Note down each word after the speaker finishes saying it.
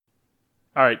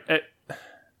All right.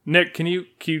 Nick, can you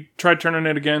try turning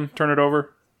it again? Turn it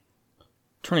over.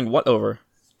 Turning what over?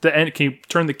 Can you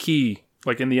turn the key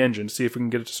like in the engine? See if we can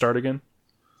get it to start again.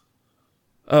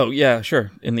 Oh yeah,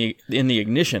 sure. In the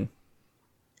ignition.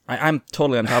 I'm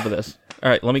totally on top of this. All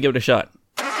right, let me give it a shot.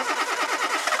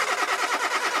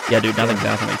 Yeah, dude, nothing's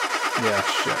happening. Yeah,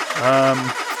 shit.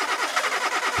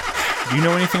 Do you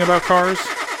know anything about cars?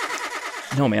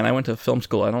 No, man, I went to film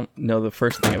school. I don't know the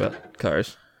first thing about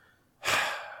cars.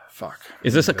 Fuck.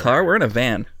 Is this a car? We're in a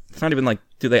van. It's not even like,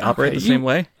 do they operate the same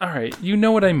way? All right, you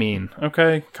know what I mean.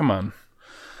 Okay, come on.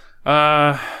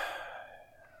 I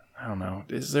don't know.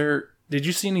 Did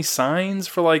you see any signs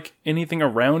for like anything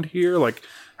around here? Like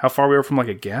how far we were from like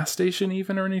a gas station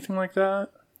even or anything like that?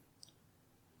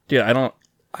 Dude, I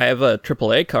have a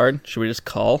AAA card. Should we just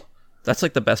call? That's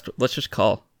like the best. Let's just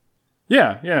call.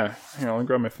 Yeah. Hang on, let me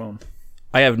grab my phone.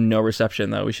 I have no reception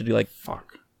though. We should do like,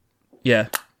 Fuck. yeah.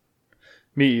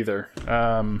 Me either.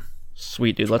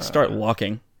 Sweet, dude. Let's start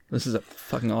walking. This is a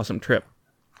fucking awesome trip.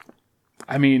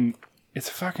 I mean, it's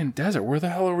a fucking desert. Where the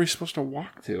hell are we supposed to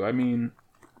walk to? I mean,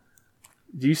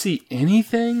 do you see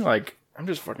anything? Like, I'm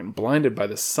just fucking blinded by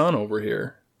the sun over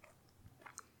here.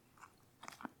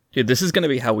 Dude, this is going to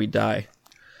be how we die.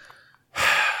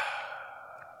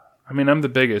 I mean, I'm the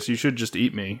biggest. You should just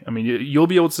eat me. I mean, you'll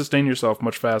be able to sustain yourself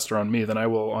much faster on me than I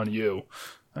will on you.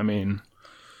 I mean,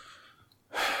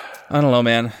 I don't know,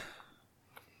 man.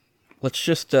 Let's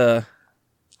just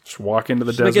walk into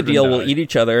the desert. make a deal. And we'll eat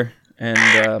each other,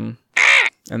 and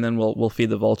then we'll feed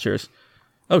the vultures.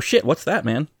 Oh shit! What's that,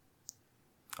 man?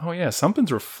 Oh yeah,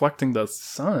 something's reflecting the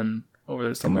sun over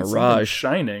there. Something's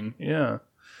shining. Yeah.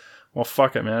 Well,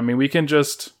 fuck it, man. I mean, we can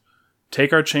just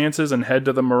take our chances and head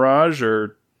to the Mirage,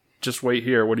 or just wait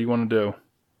here. What do you want to do?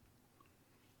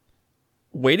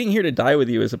 Waiting here to die with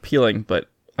you is appealing, but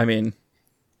I mean,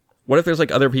 what if there's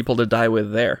like other people to die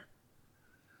with there?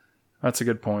 That's a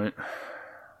good point.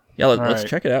 Yeah, let's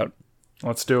check it out.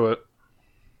 Let's do it.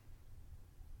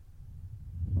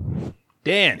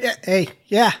 Dan. Yeah, hey,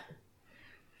 yeah.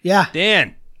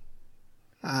 Dan.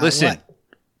 Listen. What?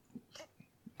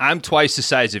 I'm twice the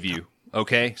size of you,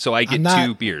 okay? So I get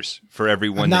 2 beers for every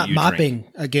one that you I'm not drink.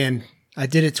 mopping again. I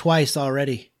did it twice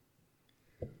already.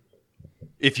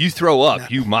 If you throw up,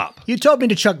 you mop. You told me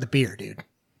to chug the beer, dude.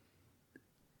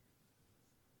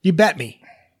 You bet me.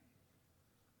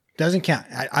 Doesn't count.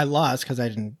 I lost because I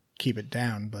didn't keep it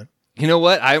down, but... You know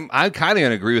what? I'm kind of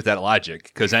going to agree with that logic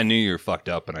because I knew you were fucked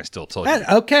up and I still told you.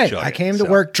 Okay, chug I it, came to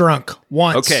work drunk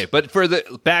once. Okay, but for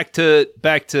the back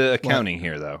to accounting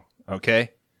here, though,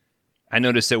 okay? I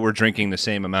noticed that we're drinking the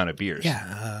same amount of beers.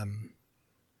 Yeah,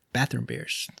 bathroom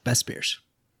beers. Best beers.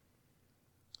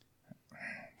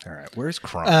 All right, where's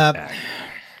Crumb at?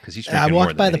 Because he's drinking I more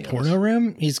walked by than the any of us. porno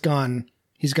room. He's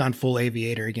gone full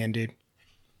aviator again, dude.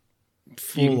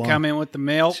 You can come in with the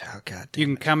milk. Oh, God. You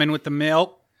can come in with the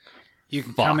milk. You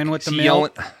can come in with the Is he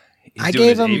milk. He's I doing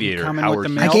gave his him- aviator come in with Howard the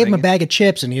Hughes milk. I gave him a thing. bag of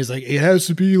chips, and he was like, it has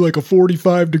to be like a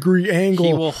 45-degree angle.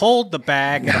 He will hold the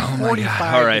bag at a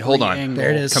 45 All right, hold on. angle There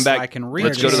it is. Come back. So I can reach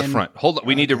Let's go to the in front. Hold on.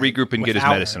 We need to regroup and get his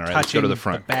without medicine. All right, let's go to the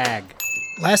front. The bag.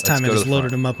 Last time I go to just the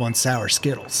loaded front. him up on sour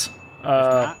Skittles.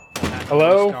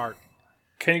 Hello? Start.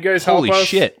 Can you guys help Holy us?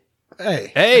 shit.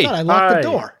 Hey, Hey. I thought I locked Hi. the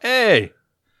door. Hey,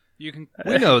 You can.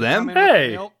 we know them. come in with the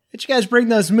Hey. milk. Did you guys bring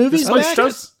those movies This place back?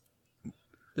 does.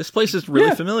 This place is really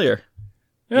Yeah. familiar.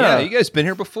 Yeah, you guys been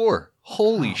here before.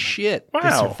 Holy shit. They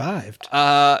Wow. survived.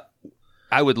 I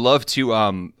would love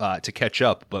to catch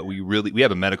up, but we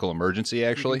have a medical emergency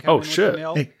actually. Come in Oh, with the shit.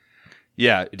 milk. Hey.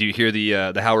 Yeah, do you hear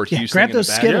the Howard Yeah, Hughes grab thing in those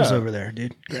the back? Skittles Yeah. over there,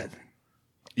 dude. Good.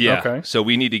 Yeah. Okay. So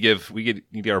we need to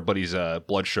get our buddy's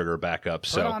blood sugar back up. Put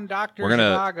So on Dr. we're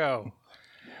gonna. Chicago.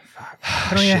 I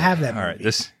don't even have that All right, movie.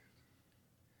 this.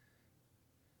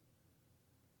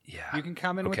 Yeah. You can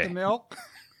come in Okay. with the milk.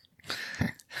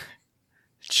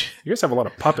 You guys have a lot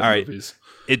of puppet All right. movies.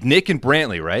 It's Nick and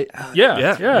Brantley, right?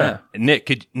 Yeah. Nick,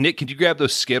 could you grab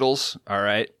those Skittles? All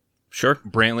right. Sure.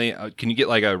 Brantley, can you get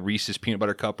like a Reese's peanut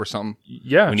butter cup or something?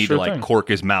 Yeah, we need sure to like thing. cork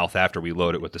his mouth after we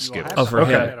load it with the You will Skittles. have Oh, for to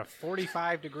put him. it at a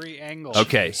 45-degree angle.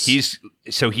 Okay, he's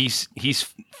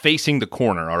facing the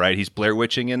corner. All right, he's Blair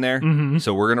Witching in there. Mm-hmm.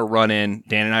 So we're gonna run in.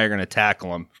 Dan and I are gonna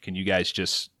tackle him. Can you guys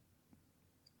just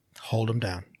Hold him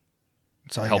down.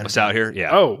 That's all you help gotta us do. out here?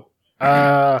 Yeah. Oh,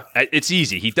 It's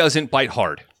easy. He doesn't bite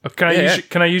hard. can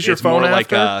I use your It's phone more after?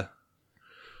 like oh,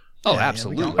 Yeah, yeah,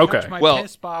 absolutely. Don't Okay. touch my Well-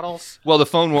 piss bottles. Well, the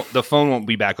phone won't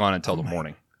be back on until the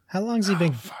morning. How long's he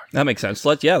been? That makes sense.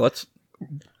 Let's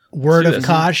Word do of this.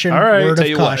 caution. All right, Word tell of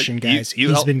you what, caution, you- guys. you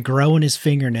He's help- been growing his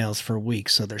fingernails for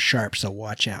weeks, so they're sharp. So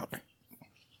watch out.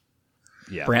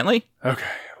 Yeah. Brantley? Okay,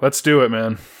 let's do it,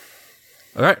 man.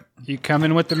 All right. You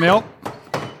coming with the milk?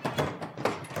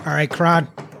 All right, Kron.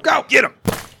 Go get him.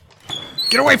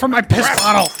 Get away from my piss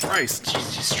bottle! Christ.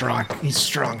 He's strong. He's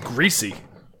strong. Greasy.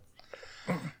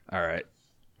 All right.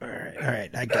 All right.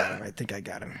 I got him. I think I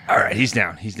got him. All right. He's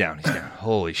down.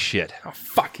 Holy shit. Oh,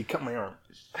 fuck. He cut my arm.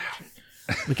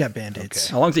 We got Band-Aids.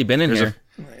 How long's he been in here?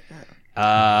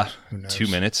 2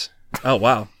 minutes. Oh,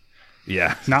 wow.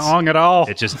 Yeah. Not long at all.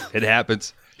 It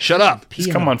happens. Shut up. Pee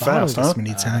in come a on bottle fast, this huh?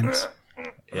 many times.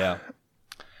 Yeah.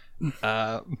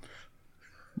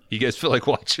 You guys feel like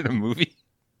watching a movie?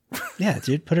 Yeah,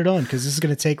 dude, put it on because this is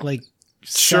going to take like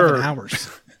Sure. 7 hours.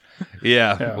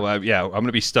 Yeah. Yeah. Well, I'm going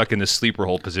to be stuck in this sleeper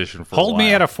hold position for Hold a me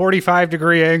while. at a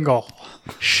 45-degree angle.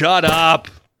 Shut up.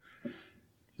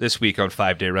 This week on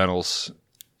 5-Day Rentals,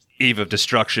 Eve of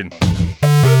Destruction.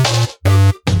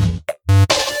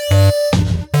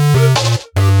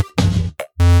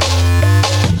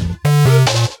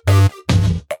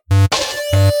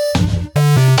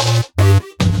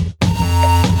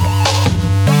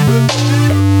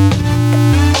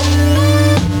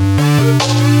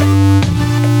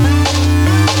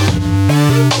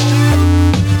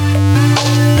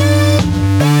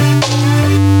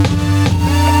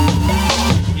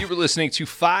 Listening to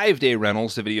 5-Day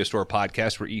Rentals, the video store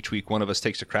podcast where each week one of us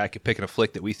takes a crack at picking a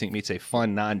flick that we think meets a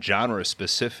fun, non-genre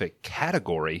specific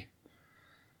category.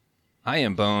 I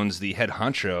am Bones, the head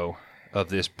honcho of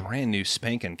this brand new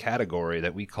spanking category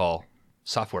that we call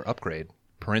software upgrade,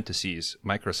 parentheses,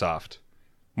 Microsoft.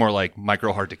 More like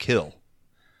micro hard to kill.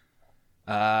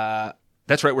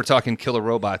 That's right, we're talking killer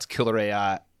robots, killer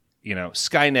AI,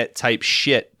 Skynet type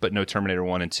shit, but no Terminator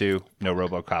 1 and 2, no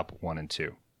RoboCop 1 and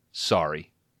 2. Sorry.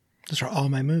 Those are all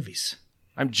my movies.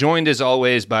 I'm joined, as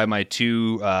always, by my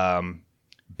two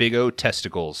big O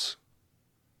testicles,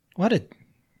 What a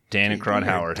Dan and Cron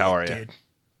Howard. How are you? dude.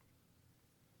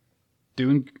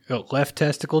 Doing left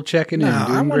testicle checking in. No,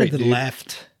 Doing I wanted great, the dude.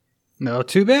 left. No,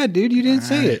 too bad, dude. You didn't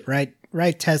say it.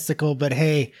 Right testicle, but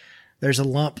hey, there's a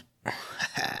lump.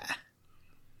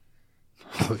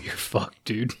 Oh, you're fucked,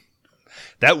 dude.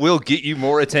 That will get you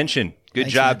more attention. Good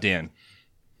Thanks, job, Dan.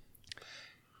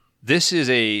 This is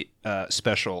a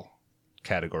special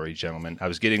category, gentlemen. I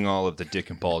was getting all of the dick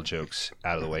and ball jokes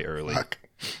out of the way early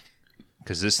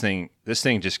because this thing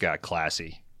just got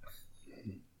classy.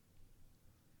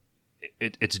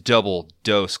 It's double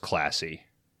dose classy.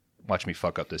 Watch me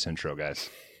fuck up this intro, guys.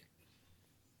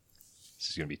 This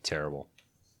is gonna be terrible.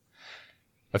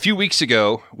 A few weeks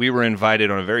ago, we were invited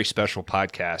on a very special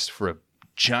podcast for a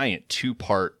giant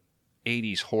 2-part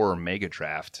 80s horror mega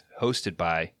draft hosted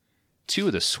by two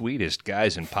of the sweetest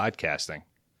guys in podcasting.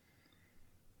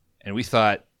 And we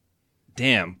thought,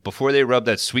 damn, before they rub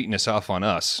that sweetness off on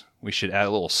us, we should add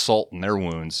a little salt in their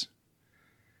wounds.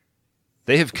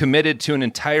 They have committed to an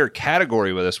entire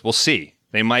category with us. We'll see.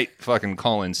 They might fucking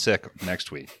call in sick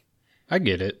next week. I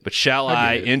get it. But shall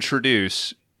I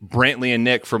introduce Brantley and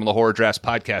Nick from the Horror Drafts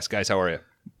podcast? Guys, how are you?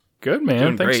 Good, man.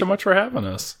 Doing Thanks great. so much for having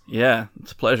us. Yeah,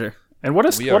 it's a pleasure. And what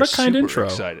a kind super intro.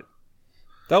 Excited.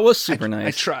 That was super nice.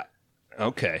 I try.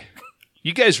 Okay.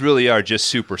 You guys really are just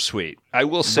super sweet. I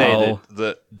will say No.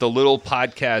 that the little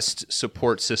podcast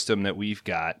support system that we've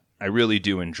got, I really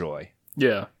do enjoy.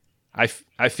 Yeah. I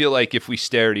feel like if we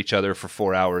stare at each other for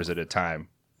 4 hours at a time,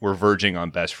 we're verging on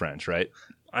best friends, right?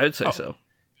 I'd say so.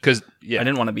 Because I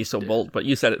didn't want to be so bold, but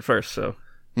you said it first, so.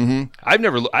 I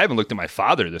haven't looked at my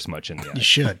father this much in the You eye.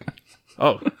 should.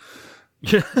 Oh.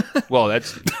 Well,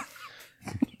 that's.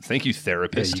 Thank you, Yeah,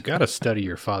 therapist. you got to study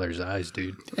your father's eyes,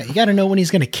 dude. Yeah, you got to know when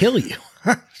he's going to kill you.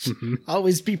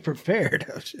 Always be prepared.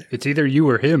 It's either you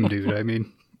or him, dude. I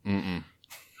mean,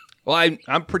 Well,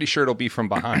 I'm pretty sure it'll be from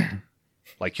behind.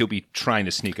 Like he'll be trying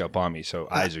to sneak up on me, so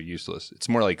eyes are useless. It's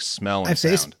more like smell and I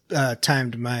sound.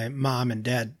 FaceTimed my mom and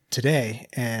dad today,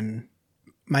 and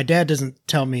my dad doesn't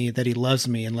tell me that he loves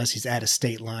me unless he's out of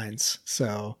state lines.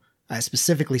 So I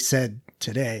specifically said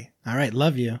today, all right,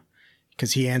 love you,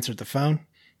 because he answered the phone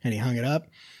and he hung it up.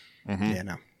 Yeah,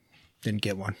 no, didn't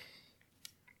get one.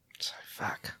 So,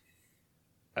 fuck.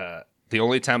 The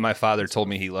only time my father told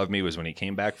me he loved me was when he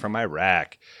came back from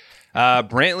Iraq.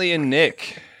 Brantley and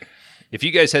Nick, if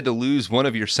you guys had to lose one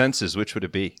of your senses, which would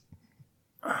it be?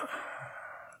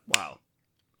 Wow.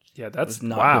 Yeah, that's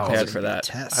Not wow. prepared for that.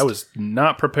 Test. I was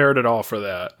not prepared at all for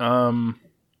that. I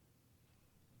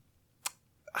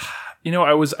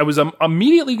was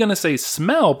immediately going to say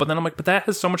smell, but then I'm like, but that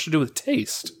has so much to do with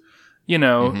taste.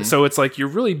 So it's like you're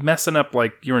really messing up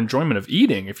like your enjoyment of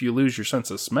eating if you lose your sense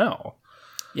of smell.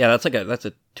 Yeah, that's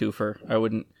a twofer. I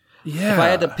wouldn't. Yeah. If I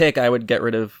had to pick, I would get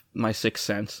rid of my sixth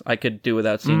sense. I could do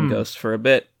without seeing ghosts for a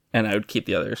bit, and I would keep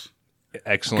the others.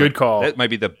 Excellent. Good call. That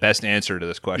might be the best answer to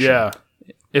this question. Yeah.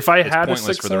 If I It's had a pointless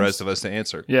sixth for the sense, rest of us to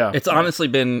answer. yeah, It's honestly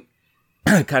been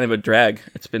kind of a drag.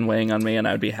 It's been weighing on me, and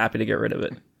I would be happy to get rid of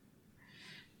it.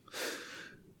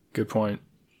 good point.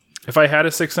 If I had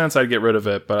a sixth sense, I'd get rid of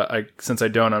it, but since I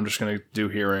don't, I'm just gonna do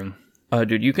hearing.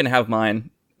 Dude, you can have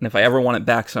mine, and if I ever want it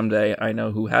back someday, I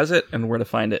know who has it and where to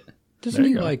find it. Doesn't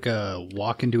he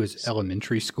walk into his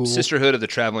elementary school? Sisterhood of the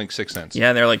Traveling Sixth Sense.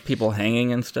 Yeah, they're like people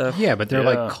hanging and stuff. Yeah, but they're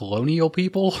like colonial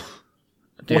people.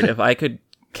 Dude, if I could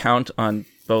count on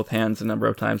both hands the number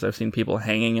of times I've seen people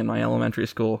hanging in my elementary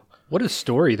school. What a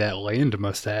story that land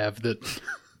must have. That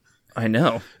I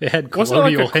know. it had Wasn't it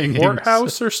colonial like a hangings.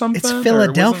 courthouse or something? It's Or wasn't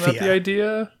Philadelphia. that the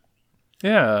idea?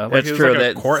 Yeah, like That's it was true, like a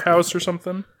that's- courthouse or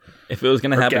something. If it was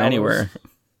going to happen gallows. anywhere.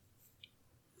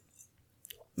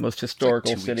 Most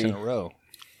historical 2 weeks city. in a row.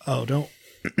 Oh, don't.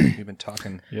 We've been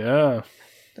talking. Yeah.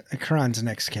 Karan's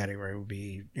next category would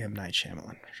be M. Night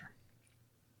Shyamalan.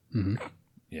 Sure.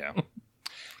 Yeah.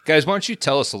 Guys, why don't you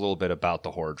tell us a little bit about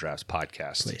the Horror Drafts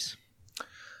podcast? Please.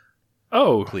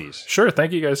 Oh, Please. Sure.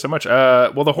 Thank you guys so much.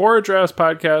 Well, the Horror Drafts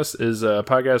podcast is a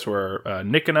podcast where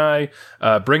Nick and I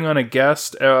bring on a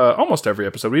guest almost every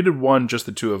episode. We did one, just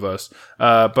the two of us.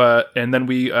 And then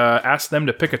we ask them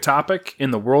to pick a topic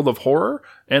in the world of horror,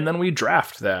 and then we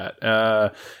draft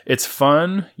that. It's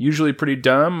fun, usually pretty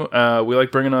dumb. We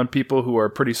like bringing on people who are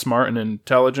pretty smart and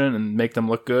intelligent and make them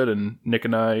look good. And Nick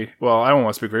and I, well, I don't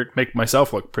want to speak for Nick, make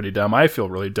myself look pretty dumb. I feel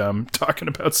really dumb talking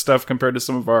about stuff compared to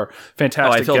some of our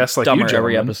fantastic I feel guests like dumber you,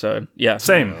 every gentlemen. episode. Yeah.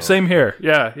 Same here.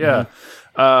 Yeah.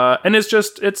 And it's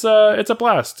a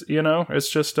blast, you know? It's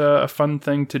just a fun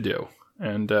thing to do.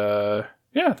 And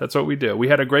yeah, that's what we do. We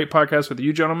had a great podcast with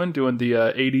you gentlemen doing the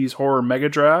 80s horror mega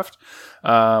draft.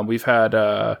 We've had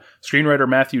screenwriter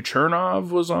Matthew Chernov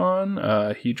was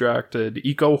on. He drafted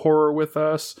eco horror with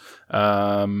us.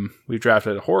 We've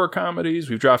drafted horror comedies.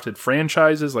 We've drafted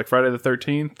franchises like Friday the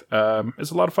 13th.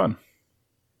 It's a lot of fun.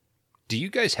 Do you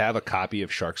guys have a copy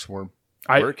of Shark Swarm?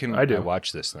 I Where can do. I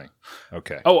watch this thing?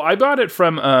 Okay. Oh, I bought it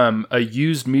from a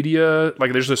used media.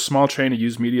 Like, there's a small chain of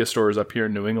used media stores up here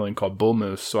in New England called Bull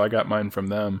Moose, so I got mine from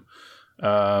them.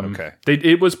 Okay.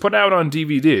 It was put out on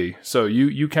DVD, so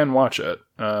you can watch it.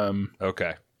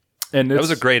 Okay. And That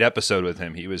was a great episode with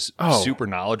him. He was super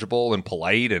knowledgeable and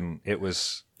polite, and it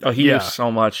was Oh, he knew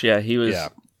so much. Yeah, he was Yeah.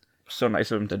 so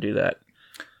nice of him to do that.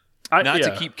 not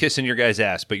to keep kissing your guys'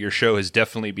 ass, but your show has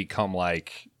definitely become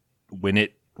like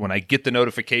when I get the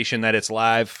notification that it's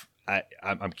live,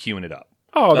 I'm queuing it up.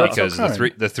 Oh, that's because so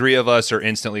kind. the three of us are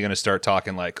instantly going to start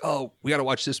talking like, oh, we got to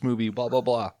watch this movie, blah blah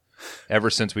blah. Ever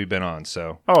since we've been on,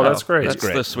 so Oh, that's great. it's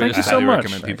great. the sweetest Thank you I so highly much.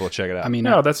 recommend people check it out. I mean,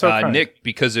 No, that's so kind. Nick,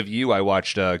 because of you, I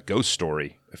watched Ghost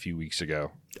Story a few weeks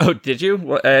ago. Oh, did you?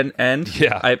 Well, and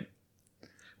Yeah.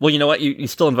 Well, you know what? You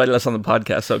still invited us on the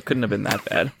podcast, so it couldn't have been that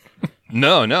bad.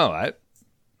 No,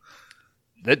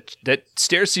 that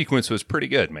stair sequence was pretty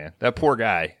good, man. That poor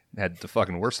guy had the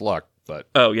fucking worst luck, but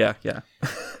Oh yeah.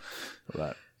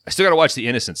 I still got to watch The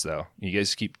Innocents though. You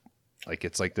guys keep like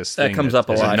it's like this That thing comes up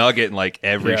a there's lot. nugget in like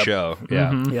every Yep. show. Yeah.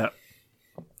 Mhm. Yeah.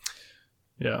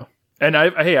 Yeah. And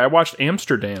I watched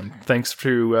Amsterdam thanks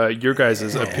to your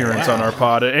guys' appearance on our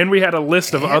pod, and we had a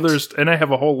list of others, and I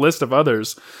have a whole list of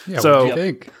others. yeah, what do so you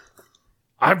think?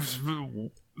 I'm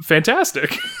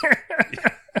fantastic.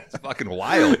 It's fucking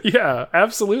wild. Yeah,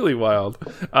 absolutely wild.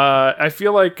 I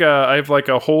feel like I have like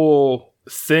a whole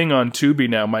thing on Tubi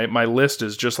now. My list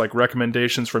is just like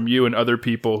recommendations from you and other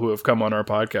people who have come on our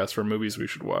podcast for movies we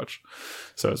should watch.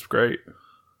 So it's great.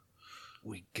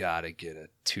 We gotta get a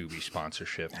Tubi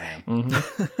sponsorship, man.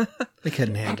 Mm-hmm. They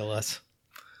couldn't handle us.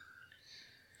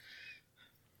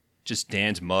 Just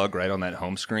Dan's mug right on that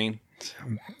home screen.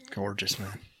 Gorgeous,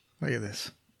 man. Look at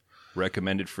this.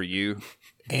 Recommended for you.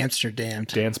 Amsterdam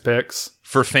Dance picks.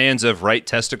 For fans of right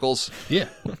testicles. Yeah,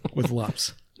 with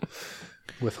lumps.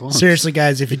 with lumps. Seriously,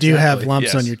 guys, if you do have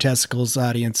lumps yes. on your testicles,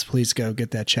 audience, please go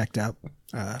get that checked out.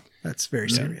 That's very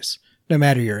serious, no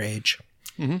matter your age.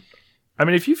 I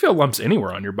mean, if you feel lumps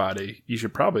anywhere on your body, you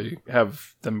should probably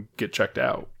have them get checked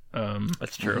out.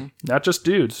 That's true. Not just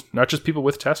dudes, not just people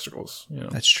with testicles. You know.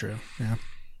 That's true. Yeah.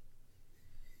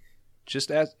 Just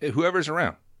ask whoever's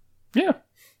around. Yeah.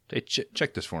 Hey,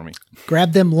 check this for me.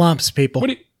 Grab them lumps, people.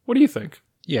 What do you think?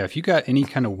 Yeah, if you got any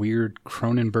kind of weird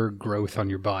Cronenberg growth on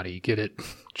your body, get it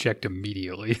checked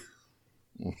immediately.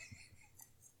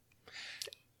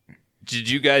 Did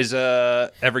you guys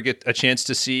ever get a chance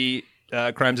to see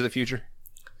Crimes of the Future?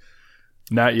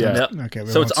 Not yet. No. Okay, we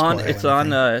So won't it's on. spoil It's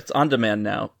anything. on. It's on demand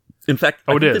now. In fact,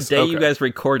 I Oh, it think is? the day you Okay. guys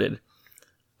recorded,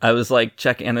 I was like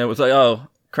checking, and it was like, oh,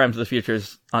 Crimes of the Future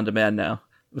is on demand now.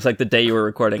 It was like the day you were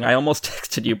recording. I almost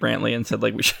texted you, Brantley, and said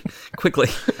like we should quickly,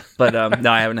 but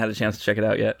no, I haven't had a chance to check it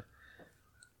out yet.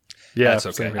 Yeah, That's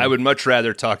okay. I would much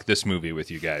rather talk this movie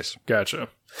with you guys. Gotcha.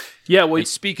 Yeah, well, And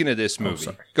speaking of this movie,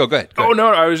 sorry. go ahead. Oh no,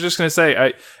 I was just gonna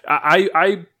say,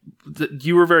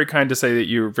 you were very kind to say that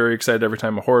you were very excited every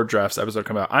time a Horror Drafts episode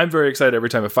comes out. I'm very excited every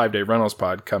time a 5-Day Rentals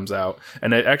pod comes out,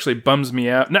 and it actually bums me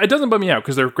out. No, it doesn't bum me out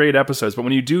because they're great episodes. But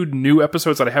when you do new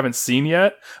episodes that I haven't seen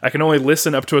yet, I can only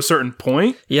listen up to a certain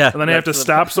point. Yeah, and then I have to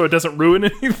stop so it doesn't ruin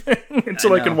anything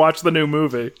until I can watch the new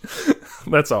movie.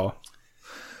 That's all.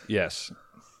 Yes.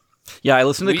 Yeah, I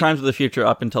listened to Crimes of the Future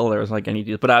up until there was like any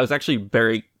deal, but I was actually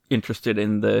very interested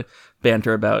in the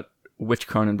banter about which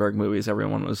Cronenberg movies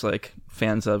everyone was like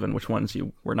fans of and which ones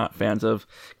you were not fans of.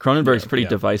 Cronenberg's pretty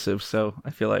divisive, so I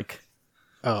feel like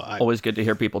always good to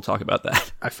hear people talk about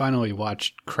that. I finally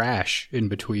watched Crash in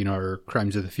between our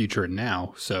Crimes of the Future and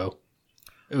now, so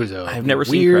it was I've never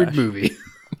weird seen Crash. movie.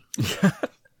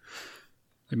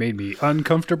 It made me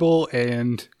uncomfortable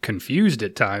and confused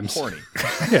at times. Horny.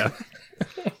 Yeah.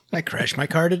 I crashed my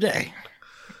car today.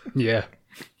 Yeah.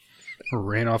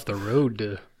 Ran off the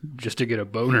road just to get a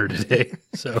boner today.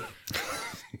 So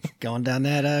Going down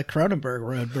that Cronenberg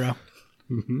road, bro.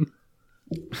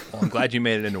 Well, I'm glad you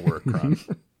made it into work, Ron.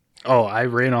 I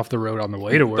ran off the road on the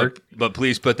way to work. But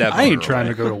please put that. I ain't boner trying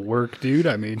away. to go to work, dude.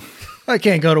 I mean, I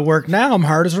can't go to work now. I'm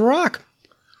hard as a rock.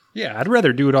 yeah, I'd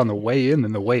rather do it on the way in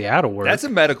than the way out of work. That's a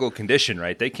medical condition,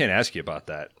 right? They can't ask you about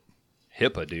that.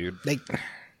 HIPAA, dude.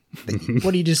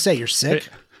 What do you just say? You're sick?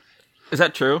 Is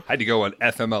that true? I had to go on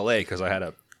FMLA because I had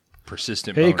a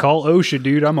persistent. Hey, boner. call OSHA,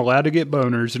 dude. I'm allowed to get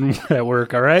boners at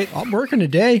work, all right? I'm working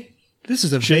today. This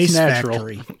is a vase natural.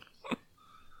 factory.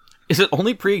 Is it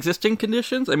only pre-existing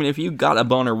conditions? I mean, if you got a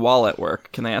boner while at work,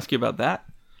 can they ask you about that?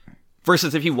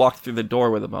 Versus if you walked through the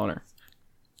door with a boner.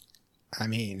 I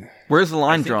mean, Where's the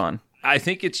line drawn? I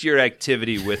think it's your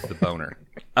activity with the boner.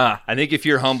 I think if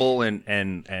you're humble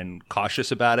and cautious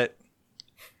about it,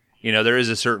 you know, there is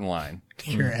a certain line.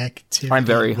 your activity. I'm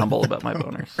very humble about my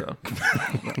boner, so.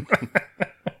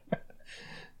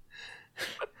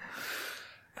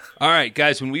 All right,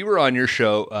 guys, when we were on your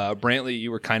show, Brantley, you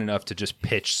were kind enough to just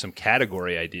pitch some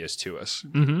category ideas to us.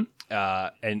 Mm-hmm.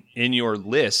 And in your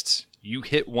list, you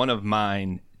hit one of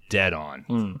mine dead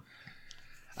on.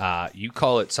 You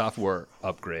call it software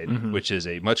upgrade, which is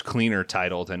a much cleaner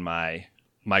title than my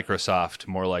Microsoft,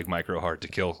 more like Micro Hard to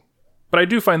Kill. But I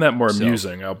do find that more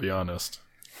amusing, I'll be honest.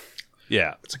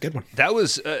 Yeah. It's a good one. That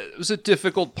was it was a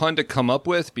difficult pun to come up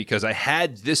with because I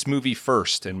had this movie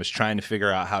first and was trying to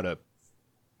figure out how to,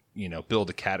 you know, build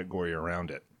a category around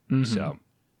it. So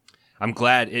I'm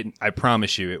glad I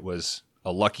promise you it was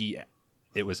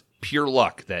pure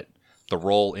luck that the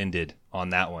roll ended on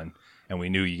that one and we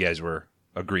knew you guys were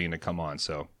agreeing to come on.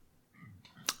 So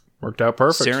Worked out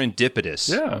perfect. serendipitous.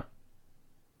 Yeah.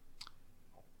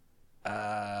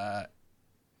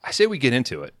 I say we get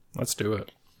into it Let's do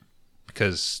it.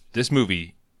 because this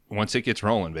movie, once it gets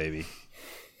rolling, baby,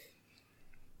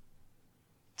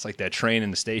 it's like that train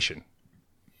in the station.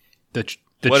 The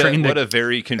What train a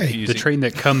very confusing. the train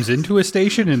that comes into a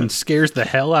station and scares the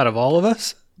hell out of all of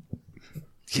us.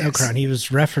 No, Crown, he was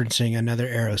referencing another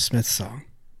Aerosmith song.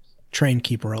 Train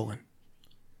Keep Rolling.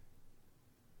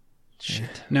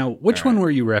 Shit. Now, which one were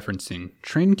you referencing?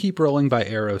 Train Keep Rolling by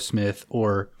Aerosmith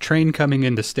or Train Coming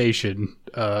into Station,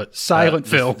 silent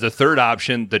film? The third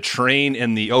option, the train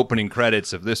in the opening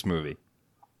credits of this movie.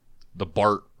 The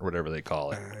BART, or whatever they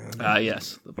call it.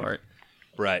 Yes, the Bart.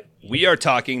 Right. We are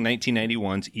talking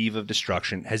 1991's Eve of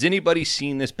Destruction. Has anybody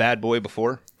seen this bad boy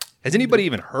before? Has anybody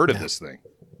even heard of this thing?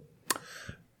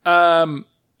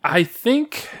 I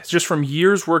think just from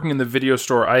years working in the video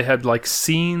store, I had like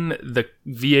seen the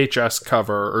VHS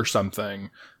cover or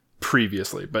something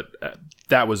previously, but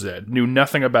that was it. Knew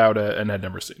nothing about it and had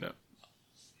never seen it.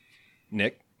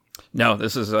 Nick? No,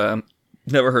 this is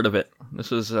never heard of it.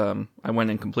 This is I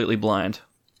went in completely blind.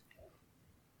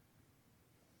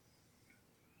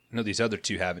 I know these other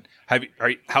two haven't.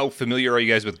 How familiar are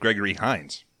you guys with Gregory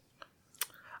Hines?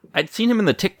 I'd seen him in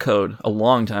the Tick Code a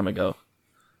long time ago.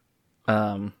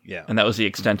 Yeah. And that was the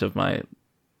extent of my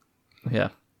Yeah,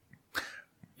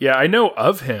 I know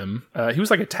of him. He was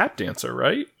like a tap dancer,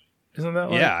 right? Isn't that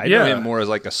like? Yeah, I know him more as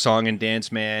like a song and dance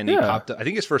man. He Yeah. popped up. I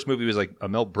think his first movie was like a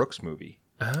Mel Brooks movie.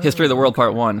 History of the World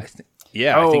Part 1.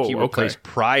 Yeah, I think he Oh, replaced okay.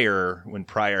 Pryor when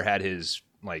Pryor had his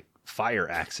like fire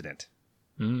accident.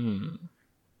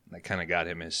 That kind of got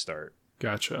him his start.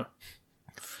 Gotcha.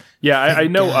 Yeah, I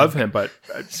know God. of him, but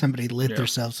Somebody lit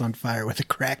themselves on fire with a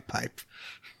crack pipe.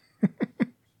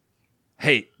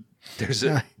 Hey, there's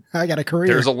a I got a career.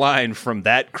 there's a line from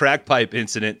that crack pipe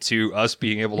incident to us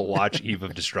being able to watch Eve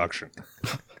of Destruction.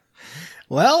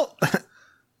 Well,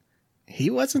 he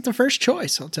wasn't the first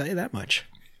choice, I'll tell you that much.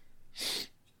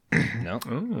 No.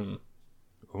 Ooh,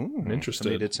 I'm interested.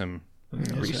 Somebody did some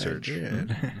research.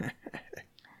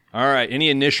 All right. Any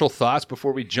initial thoughts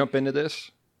before we jump into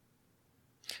this?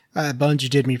 Bones, you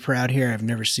did me proud here. I've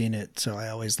never seen it, so I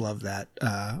always love that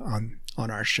on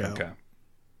our show. Okay.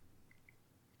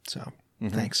 So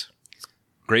thanks.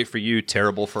 Great for you,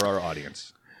 terrible for our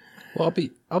audience. Well,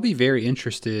 I'll be very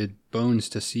interested, Bones,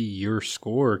 to see your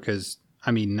score because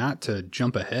I mean, not to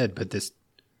jump ahead, but this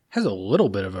has a little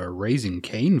bit of a Raising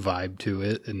Cain vibe to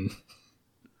it, and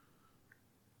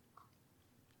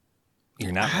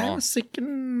you're not wrong. I was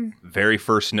thinking. Very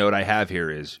first note I have here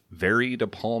is very De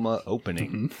Palma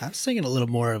opening. I was thinking a little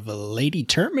more of a Lady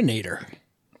Terminator.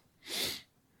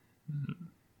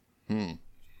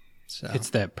 So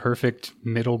it's that perfect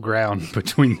middle ground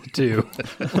between the two.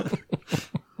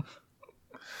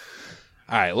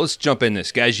 All right, let's jump in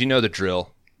this. Guys, you know the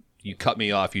drill. You cut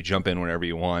me off, you jump in whenever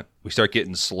you want. We start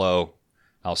getting slow,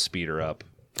 I'll speed her up.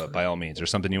 But by all means,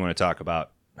 there's something you want to talk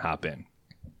about, hop in.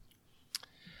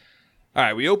 All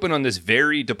right, we open on this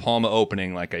very De Palma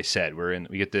opening, like I said.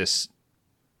 We get this,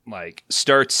 like,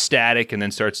 starts static and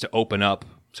then starts to open up,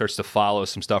 starts to follow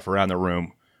some stuff around the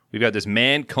room. We've got this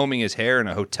man combing his hair in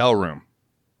a hotel room.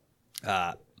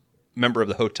 Member of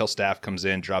the hotel staff comes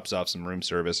in, drops off some room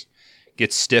service,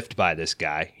 gets stiffed by this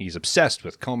guy. He's obsessed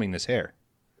with combing this hair.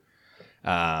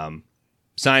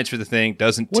 Signs for the thing,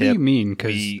 doesn't tip. What do you mean?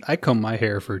 Because I comb my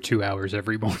hair for 2 hours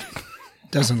every morning.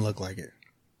 Doesn't look like it.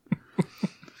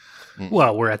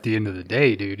 Well, we're at the end of the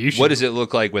day, dude. What does it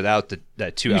look like without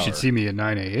that 2 hour? You should see me at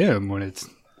 9 a.m. when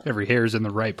every hair's in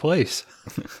the right place.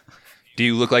 Do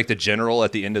you look like the general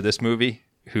at the end of this movie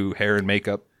who hair and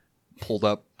makeup pulled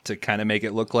up to kind of make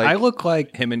it look like I look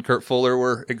like him and Kurt Fuller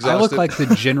were exhausted? I look like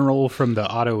the general from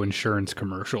the auto insurance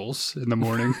commercials in the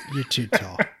morning. You're too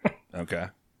tall. Okay.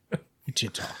 You're too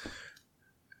tall.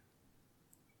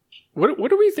 What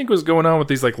do we think was going on with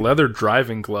these like leather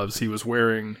driving gloves he was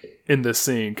wearing in this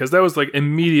scene? Because that was like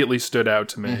immediately stood out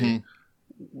to me. Mm-hmm.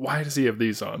 Why does he have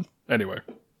these on? Anyway.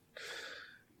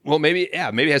 Well, maybe it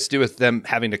has to do with them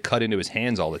having to cut into his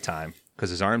hands all the time because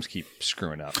his arms keep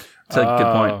screwing up. That's a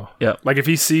good point. Yeah. Like if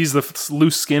he sees the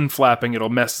loose skin flapping, it'll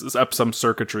mess up some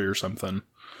circuitry or something.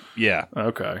 Yeah.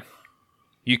 Okay.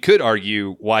 You could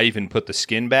argue, why even put the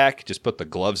skin back? Just put the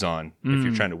gloves on if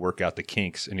you're trying to work out the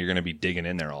kinks and you're going to be digging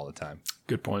in there all the time.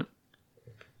 Good point.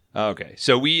 Okay.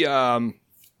 So we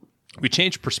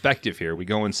change perspective here. We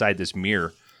go inside this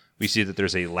mirror. We see that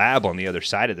there's a lab on the other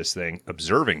side of this thing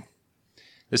observing.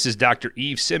 This is Dr.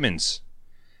 Eve Simmons.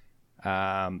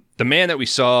 The man that we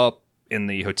saw in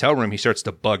the hotel room, he starts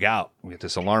to bug out. We get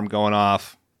this alarm going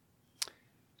off.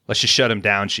 Let's just shut him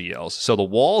down, she yells. So the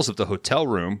walls of the hotel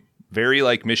room, very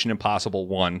like Mission Impossible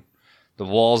 1, the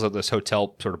walls of this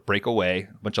hotel sort of break away.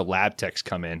 A bunch of lab techs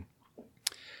come in.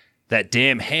 That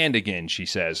damn hand again, she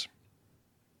says.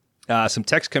 Some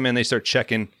techs come in. They start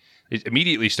checking. They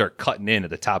immediately start cutting in at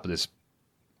the top of this.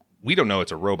 We don't know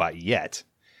it's a robot yet.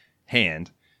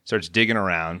 Hand. Starts digging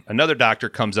around. Another doctor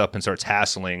comes up and starts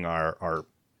hassling our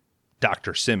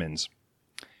Dr. Simmons.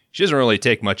 She doesn't really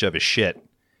take much of his shit.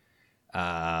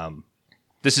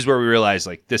 This is where we realize,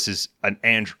 like, this is an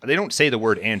android. They don't say the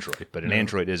word android, but an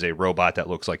android is a robot that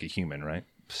looks like a human, right?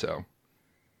 So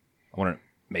I want to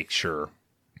make sure.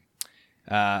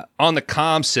 On the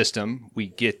comm system, we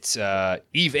get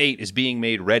Eve 8 is being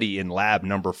made ready in lab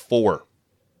number 4.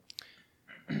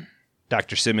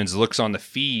 Dr. Simmons looks on the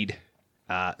feed.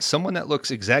 Someone that looks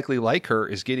exactly like her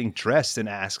is getting dressed and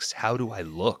asks, "How do I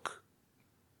look?"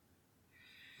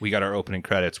 We got our opening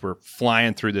credits. We're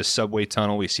flying through this subway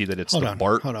tunnel. We see that it's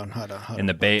BART in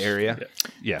the Bay Area.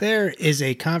 Yeah. There is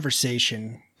a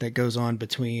conversation that goes on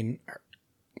between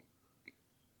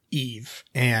Eve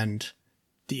and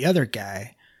the other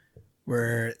guy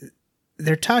where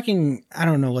they're talking. I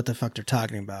don't know what the fuck they're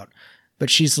talking about,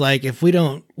 but she's like, if we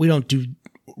don't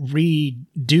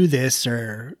redo this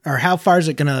or how far is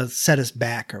it going to set us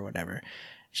back or whatever.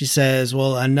 She says,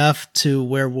 well, enough to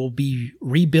where we'll be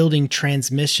rebuilding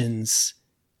transmissions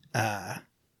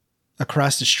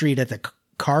across the street at the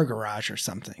car garage or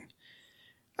something.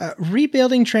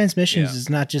 Rebuilding transmissions is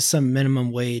not just some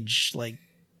minimum wage, like,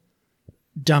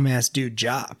 dumbass dude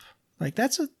job. Like,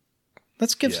 let's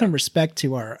give some respect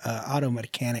to our auto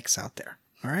mechanics out there.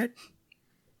 All right?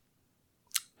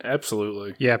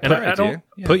 Absolutely. Yeah,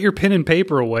 put your pen and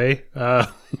paper away.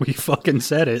 We fucking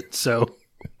said it, so...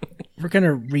 We're going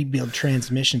to rebuild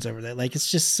transmissions over there. Like,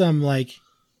 it's just some, like,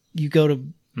 you go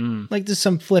to, like, there's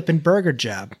some flipping burger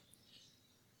job.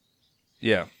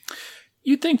 Yeah.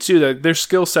 You'd think, too, that their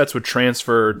skill sets would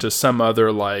transfer to some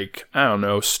other, like, I don't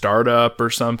know, startup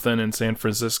or something in San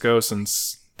Francisco,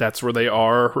 since that's where they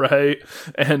are, right?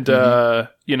 And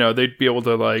you know, they'd be able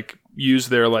to like use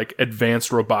their like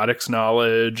advanced robotics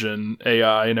knowledge and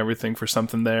AI and everything for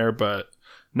something there, but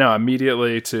no,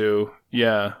 immediately to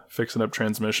fixing up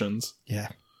transmissions. Yeah.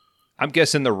 I'm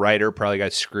guessing the writer probably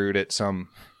got screwed at some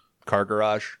car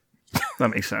garage. That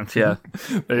makes sense. Yeah.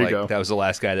 There you go. That was the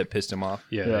last guy that pissed him off.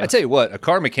 Yeah. I tell you what, a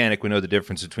car mechanic would know the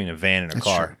difference between a van and a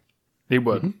car. True. He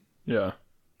would. Yeah.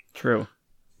 True.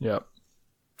 Yeah.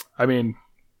 I mean,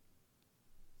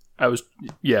 I was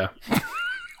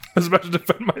about to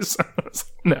defend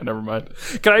myself. No, never mind.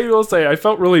 Can I will say I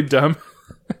felt really dumb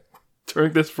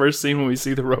during this first scene when we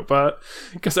see the robot,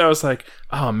 because I was like,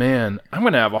 oh man, I'm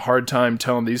gonna have a hard time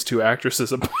telling these two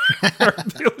actresses apart.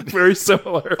 They look very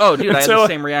similar. Oh, dude, I had the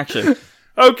same reaction.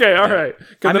 Okay, all right.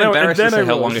 I'm embarrassed to say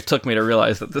how long it took me to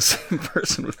realize that the same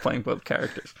person was playing both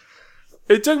characters.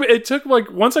 It took like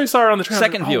once I saw her on the train.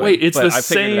 Second viewing. Wait, it's but the I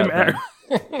figured same. it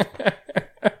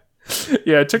out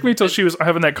Yeah, it took me till she was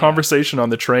having that conversation on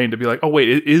the train to be like, oh wait,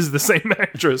 it is the same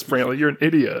actress. Brantley, you're an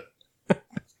idiot.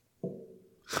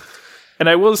 And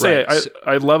I will say, Right.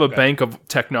 I love a bank of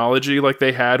technology like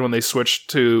they had when they switched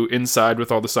to Inside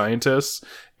with all the scientists.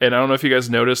 And I don't know if you guys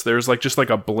noticed, there's like just like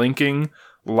a blinking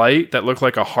light that looked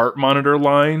like a heart monitor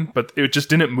line, but it just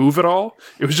didn't move at all.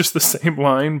 It was just the same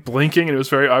line blinking, and it was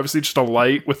very obviously just a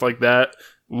light with like that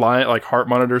line, like heart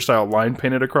monitor style line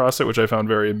painted across it, which I found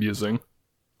very amusing.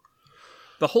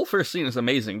 The whole first scene is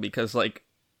amazing because, like,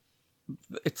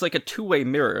 it's like a two-way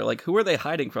mirror. Like, who are they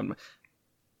hiding from?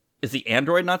 Is the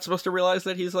android not supposed to realize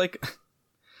that he's, like...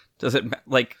 Does it,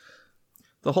 like...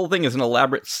 The whole thing is an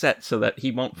elaborate set so that he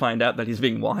won't find out that he's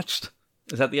being watched?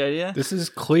 Is that the idea? This is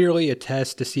clearly a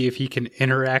test to see if he can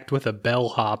interact with a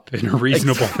bellhop in a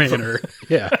reasonable manner.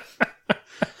 Yeah.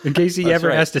 In case he ever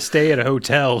has to stay at a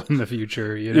hotel in the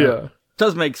future, you know? Yeah.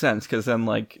 Does make sense, because then,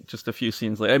 like, just a few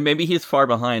scenes later... Maybe he's far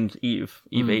behind Eve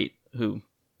 8, who...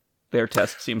 Their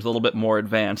test seems a little bit more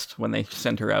advanced when they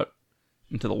send her out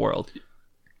into the world.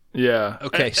 Yeah.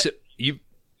 Okay, so you...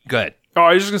 Go ahead. Oh,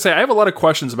 I was just going to say, I have a lot of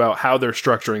questions about how they're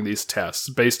structuring these tests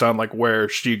based on, like, where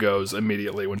she goes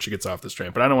immediately when she gets off this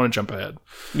train. But I don't want to jump ahead.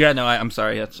 Yeah, no, I'm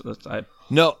sorry.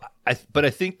 No, but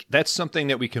I think that's something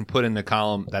that we can put in the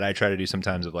column that I try to do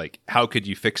sometimes of, like, how could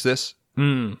you fix this?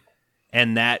 Mm.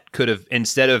 And that could have,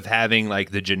 instead of having,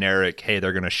 like, the generic, hey,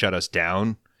 they're going to shut us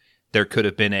down, there could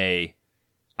have been a,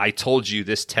 I told you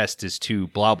this test is too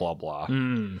blah, blah, blah.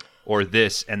 Or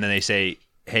this, and then they say,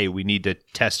 hey, we need to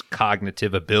test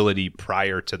cognitive ability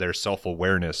prior to their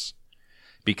self-awareness.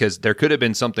 Because there could have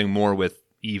been something more with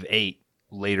Eve 8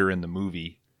 later in the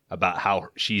movie about how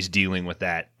she's dealing with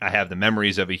that. I have the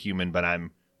memories of a human, but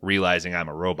I'm realizing I'm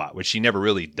a robot, which she never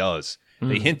really does.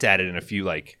 They hint at it in a few,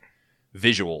 like,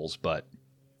 visuals, but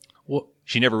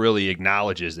she never really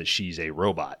acknowledges that she's a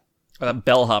robot. That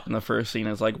bellhop in the first scene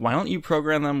is like, why don't you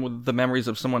program them with the memories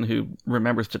of someone who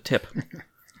remembers to tip?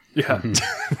 Yeah.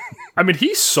 I mean,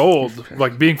 he sold,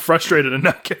 like, being frustrated and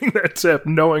not getting that tip,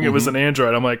 knowing it was an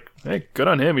android. I'm like, hey, good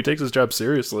on him. He takes his job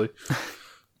seriously.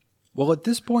 Well, at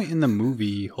this point in the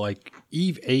movie, like,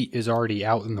 Eve 8 is already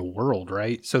out in the world,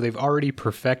 right? So they've already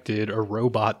perfected a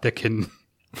robot that can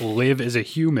live as a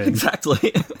human.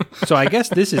 Exactly. So I guess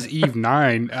this is Eve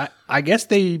 9. I guess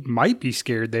they might be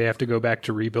scared they have to go back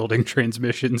to rebuilding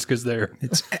transmissions because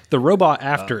the robot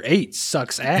after 8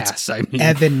 sucks ass. I mean,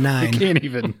 Evan 9. You can't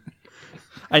even...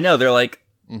 I know, they're like,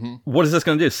 what is this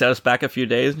going to do? Set us back a few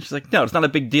days? And she's like, no, it's not a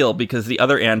big deal because the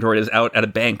other android is out at a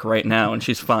bank right now and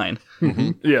she's fine.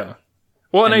 Yeah.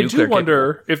 Well, and I do nuclear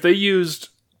wonder if they used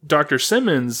Dr.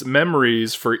 Simmons'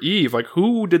 memories for Eve. Like,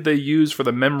 who did they use for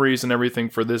the memories and everything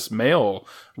for this male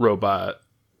robot?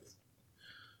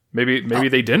 Maybe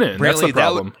they didn't. That's the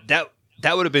problem. That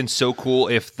would have been so cool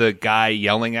if the guy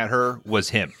yelling at her was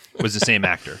him, was the same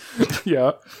actor.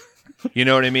 Yeah. You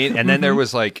know what I mean? And then there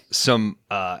was like some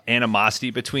animosity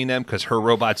between them because her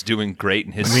robot's doing great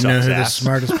and his We sucks know who ass. the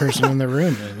smartest person in the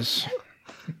room is.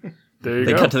 There you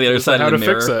They go. cut to the other Just side how of the to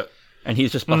fix mirror. it. And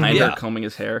he's just behind her Yeah. combing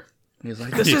his hair. And he's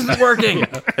like, this isn't working.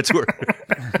 That's where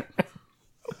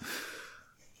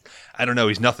I don't know.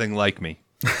 He's nothing like me.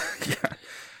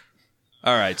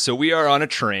 All right, so we are on a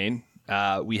train.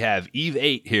 We have Eve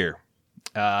 8 here.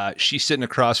 She's sitting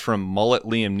across from Mullet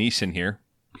Liam Neeson here.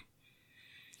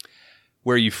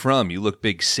 Where are you from? You look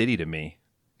big city to me.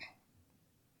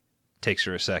 Takes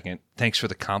her a second. Thanks for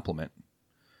the compliment.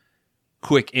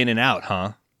 Quick in and out,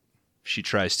 huh? She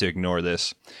tries to ignore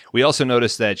this. We also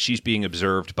notice that she's being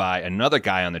observed by another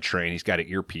guy on the train. He's got an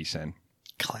earpiece in.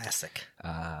 Classic.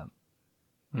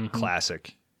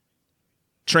 Classic.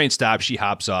 Train stops. She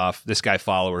hops off. This guy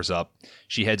follows up.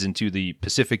 She heads into the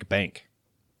Pacific Bank.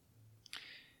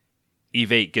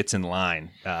 Eve 8 gets in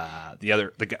line.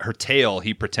 Her tail,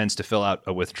 he pretends to fill out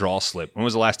a withdrawal slip. When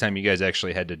was the last time you guys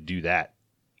actually had to do that?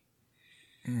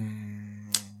 The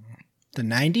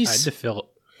 90s?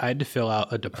 I had to fill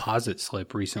out a deposit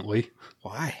slip recently.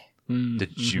 Why?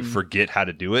 Did you forget how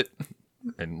to do it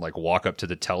and like walk up to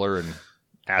the teller and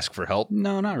ask for help?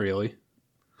 No, not really.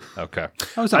 Okay.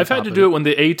 I've had to do it when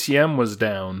the ATM was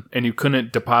down and you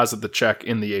couldn't deposit the check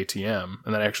in the ATM,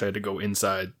 and then I actually had to go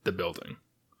inside the building.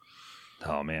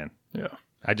 Oh man. Yeah.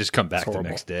 I just come back the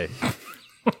next day.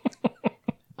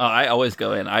 I always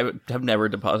go in. I have never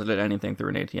deposited anything through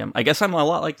an ATM. I guess I'm a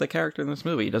lot like the character in this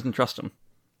movie. He doesn't trust him.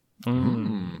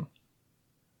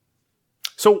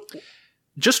 So,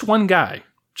 just one guy,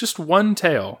 just one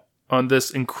tail on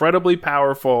this incredibly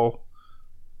powerful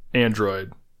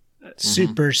android.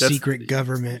 Super secret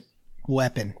government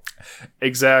weapon.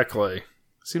 Exactly.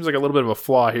 Seems like a little bit of a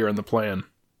flaw here in the plan.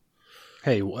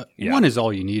 Hey, one is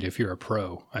all you need if you're a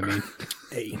pro. I mean,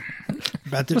 Hey,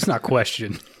 let's not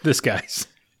question this guy's.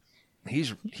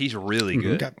 He's really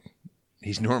good. got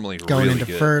He's normally going really into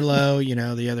good. furlough. You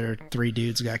know, the other 3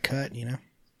 dudes got cut. You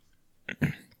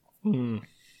know.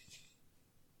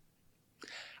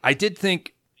 I did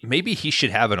think maybe he should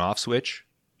have an off switch.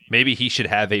 Maybe he should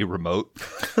have a remote.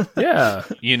 Yeah.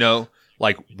 You know,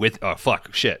 like with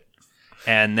shit.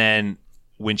 And then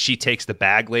when she takes the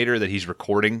bag later that he's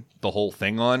recording the whole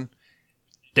thing on,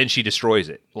 then she destroys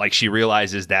it. Like she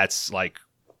realizes that's like.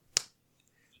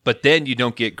 But then you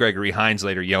don't get Gregory Hines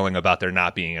later yelling about there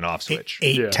not being an off switch.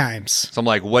 8 times. So I'm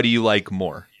like, what do you like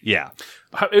more? Yeah.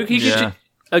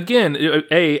 Again,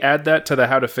 A, add that to the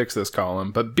how to fix this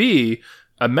column, but B,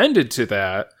 amended to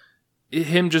that,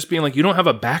 him just being like, you don't have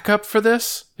a backup for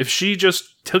this? If she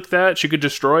just took that, she could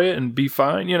destroy it and be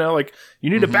fine, you know? Like, you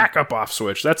need a backup off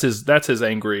switch. That's his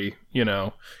angry, you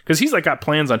know? Because he's like got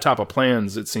plans on top of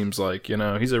plans, it seems like, you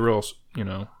know? He's a real, you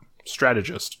know,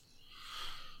 strategist.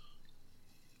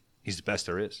 He's the best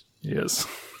there is. He is.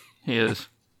 He is.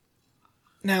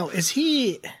 Now, is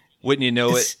he... Wouldn't you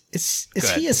know it? Is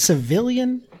he a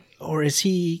civilian? Or is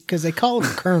he... Because they call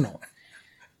him Colonel.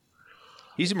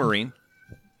 He's a Marine.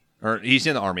 Or he's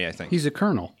in the Army, I think. He's a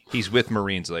colonel. He's with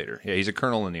Marines later. Yeah, he's a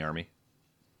colonel in the Army.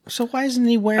 So why isn't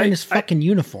he wearing his fucking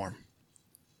uniform?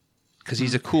 Because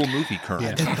he's a cool movie colonel.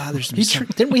 Yeah, that bothers me.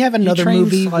 Didn't we have another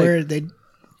movie where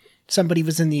somebody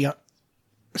was in the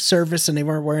service and they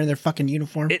weren't wearing their fucking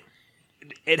uniform?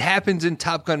 It happens in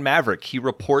Top Gun Maverick. He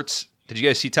reports... Did you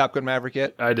guys see Top Gun Maverick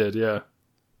yet? I did, yeah.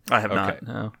 I have not.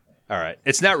 No. All right.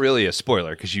 It's not really a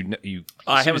spoiler because you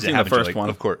I haven't seen the first one.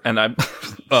 Of course. And I'm...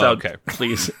 okay.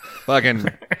 Please. Fucking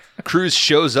Cruise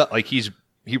shows up like he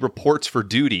reports for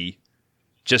duty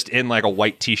just in like a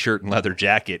white t-shirt and leather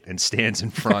jacket and stands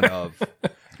in front of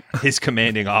his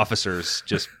commanding officers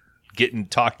just getting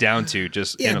talked down to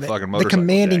just in a fucking motorcycle. The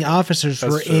commanding jacket. officers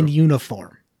were in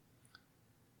uniform.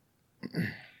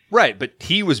 Right, but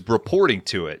he was reporting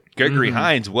to it. Gregory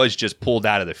Hines was just pulled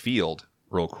out of the field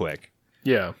real quick.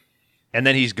 Yeah. And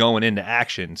then he's going into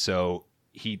action, so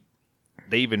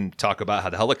they even talk about how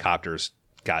the helicopters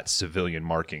got civilian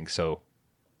marking, so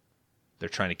they're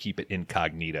trying to keep it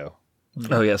incognito.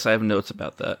 Oh, yes, I have notes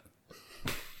about that.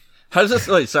 How does this...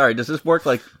 Wait, sorry, does this work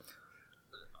like...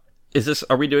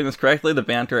 Are we doing this correctly, the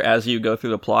banter as you go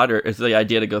through the plot, or is the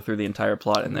idea to go through the entire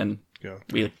plot and then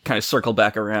we kind of circle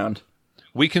back around?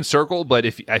 We can circle, but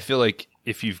I feel like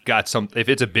if you've got if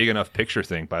it's a big enough picture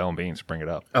thing, by all means, bring it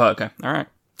up. Oh, okay. All right.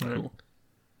 Cool.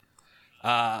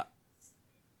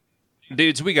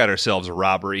 Dudes, we got ourselves a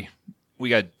robbery. We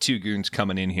got 2 goons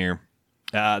coming in here.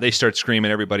 They start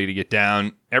screaming everybody to get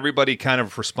down. Everybody kind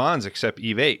of responds except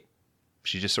Eve 8.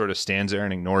 She just sort of stands there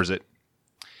and ignores it.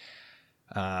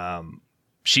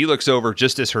 She looks over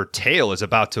just as her tail is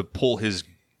about to pull his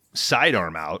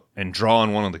sidearm out and draw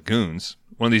on one of the goons.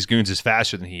 One of these goons is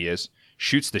faster than he is,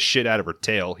 shoots the shit out of her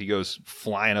tail. He goes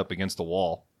flying up against the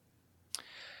wall.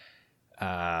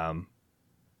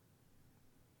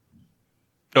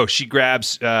 She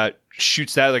grabs,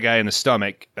 shoots that other guy in the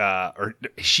stomach, or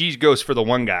she goes for the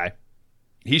one guy.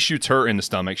 He shoots her in the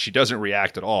stomach. She doesn't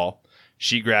react at all.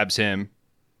 She grabs him.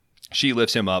 She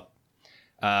lifts him up.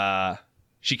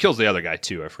 She kills the other guy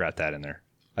too. I forgot that in there.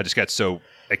 I just got so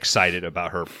excited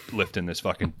about her lifting this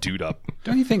fucking dude up.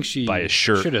 Don't you think she by his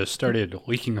shirt. Should have started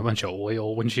leaking a bunch of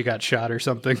oil when she got shot or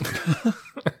something?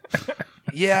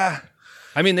 Yeah.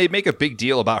 I mean, they make a big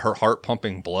deal about her heart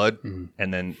pumping blood,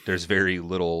 and then there's very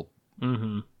little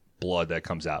blood that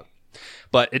comes out.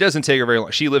 But it doesn't take her very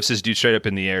long. She lifts this dude straight up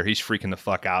in the air. He's freaking the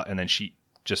fuck out, and then she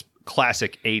just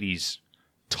classic 80s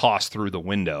toss through the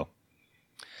window.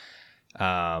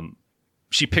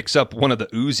 she picks up one of the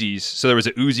Uzis. So there was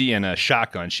a Uzi and a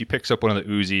shotgun. She picks up one of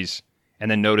the Uzis and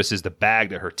then notices the bag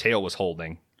that her tail was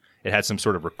holding. It had some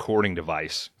sort of recording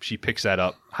device. She picks that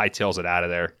up, hightails it out of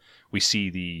there. We see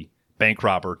the bank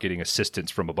robber getting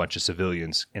assistance from a bunch of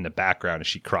civilians in the background as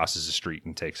she crosses the street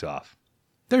and takes off.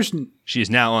 She is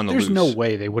now on the loose. There's no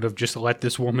way they would have just let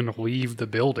this woman leave the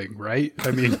building, right?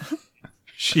 I mean,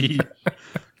 she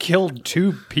killed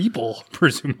 2 people,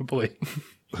 presumably.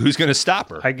 Who's going to stop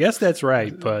her? I guess that's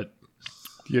right, but,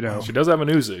 you know. She does have an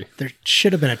Uzi. There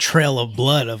should have been a trail of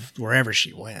blood of wherever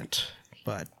she went,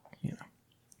 but, you know.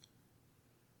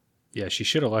 Yeah, she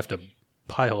should have left a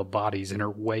pile of bodies in her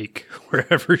wake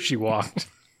wherever she walked.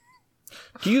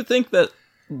 Do you think that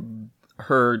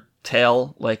her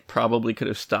tail, like, probably could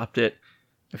have stopped it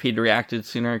if he'd reacted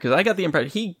sooner? Because I got the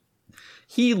impression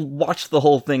he watched the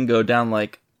whole thing go down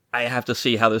like, I have to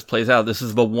see how this plays out. This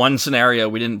is the one scenario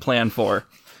we didn't plan for.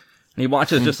 And he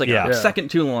watches just like a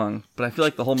second too long. But I feel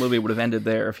like the whole movie would have ended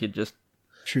there if he'd just...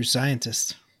 True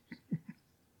scientist.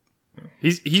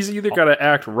 He's either got to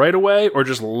act right away or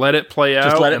just let it play out.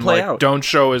 Just let it play out. Don't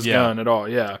show his gun at all.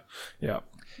 Yeah.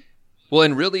 Well,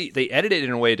 and really, they edit it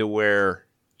in a way to where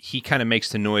he kind of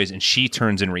makes the noise and she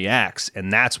turns and reacts,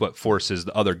 and that's what forces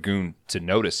the other goon to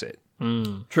notice it.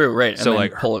 True, right. So,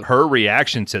 like, her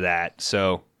reaction to that.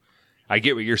 So, I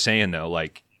get what you're saying, though.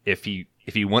 Like, if he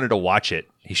wanted to watch it,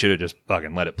 he should have just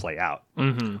fucking let it play out.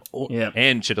 Mm-hmm. Yeah.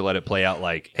 And should have let it play out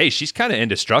like, hey, she's kind of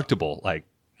indestructible. Like,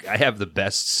 I have the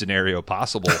best scenario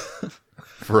possible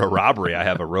for a robbery. I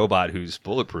have a robot who's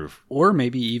bulletproof. Or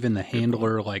maybe even the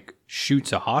handler, like,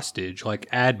 shoots a hostage. Like,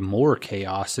 add more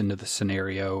chaos into the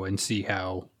scenario and see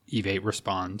how Eve 8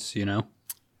 responds, you know?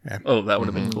 Yeah. Oh, that would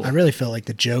have been cool. I really feel like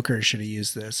the Joker should have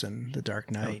used this in The Dark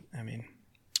Knight. I mean...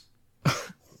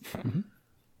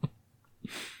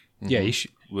 Yeah, he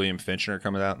should. William Fincher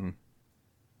coming out and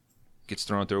gets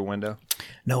thrown through a window.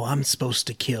 No, I'm supposed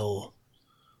to kill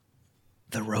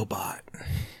the robot.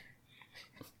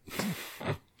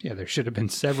 Yeah, there should have been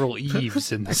several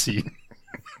Eves in the scene.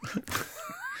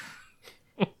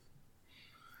 All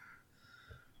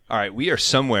right, we are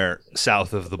somewhere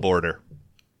south of the border.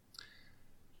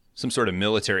 Some sort of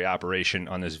military operation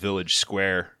on this village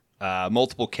square.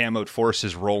 Multiple camoed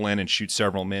forces roll in and shoot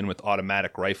several men with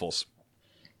automatic rifles.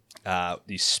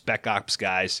 These spec ops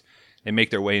guys, they make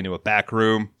their way into a back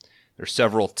room. There's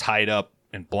several tied up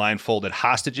and blindfolded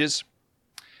hostages.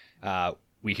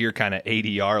 We hear kind of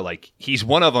ADR like, he's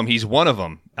one of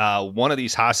them. One of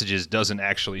these hostages doesn't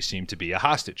actually seem to be a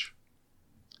hostage.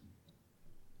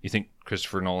 You think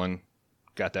Christopher Nolan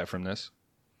got that from this?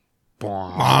 The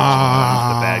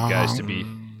bad guys to be.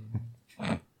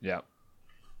 Yeah.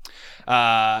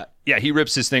 He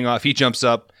rips his thing off. He jumps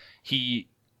up. He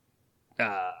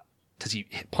does he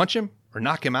punch him or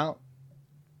knock him out?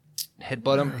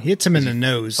 Headbutt him? He hits him in the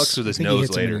nose. Fucks with his nose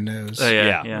later. Him in the nose.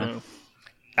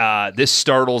 Yeah. This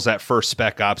startles that first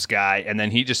spec ops guy, and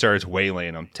then he just starts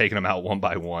waylaying them, taking them out one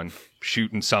by one,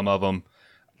 shooting some of them,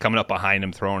 coming up behind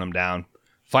him, throwing them down.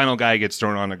 Final guy gets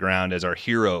thrown on the ground as our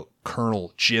hero,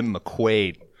 Colonel Jim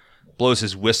McQuaid, blows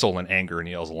his whistle in anger and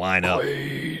yells, "Line up."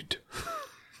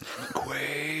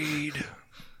 McQuaid.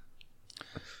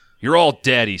 "You're all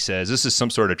dead," he says. "This is some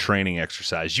sort of training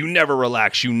exercise. You never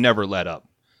relax. You never let up.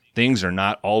 Things are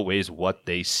not always what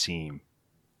they seem."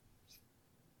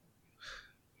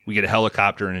 We get a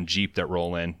helicopter and a Jeep that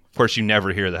roll in. Of course, you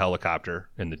never hear the helicopter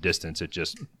in the distance.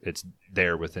 It's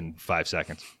there within 5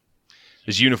 seconds.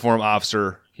 This uniformed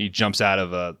officer, he jumps out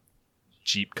of a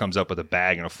Jeep, comes up with a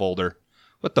bag and a folder.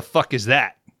 "What the fuck is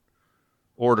that?"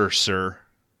 "Order, sir."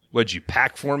 "What'd you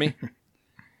pack for me?"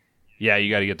 "Yeah,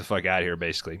 you got to get the fuck out of here,"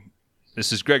 basically.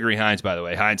 This is Gregory Hines, by the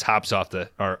way. Hines hops onto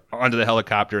the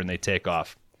helicopter and they take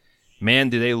off. Man,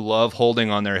 do they love holding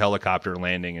on their helicopter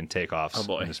landing and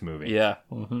takeoffs in this movie. Yeah.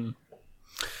 Mm-hmm.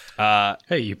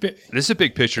 This is a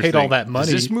big picture paid thing. all that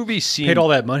money. Does this movie seem... Paid all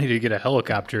that money to get a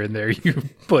helicopter in there. You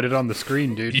put it on the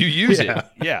screen, dude. You use it.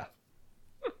 Yeah.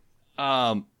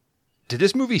 Did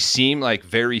this movie seem like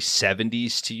very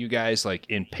 70s to you guys, like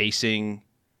in pacing?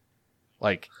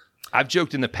 Like, I've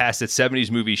joked in the past that 70s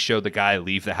movies show the guy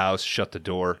leave the house, shut the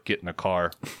door, get in the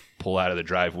car, pull out of the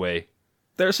driveway.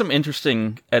 There's some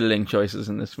interesting editing choices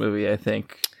in this movie, I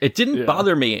think. It didn't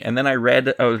bother me, and then I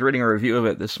was reading a review of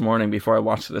it this morning before I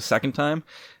watched it a second time,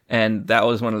 and that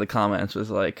was one of the comments,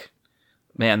 was like,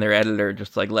 man, their editor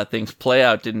just like let things play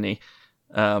out, didn't he?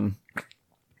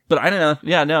 But I don't know.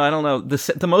 Yeah, no, I don't know.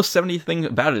 The most 70s thing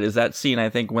about it is that scene, I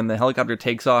think, when the helicopter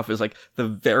takes off is like the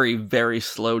very, very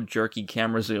slow, jerky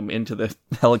camera zoom into the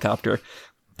helicopter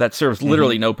that serves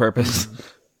literally no purpose,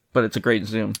 but it's a great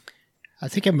zoom. I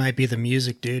think it might be the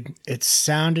music, dude. It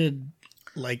sounded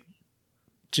like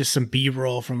just some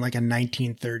B-roll from like a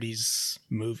 1930s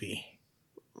movie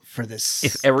for this.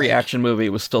 If every like, action movie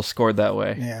was still scored that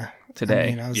way today. I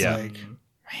mean, I was like,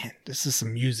 man, this is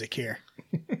some music here.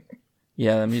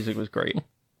 Yeah, the music was great.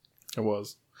 It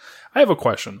was. I have a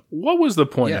question. What was the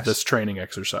point of this training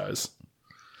exercise?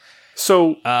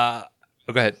 So, go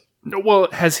ahead. Well,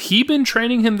 has he been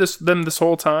training them this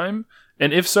whole time?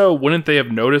 And if so, wouldn't they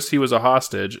have noticed he was a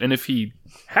hostage? And if he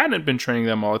hadn't been training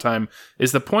them all the time,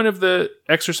 is the point of the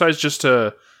exercise just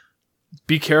to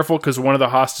be careful because one of the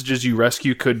hostages you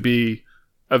rescue could be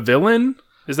a villain?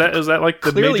 Is that like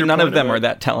the Clearly major none point of them it? are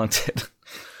that talented.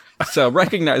 So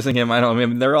recognizing him, I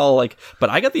mean, they're all like, but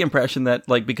I got the impression that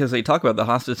like, because they talk about the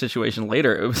hostage situation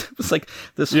later, it was like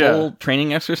this whole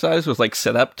training exercise was like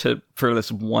set up for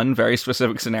this one very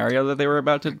specific scenario that they were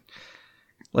about to,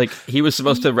 like, he was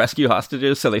supposed to rescue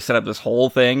hostages. So they set up this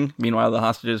whole thing. Meanwhile, the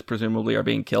hostages presumably are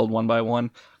being killed one by one.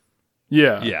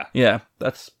 Yeah.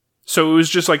 That's So it was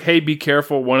just like, hey, be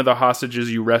careful. One of the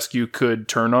hostages you rescue could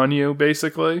turn on you,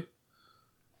 basically.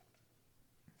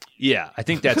 Yeah, I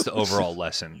think that's the overall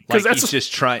lesson. Like he's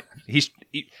just trying.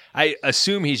 I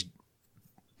assume he's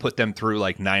put them through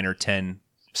like 9 or 10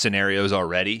 scenarios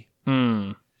already.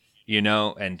 You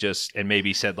know, and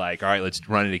maybe said like, all right, let's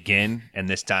run it again. And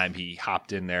this time he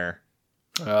hopped in there.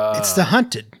 It's The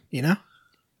Hunted, you know.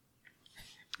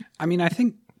 I mean, I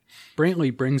think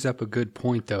Brantley brings up a good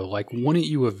point though. Like, wouldn't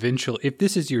you eventually, if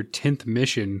this is your 10th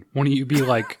mission, wouldn't you be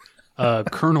like,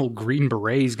 Colonel Green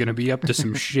Beret is going to be up to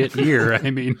some shit here. I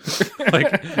mean,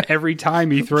 like every time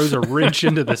he throws a wrench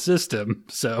into the system.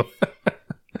 So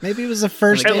maybe it was the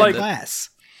first day of class.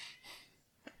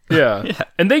 Yeah.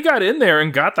 And they got in there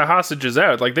and got the hostages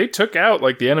out. Like they took out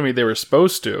like the enemy they were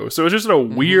supposed to. So it was just a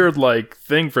weird like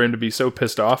thing for him to be so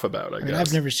pissed off about, I guess.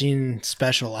 I've never seen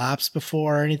special ops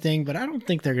before or anything, but I don't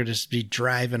think they're going to just be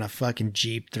driving a fucking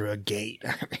Jeep through a gate.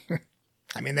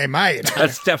 I mean, they might.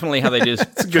 That's definitely how they do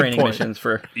training missions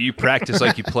for. You practice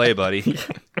like you play, buddy.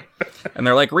 And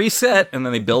they're like, reset, and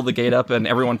then they build the gate up, and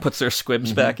everyone puts their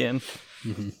squibs back in.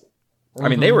 I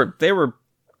mean, they were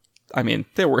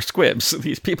squibs.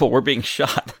 These people were being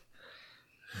shot.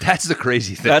 That's the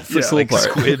crazy thing. That's the cool like part.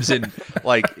 Squibs and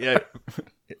like,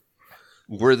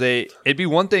 were they? It'd be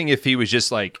one thing if he was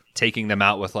just like taking them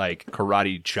out with like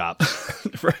karate chops,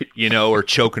 Right? You know, or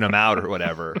choking them out or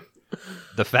whatever.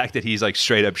 The fact that he's like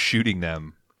straight up shooting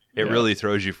them, it really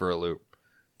throws you for a loop.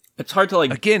 It's hard to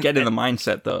like Again, get in the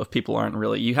mindset though if people aren't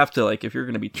really. You have to like if you're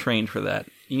going to be trained for that,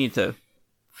 you need to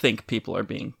think people are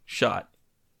being shot.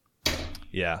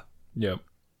 Yeah. Yep.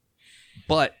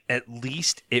 But at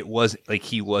least it was like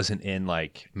he wasn't in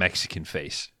like Mexican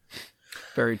face.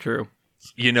 Very true.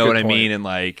 You know Good what I point. mean? And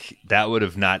like that would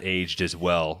have not aged as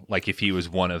well. Like if he was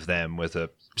one of them with a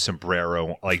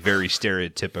sombrero, like very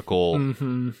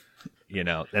stereotypical. You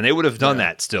know, and they would have done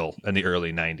that still in the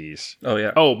early 90s. Oh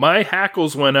yeah. Oh, my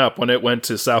hackles went up when it went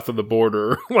to south of the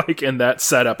border. Like in that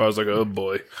setup, I was like, "Oh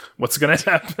boy, what's going to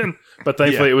happen?" But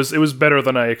thankfully, it was better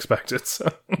than I expected. So.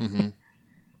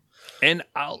 And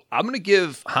I'm going to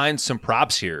give Hines some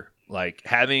props here. Like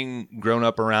having grown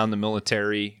up around the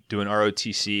military, doing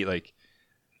ROTC, like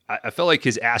I felt like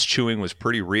his ass chewing was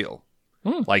pretty real.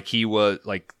 Like he was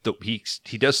like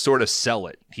he does sort of sell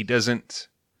it. He doesn't.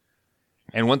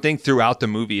 And one thing throughout the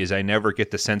movie is I never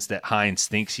get the sense that Hines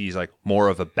thinks he's like more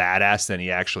of a badass than he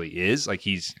actually is. Like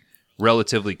he's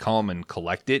relatively calm and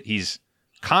collected. He's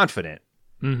confident,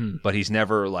 but he's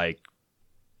never like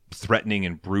threatening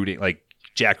and brooding like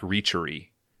Jack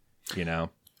Reachery, you know?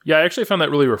 Yeah, I actually found that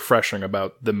really refreshing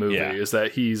about the movie is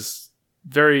that he's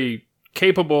very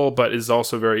capable, but is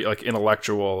also very like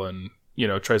intellectual and, you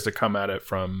know, tries to come at it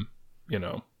from, you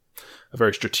know, a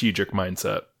very strategic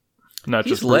mindset, not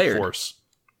He's just brute layered. force.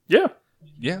 Yeah.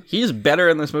 Yeah. He's better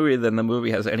in this movie than the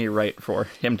movie has any right for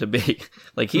him to be.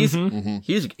 Like he's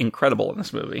incredible in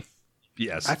this movie.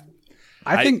 Yes.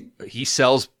 I think he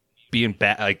sells being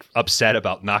like upset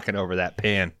about knocking over that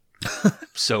pan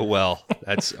so well.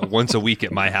 That's once a week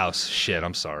at my house. Shit,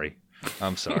 I'm sorry.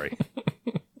 What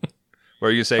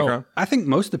were you gonna say, Kron? I think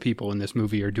most of the people in this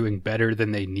movie are doing better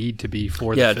than they need to be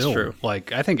for the Yeah, film. it's true.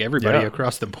 Like I think everybody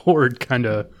across the board kind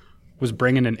of was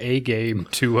bringing an A game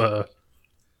to a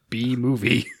B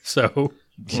movie. So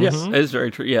Yes, it is very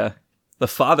true. Yeah. The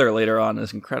father later on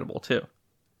is incredible too.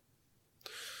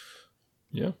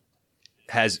 Yeah.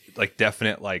 Has like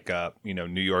definite like you know,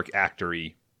 New York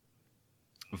actory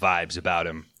vibes about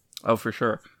him. Oh, for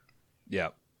sure. Yeah.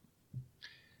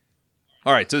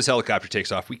 All right, so this helicopter takes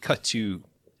off. We cut to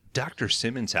Dr.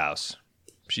 Simmons' house.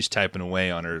 She's typing away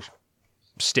on her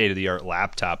state-of-the-art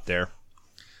laptop there,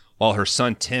 while her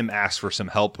son Tim asks for some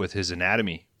help with his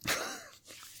anatomy.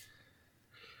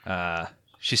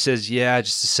 She says, yeah,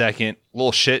 just a second.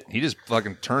 Little shit. He just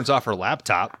fucking turns off her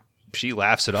laptop. She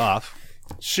laughs it off.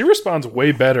 She responds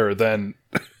way better than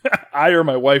I or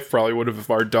my wife probably would have if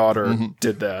our daughter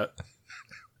did that.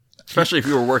 Especially if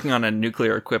you were working on a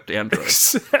nuclear-equipped Android.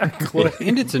 Exactly.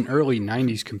 And it's an early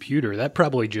 90s computer. That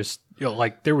probably just,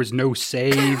 like, there was no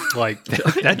save. Like,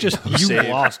 that just, you save.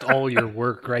 Lost all your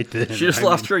work right then. She just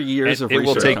lost her years of It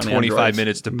will research take on 25 Androids.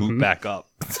 minutes to boot back up.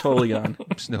 Totally gone.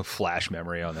 There's no flash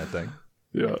memory on that thing.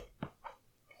 Yeah.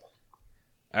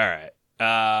 All right.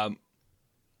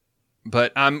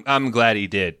 But I'm glad he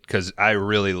did, because I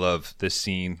really love this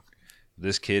scene.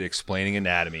 This kid explaining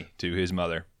anatomy to his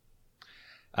mother.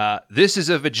 This is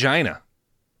a vagina.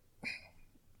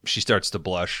 She starts to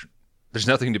blush. There's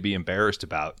nothing to be embarrassed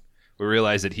about. We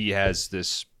realize that he has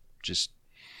this just,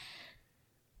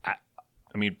 I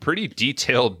mean, pretty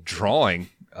detailed drawing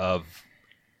of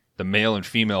the male and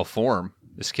female form.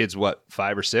 This kid's what,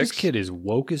 5 or 6? This kid is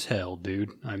woke as hell,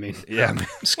 dude. I mean, Yeah.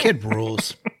 This kid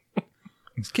rules.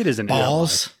 this kid is an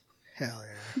Balls. Hell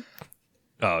yeah.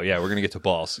 Oh, yeah, we're going to get to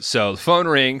balls. So the phone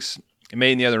rings.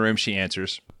 May in the other room, she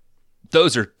answers.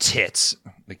 Those are tits,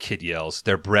 the kid yells.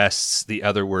 They're breasts. The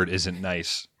other word isn't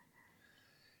nice.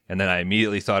 And then I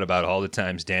immediately thought about all the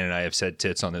times Dan and I have said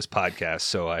tits on this podcast,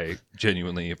 so I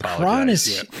genuinely apologize. Ron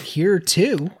is here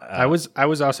too. I was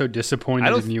also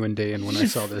disappointed in you and Dan when I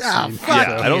saw this scene. fuck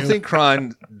Yeah, I don't you. think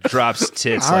Kron drops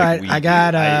tits All like right, we I do.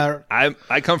 got,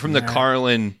 I come from the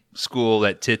Carlin school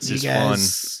that tits You is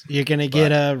guys, you're gonna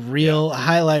get a real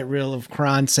highlight reel of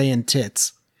Kron saying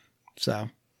tits. So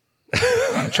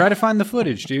Try to find the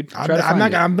footage, dude. Try to I'm find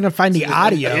not. I'm gonna find the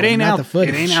audio. It ain't not out. the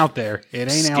footage. It ain't out there. It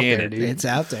ain't out Scan there, it. dude. It's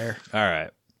out there. fun. All right.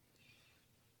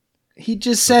 He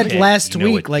just said Okay, last you know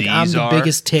week, what like, I'm these the are?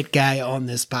 biggest tit guy on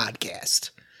this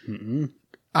podcast.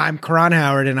 I'm Karan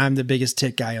Howard, and I'm the biggest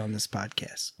tit guy on this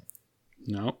podcast.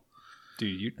 No,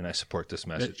 dude. And I support this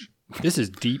message. This is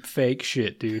deep fake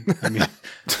shit, dude. I mean,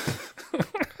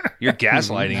 You're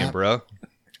gaslighting him, bro.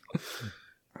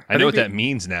 I know what that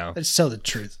means now. Let's tell the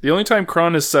truth. The only time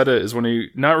Kron has said it is when he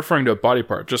not referring to a body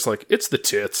part, just like it's the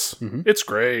tits. It's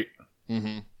great.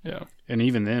 Yeah. and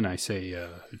even then, I say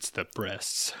it's the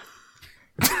breasts.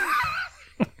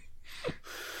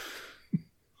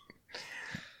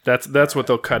 That's what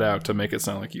they'll cut out to make it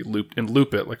sound like you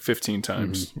loop it like 15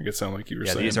 times. Make it sound like you were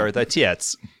Yeah, saying. these are the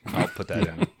tits. I'll put that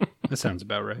in. That sounds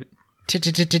about right.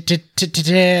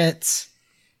 Tits.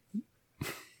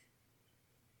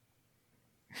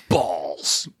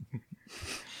 Balls.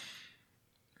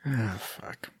 Oh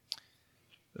fuck.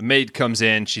 The maid comes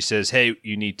in. She says, "Hey,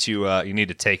 you need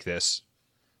to take this.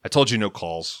 I told you no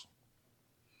calls.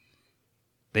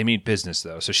 They mean business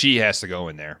though, so she has to go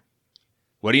in there.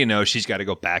 What do you know? She's got to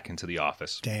go back into the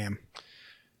office. Damn.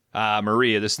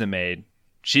 Maria, this is the maid.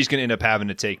 She's going to end up having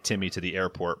to take Timmy to the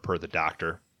airport per the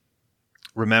doctor.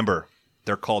 Remember,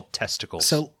 they're called testicles.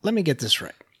 So let me get this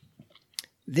right.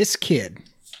 This kid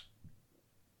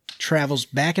travels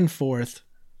back and forth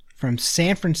from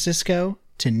San Francisco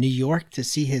to New York to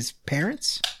see his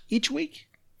parents each week.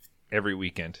 Every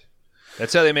weekend.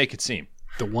 That's how they make it seem.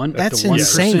 That's the 1%,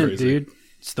 insane. dude.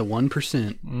 It's the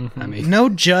 1%. I mean, No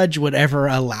judge would ever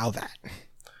allow that.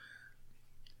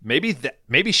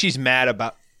 Maybe she's mad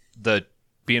about the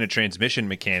being a transmission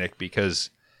mechanic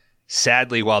because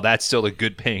sadly, while that's still a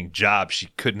good paying job, she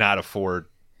could not afford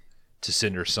to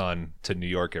send her son to New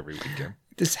York every weekend.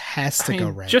 This has to go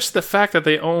right. Just the fact that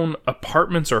they own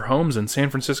apartments or homes in San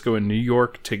Francisco and New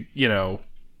York to,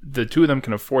 the two of them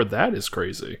can afford that is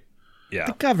crazy. Yeah.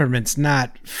 The government's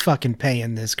not fucking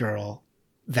paying this girl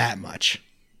that much.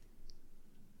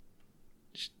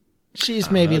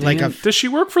 She's maybe like a... Does she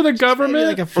work for the government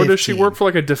like a or does she 15. work for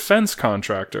like a defense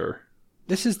contractor?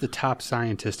 this is the top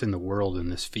scientist in the world in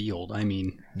this field. I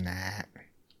mean, Nah.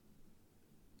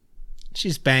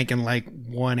 She's banking like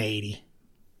 180.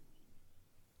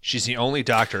 She's the only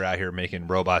doctor out here making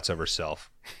robots of herself.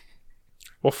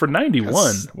 Well, for 91,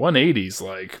 180's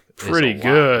like pretty a lot,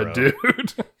 good, bro.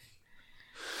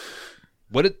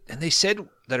 dude. And they said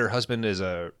that her husband is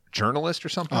a journalist or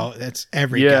something? Oh, that's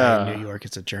every Yeah. guy in New York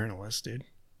is a journalist, dude.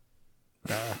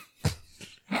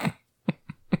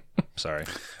 Sorry.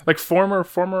 Like former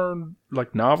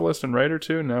like novelist and writer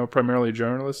too, now primarily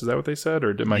journalist. Is that what they said,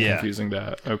 or am I Yeah. confusing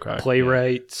that? Okay.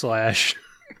 playwright slash.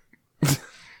 I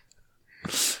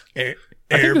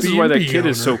think this is why that kid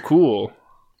is so cool,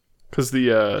 because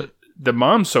the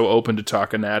mom's so open to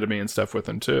talk anatomy and stuff with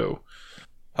him too.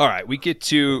 All right, we get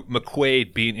to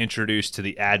McQuaid being introduced to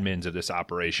the admins of this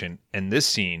operation, and this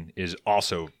scene is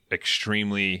also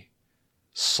extremely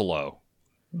slow.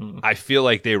 I feel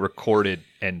like they recorded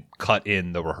and cut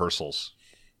in the rehearsals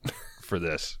for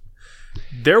this.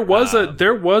 There was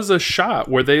a shot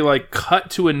where they like cut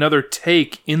to another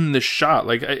take in the shot,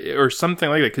 like or something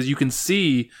like that, because you can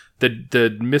see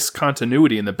the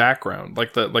miscontinuity in the background,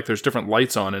 like there's different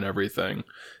lights on and everything.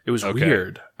 It was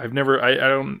weird. I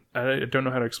don't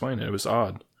know how to explain it. It was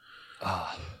odd.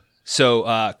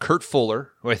 So Kurt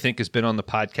Fuller, who I think has been on the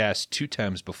podcast 2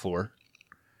 times before,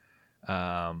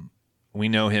 we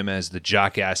know him as the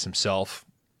jockass himself.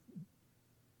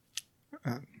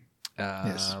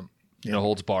 Yes. No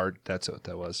Holds Barred. That's what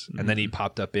that was. And then he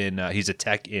popped up in. He's a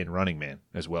tech in Running Man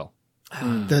as well.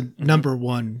 The number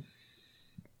one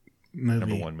movie.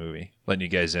 Number 1 movie. Letting you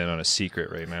guys in on a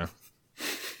secret right now.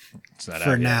 It's not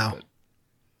for out now. Yet,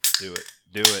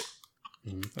 do it.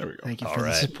 There we go. Thank you All for right.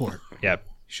 the support. Yep.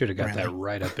 Should have got Brantley. that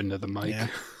right up into the mic. Yeah.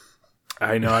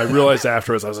 I know. I realized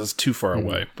afterwards I was too far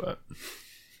away, but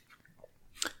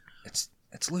It's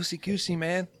loosey goosey,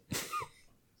 man.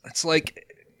 It's like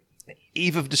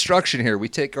Eve of Destruction here. We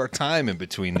take our time in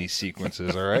between these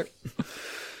sequences, all right?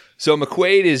 So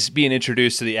McQuaid is being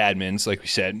introduced to the admins, like we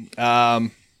said.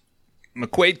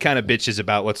 McQuaid kind of bitches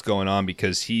about what's going on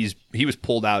because he was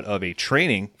pulled out of a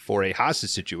training for a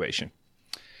hostage situation.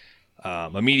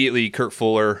 Immediately, Kurt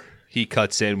Fuller, he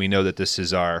cuts in. We know that this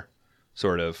is our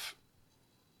sort of,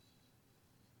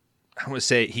 I want to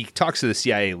say, he talks to the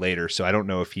CIA later, so I don't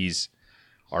know if he's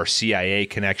our CIA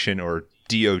connection or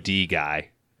DOD guy.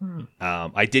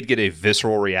 I did get a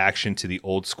visceral reaction to the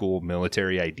old school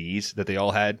military IDs that they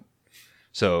all had.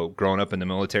 So growing up in the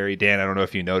military, Dan, I don't know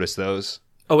if you noticed those.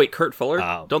 Oh wait, Kurt Fuller?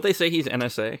 Don't they say he's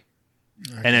NSA?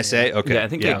 NSA? Okay. Yeah, I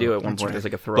think they do at one point. right. There's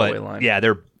like a throwaway But, line. yeah,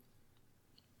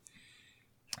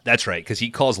 that's right, because he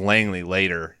calls Langley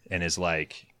later and is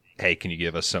like, hey, can you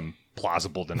give us some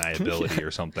plausible deniability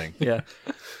or something? Yeah.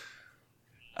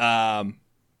 All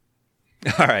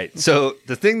right. So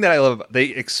the thing that I love,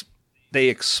 they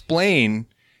explain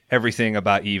everything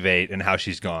about Eve 8 and how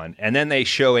she's gone, and then they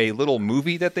show a little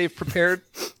movie that they've prepared.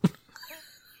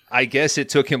 I guess it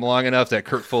took him long enough that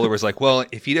Kurt Fuller was like, well,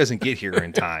 if he doesn't get here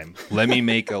in time, let me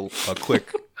make a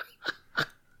quick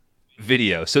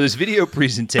video. So this video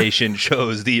presentation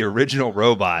shows the original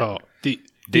robot. Oh,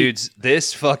 Dudes,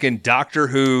 this fucking Doctor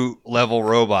Who level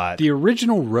robot. the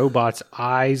original robot's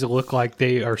eyes look like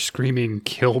they are screaming,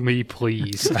 "Kill me,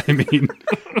 please." I mean,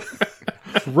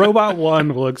 Robot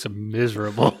 1 looks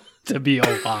miserable to be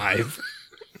alive.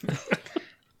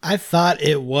 I thought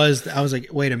it was. I was like,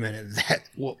 wait a minute.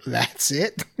 That's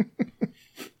it.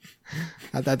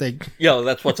 I thought they. Yo,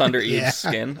 that's what's under Eve's Yeah.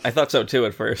 skin. I thought so too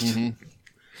at first.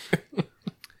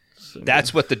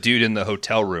 That's what the dude in the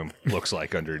hotel room looks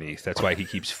like underneath. That's why he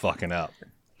keeps fucking up.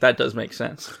 That does make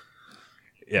sense.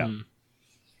 Yeah.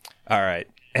 All right.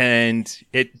 And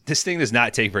this thing does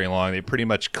not take very long. They pretty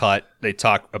much cut. They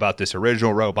talk about this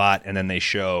original robot, and then they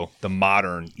show the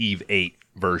modern Eve 8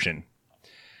 version.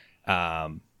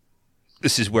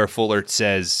 This is where Fuller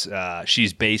says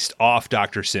she's based off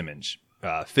Dr. Simmons,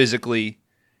 physically,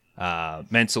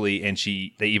 mentally, and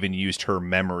they even used her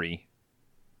memory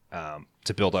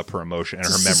to build up her emotion and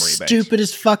her It's memory the banks.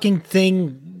 stupidest fucking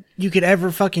thing you could ever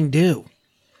fucking do.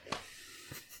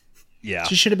 Yeah.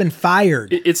 She should have been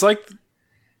fired. it's like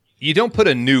You don't put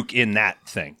a nuke in that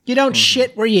thing. You don't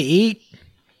shit where you eat.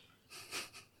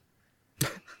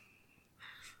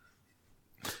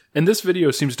 And this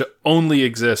video seems to only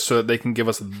exist so that they can give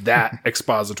us that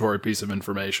expository piece of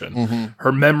information.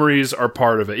 Her memories are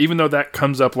part of it, even though that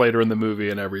comes up later in the movie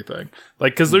and everything.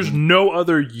 Like, because there's no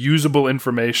other usable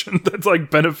information that's like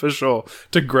beneficial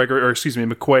to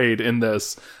McQuaid in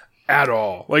this at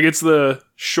all. Like, it's the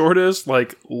shortest,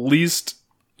 like least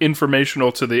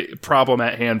informational to the problem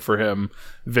at hand for him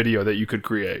video that you could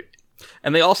create.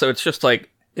 And it's just like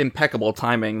impeccable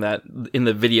timing that in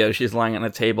the video she's lying on a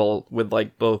table with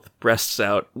like both breasts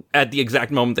out at the exact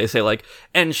moment they say like,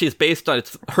 and she's based on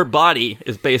her body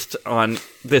is based on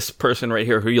this person right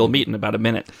here who you'll meet in about a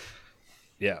minute.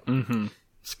 Yeah. Mm-hmm.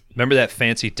 Remember that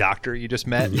fancy doctor you just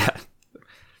met? Yeah.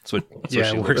 That's what she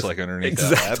looks like underneath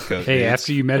that lab coat. Hey, dudes.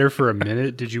 after you met her for a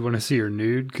minute, did you want to see her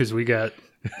nude? Because we got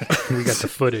the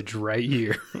footage right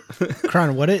here.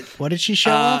 Kron, what did she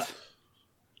show off?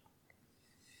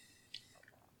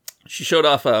 She showed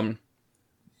off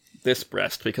this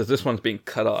breast because this one's being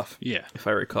cut off. Yeah. If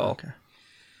I recall.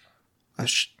 I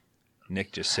was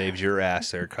Nick just saved your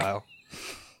ass there, Kyle.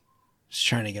 just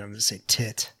trying to get him to say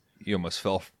tit. You almost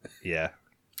fell. Yeah.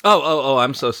 Oh,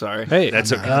 I'm so sorry. Hey,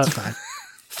 That's okay. That's fine.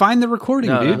 find the recording,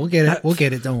 No, dude. no. We'll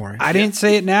get it. Don't worry. I didn't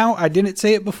say it now. I didn't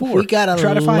say it before. We got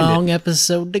Try a to find long it.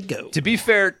 episode to go. To be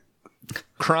fair,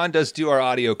 Kron does do our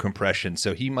audio compression,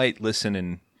 so he might listen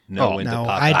and know when to pop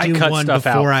I out. do cut one stuff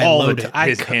before out I all load the it. time.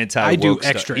 His anti-woke I do stuff.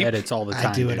 extra He- edits all the I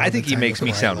time. do it dude. all I think he time makes me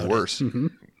before I sound load it. worse.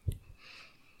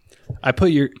 I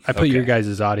put your Okay.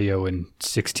 guys' audio in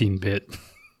 16-bit.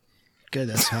 Good,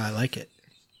 that's how I like it.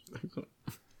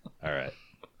 All right.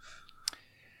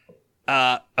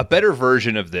 A better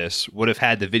version of this would have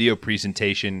had the video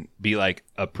presentation be like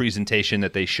a presentation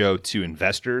that they show to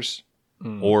investors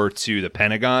or to the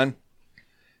Pentagon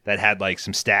that had like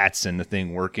some stats and the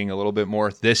thing working a little bit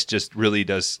more. This just really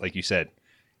does, like you said,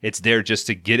 it's there just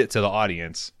to get it to the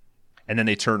audience. And then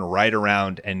they turn right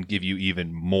around and give you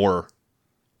even more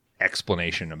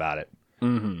explanation about it.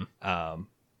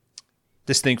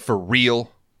 This thing for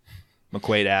real,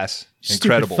 McQuaid ass,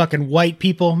 incredible. Stupid fucking white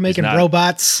people making not-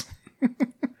 robots.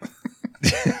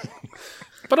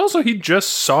 But also, he just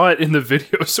saw it in the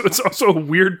video, so it's also a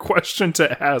weird question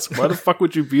to ask. Why the fuck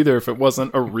would you be there if it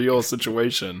wasn't a real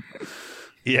situation?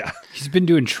 Yeah. He's been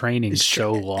doing training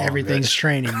so long. Everything's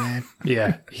training, man.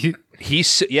 Yeah. He's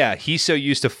so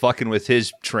used to fucking with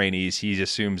his trainees, he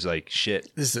assumes like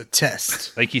shit. This is a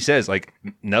test. Like he says, like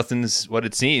nothing's what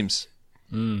it seems.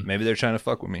 Maybe they're trying to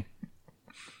fuck with me.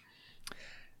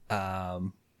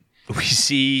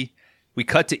 We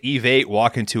cut to Eve 8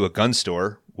 walk into a gun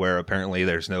store where apparently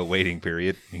there's no waiting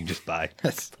period. You can just buy.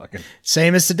 Fucking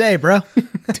Same as today, bro.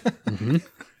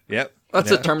 yep.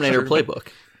 That's Yeah, a Terminator sure. playbook.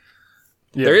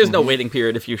 Yeah. There is no waiting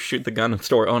period if you shoot the gun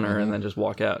store owner and then just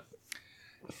walk out.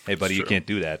 Hey, buddy, you can't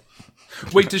do that.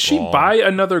 Wait, does she Wrong. buy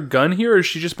another gun here, or is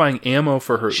she just buying ammo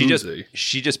for her She Uzi?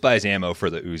 just buys ammo for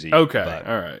the Uzi. Okay, but-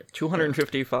 all right.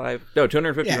 250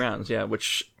 Yeah. rounds, yeah,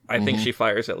 which I think she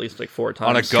fires at least like 4 times.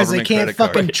 On a Because they government can't credit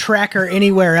card. fucking track her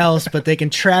anywhere else, but they can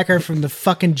track her from the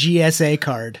fucking GSA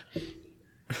card.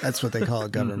 That's what they call a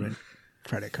government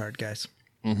credit card, guys.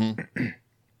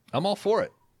 I'm all for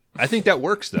it. I think that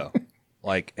works though.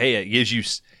 Like, hey, it gives you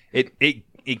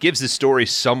it gives the story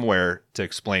somewhere to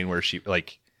explain where she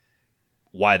like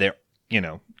why they're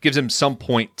gives him some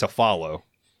point to follow.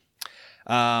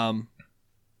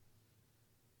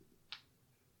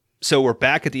 So we're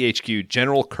back at the HQ.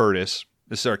 General Curtis,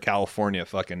 this is our California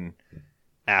fucking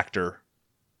actor.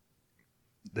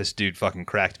 This dude fucking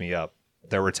cracked me up.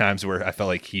 There were times where I felt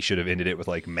like he should have ended it with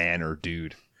like man or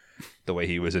dude, the way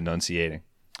he was enunciating.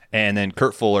 And then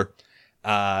Kurt Fuller.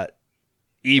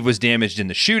 Eve was damaged in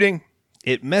the shooting.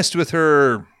 It messed with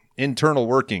her internal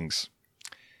workings.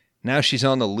 Now she's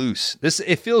on the loose.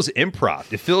 It feels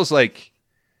improv. It feels like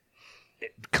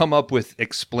come up with,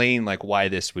 explain like why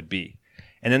this would be.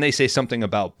 And then they say something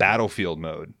about battlefield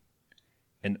mode.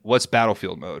 And what's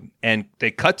battlefield mode? And they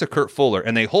cut to Kurt Fuller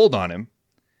and they hold on him.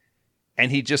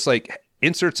 And he just like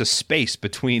inserts a space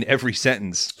between every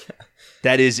sentence.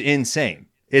 That is insane.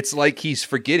 It's like he's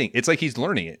forgetting. It's like he's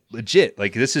learning it. Legit.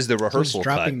 Like this is the Who's rehearsal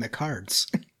dropping cut. the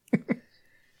cards?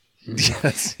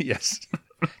 Yes.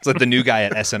 It's like the new guy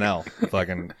at SNL,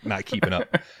 fucking not keeping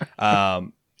up.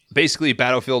 Basically,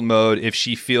 battlefield mode. If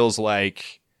she feels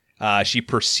like she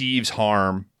perceives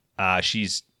harm,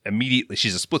 she's a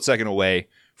split second away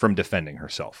from defending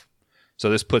herself. So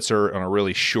this puts her on a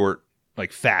really short,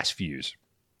 like fast fuse.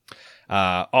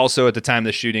 Also, at the time of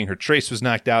the shooting, her trace was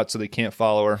knocked out, so they can't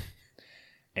follow her.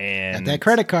 And Got that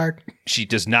credit card. she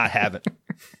does not have it.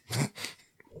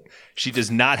 She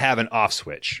does not have an off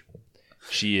switch.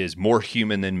 She is more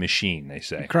human than machine, they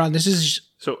say. Kron, this is.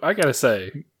 So I gotta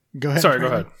say, Go ahead. Sorry, go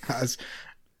Brandon. I was-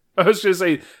 I was going to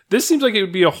say, this seems like it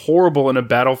would be a horrible in a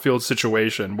battlefield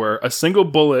situation where a single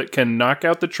bullet can knock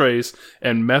out the trace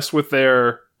and mess with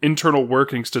their internal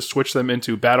workings to switch them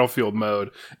into battlefield mode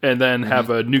and then have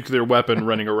a nuclear weapon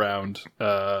running around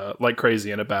like crazy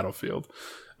in a battlefield.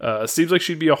 Seems like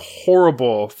she'd be a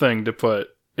horrible thing to put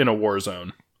in a war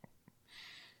zone.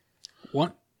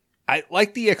 What? I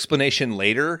like the explanation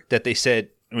later that they said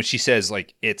when she says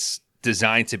like it's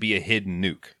designed to be a hidden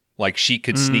nuke. Like she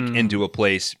could sneak into a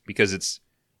place because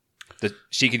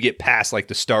she could get past like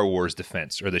the Star Wars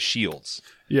defense or the shields.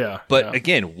 Yeah. But yeah.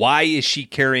 again, why is she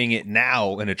carrying it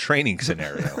now in a training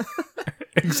scenario?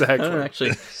 Exactly.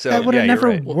 Actually, So that would have yeah, never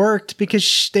you're right. worked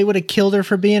because they would have killed her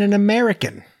for being an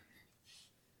American.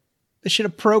 They should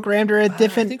have programmed her a I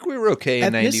different. think we were okay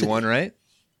in ethnicity. 91, right?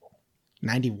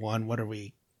 91. What are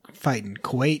we fighting?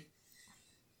 Kuwait?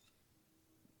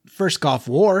 First Gulf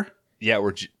War. Yeah,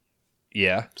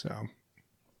 yeah. So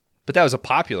But that was a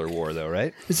popular war though,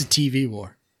 right? it's a TV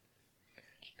war.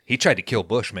 He tried to kill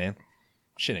Bush, man.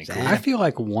 Shit ain't cool. I feel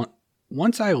like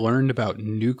once I learned about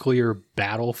nuclear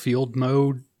battlefield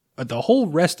mode, the whole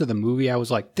rest of the movie, I was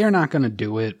like, they're not going to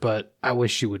do it, but I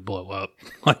wish she would blow up.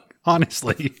 Like,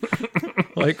 honestly.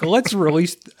 Like, let's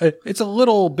release. It's a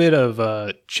little bit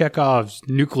of Chekhov's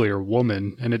Nuclear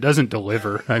Woman, and it doesn't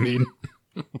deliver. I mean,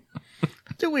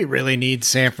 do we really need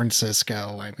San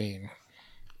Francisco? I mean,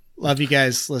 love you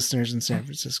guys, listeners in San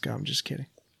Francisco. I'm just kidding.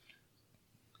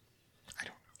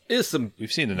 Is some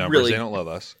We've seen the numbers. really They don't love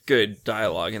us. good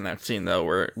dialogue in that scene though,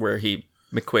 where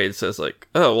McQuaid says like,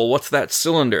 "Oh, well, what's that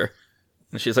cylinder?"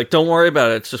 And she's like, "Don't worry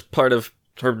about it. It's just part of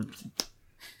her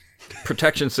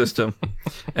protection system."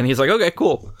 And he's like, "Okay,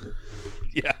 cool.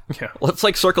 Yeah. Let's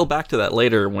like circle back to that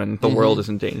later when the world is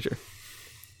in danger."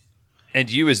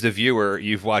 And you, as the viewer,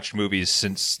 you've watched movies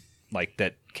since like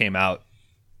that came out,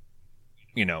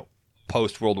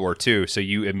 post World War II, so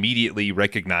you immediately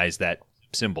recognize that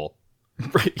symbol.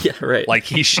 Right? Yeah, right. Like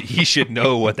he should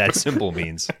know what that symbol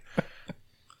means.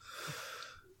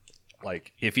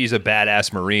 Like if he's a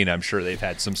badass Marine, I'm sure they've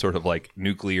had some sort of like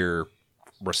nuclear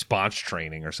response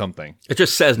training or something. It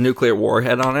just says nuclear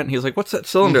warhead on it. And he's like, "What's that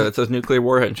cylinder that says nuclear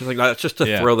warhead?" And she's like, "That's just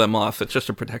to throw them off. It's just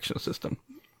a protection system."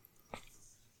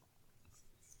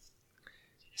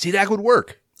 See, that would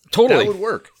work. Totally. That would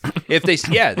work. If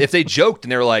they joked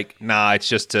and they were like, "Nah, it's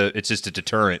just a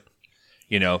deterrent."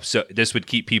 So this would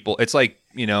keep people. It's like,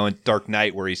 in Dark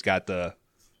Knight where he's got the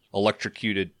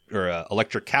electrocuted or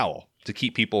electric cowl to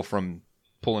keep people from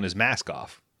pulling his mask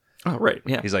off. Oh, right.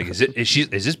 Yeah. He's like, is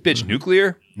this bitch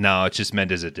nuclear? No, it's just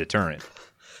meant as a deterrent.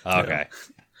 Okay.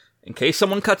 In case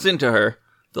someone cuts into her,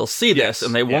 they'll see this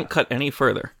and they won't cut any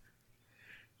further.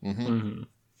 Mm-hmm.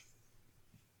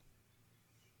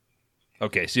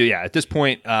 Okay, so at this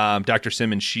point, Dr.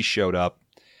 Simmons, she showed up.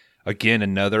 Again,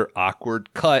 another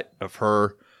awkward cut of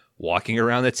her walking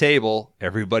around the table,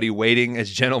 everybody waiting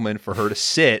as gentlemen for her to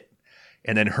sit,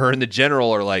 and then her and the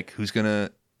general are like, who's going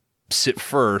to sit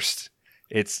first?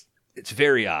 It's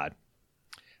very odd.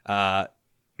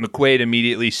 McQuaid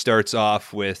immediately starts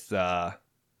off with, how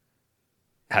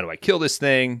do I kill this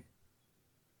thing?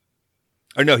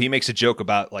 Or no, he makes a joke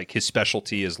about like his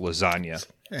specialty is lasagna.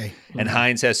 Hey. And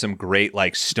Hines has some great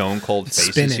like stone cold faces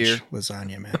Spinach here.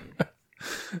 lasagna, man.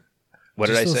 What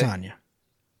did I say? Lasagna.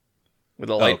 With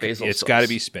a light basil It's sauce. got to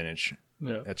be spinach.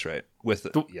 Yeah. That's right. With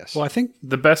yes. well, I think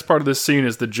The best part of this scene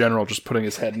is the general just putting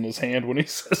his head in his hand when he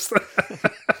says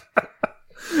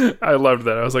that. I loved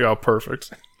that. I was like, oh,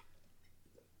 perfect.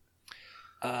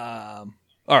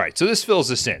 All right, so this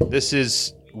fills us in. This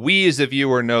is, we as the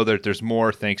viewer know that there's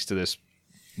more thanks to this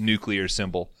nuclear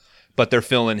symbol, but they're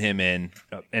filling him in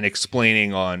and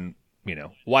explaining on,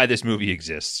 why this movie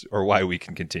exists or why we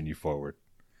can continue forward.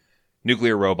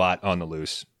 Nuclear robot on the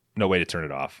loose. No way to turn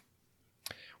it off.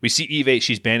 We see Eve 8.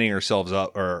 She's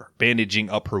bandaging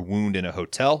up her wound in a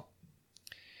hotel.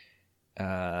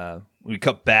 We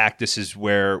cut back. This is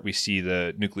where we see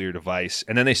the nuclear device.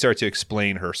 And then they start to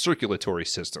explain her circulatory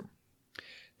system.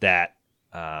 That,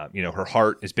 her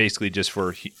heart is basically just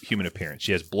for human appearance.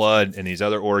 She has blood and these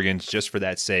other organs just for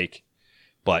that sake.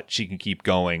 But she can keep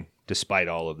going despite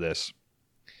all of this.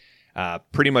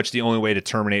 Pretty much the only way to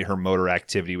terminate her motor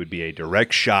activity would be a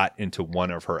direct shot into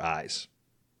one of her eyes.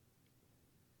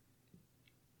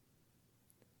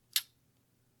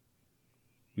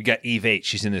 We got Eve 8.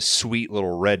 She's in this sweet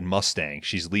little red Mustang.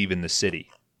 She's leaving the city.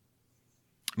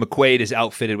 McQuaid is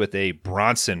outfitted with a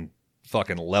Bronson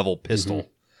fucking level pistol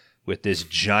with this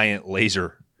giant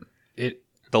laser.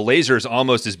 The laser is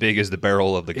almost as big as the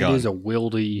barrel of the gun. It is a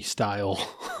wieldy style.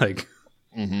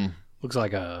 Looks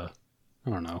like a, I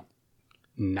don't know,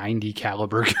 90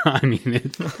 caliber gun. I mean,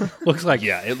 it looks like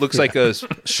it looks like a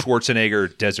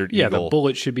Schwarzenegger Desert Eagle. Eagle. The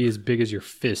bullet should be as big as your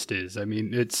fist is. I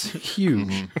mean, it's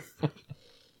huge.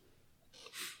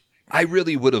 I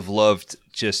really would have loved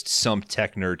just some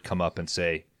tech nerd come up and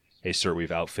say, "Hey, sir,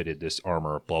 we've outfitted this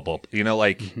armor, blah, blah."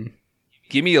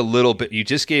 Give me a little bit. You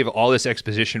just gave all this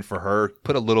exposition for her.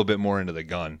 Put a little bit more into the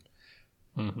gun.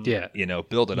 Yeah.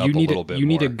 Build it up a little bit more. You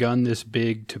need a gun this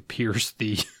big to pierce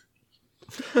the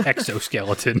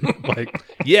exoskeleton.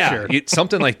 Sure.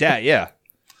 Something like that, yeah.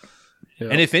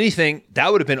 And if anything,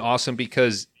 that would have been awesome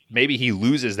because maybe he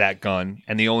loses that gun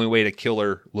and the only way to kill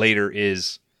her later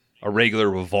is a regular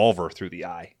revolver through the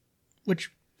eye.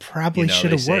 Which probably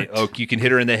should have worked. Oh, you can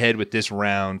hit her in the head with this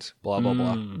round, blah, blah,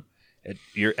 blah.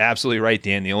 You're absolutely right,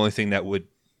 Dan. The only thing that would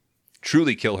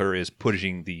truly kill her is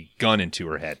pushing the gun into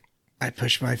her head. I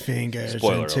push my fingers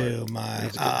Spoiler into alert.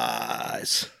 my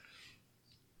eyes.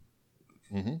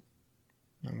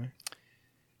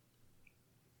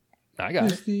 I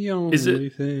got it. The only Is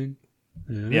it- thing.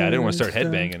 Yeah, I didn't want to start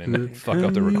headbanging and fuck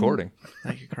up the recording.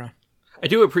 Thank you, Crow. I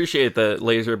do appreciate the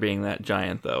laser being that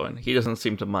giant, though, and he doesn't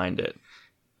seem to mind it.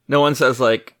 No one says,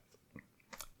 like,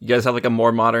 you guys have like a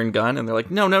more modern gun? And they're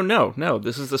like, no,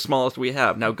 this is the smallest we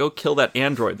have. Now go kill that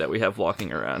android that we have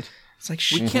walking around. It's like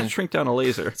we can't shrink down a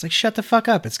laser. It's like, shut the fuck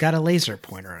up. It's got a laser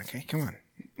pointer. Okay, come on.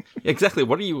 Exactly.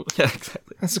 What are you? Yeah,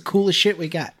 exactly. That's the coolest shit we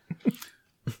got.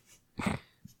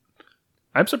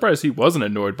 I'm surprised he wasn't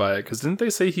annoyed by it, because didn't they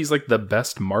say he's like the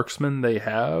best marksman they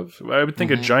have? I would think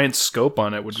a giant scope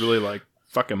on it would really like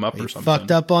fuck him up or something.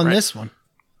 Fucked up on this one.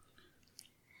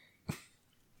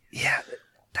 Yeah,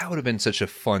 that would have been such a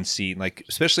fun scene, like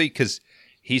especially because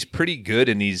he's pretty good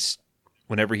and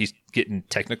whenever he's getting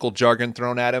technical jargon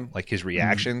thrown at him, like his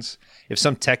reactions. If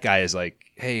some tech guy is like,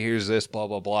 hey, here's this, blah,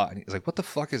 blah, blah, and he's like, what the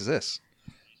fuck is this?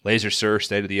 Laser surf,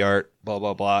 state of the art, blah,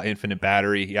 blah, blah, infinite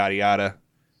battery, yada, yada.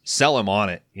 Sell him on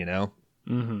it, you know?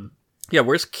 Mm-hmm. Yeah,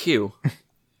 where's Q?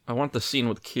 I want the scene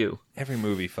with Q. Every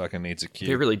movie fucking needs a Q.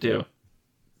 They really do.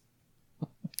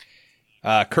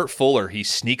 Kurt Fuller, he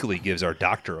sneakily gives our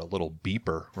doctor a little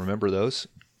beeper. Remember those?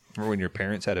 Remember when your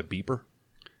parents had a beeper?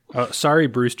 Sorry,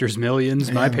 Brewster's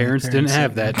Millions. My parents didn't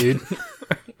have that, dude.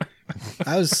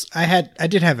 I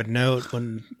did have a note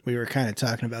when we were kind of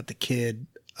talking about the kid.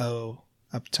 Oh,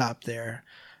 up top there.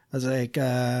 I was like,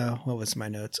 what was my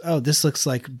notes? Oh, this looks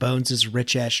like Bones'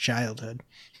 rich-ass childhood.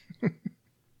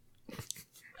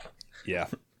 Yeah.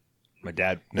 My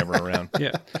dad never around.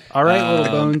 Yeah. All right,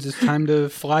 little Bones, it's time to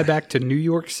fly back to New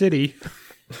York City.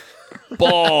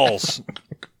 Balls!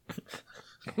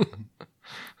 All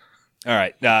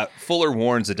right. Fuller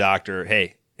warns the doctor,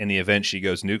 hey, in the event she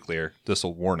goes nuclear, this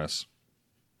will warn us.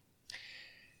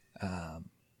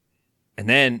 And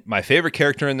then my favorite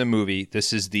character in the movie,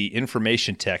 this is the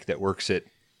information tech that works at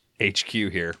HQ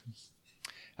here.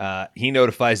 He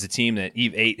notifies the team that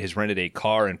Eve 8 has rented a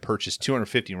car and purchased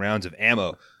 250 rounds of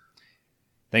ammo,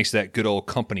 thanks to that good old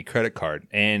company credit card.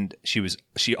 And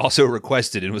she also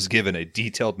requested and was given a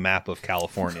detailed map of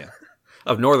California.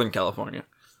 Of Northern California.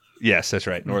 Yes, that's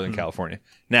right. Northern California.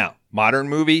 Now, modern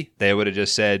movie, they would have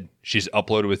just said she's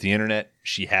uploaded with the internet.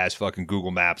 She has fucking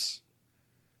Google Maps.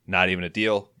 Not even a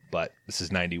deal. But this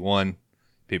is 91.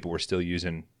 People were still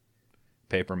using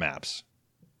paper maps.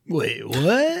 Wait,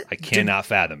 what? I cannot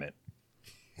fathom it.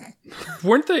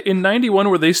 Weren't they in 91?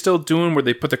 Were they still doing where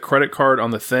they put the credit card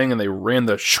on the thing and they ran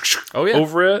the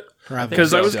over it?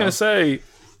 Because I was going to say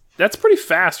that's pretty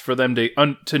fast for them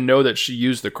to know that she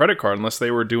used the credit card, unless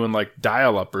they were doing like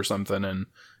dial up or something and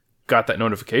got that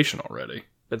notification already.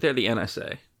 But they're the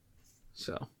NSA,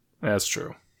 so that's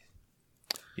true.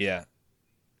 Yeah.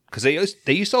 Because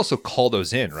they used to also call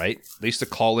those in, right? They used to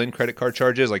call in credit card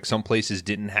charges. Like some places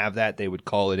didn't have that. They would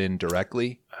call it in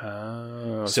directly.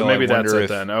 Oh, so maybe that's it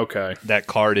then. Okay. That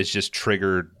card is just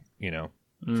triggered,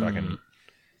 fucking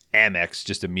Amex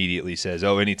just immediately says,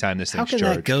 oh, anytime this thing's charged. How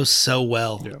can that go so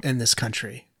well in this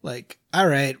country? Like, all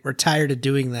right, we're tired of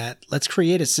doing that. Let's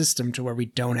create a system to where we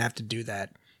don't have to do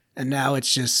that. And now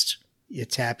it's just you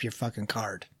tap your fucking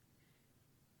card.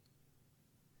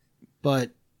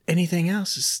 But anything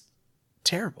else is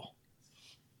terrible.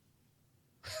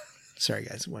 Sorry,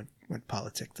 guys. Went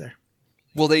politic there.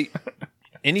 Well, they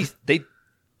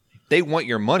want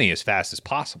your money as fast as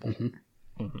possible. Mm-hmm.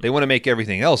 Mm-hmm. They want to make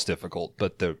everything else difficult,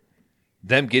 but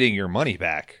them getting your money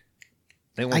back,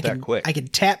 they want that quick. I can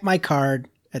tap my card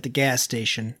at the gas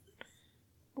station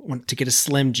to get a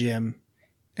Slim Jim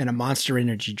and a Monster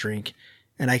Energy drink,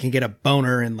 and I can get a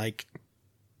boner in like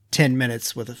 10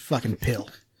 minutes with a fucking pill.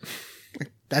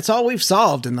 That's all we've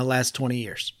solved in the last 20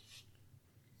 years.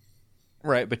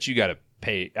 Right, but you got to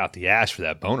pay out the ass for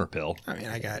that boner pill. I mean,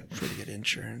 I got pretty good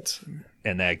insurance.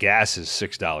 And that gas is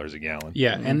 $6 a gallon.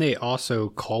 Yeah, and they also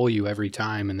call you every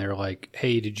time, and they're like,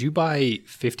 hey, did you buy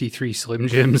 53 Slim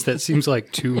Jims? That seems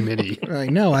like too many.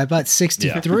 Like, no, I bought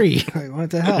 63. Yeah. Like,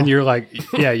 what the hell? And you're like,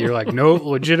 no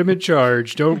legitimate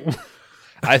charge. Don't...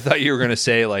 I thought you were going to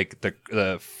say, like,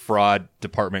 the fraud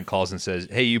department calls and says,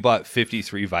 hey, you bought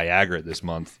 53 Viagra this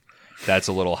month. That's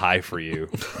a little high for you.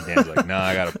 And Dan's like, no,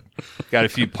 I got a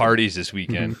few parties this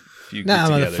weekend. Nah,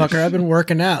 motherfucker, I've been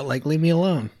working out. Like, leave me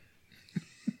alone.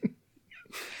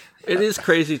 It is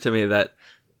crazy to me that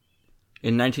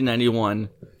in 1991,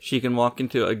 she can walk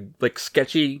into a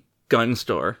sketchy gun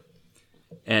store.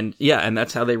 And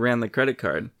that's how they ran the credit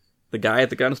card. The guy at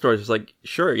the gun store is just like,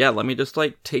 sure, yeah, let me just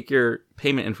take your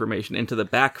payment information into the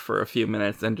back for a few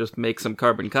minutes and just make some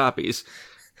carbon copies.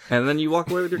 And then you walk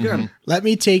away with your gun. Let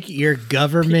me take your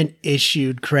government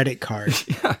issued credit card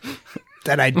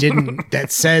that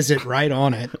says it right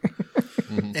on it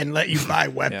and let you buy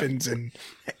weapons and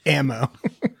ammo.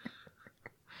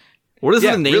 What is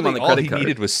the name on the credit card? All he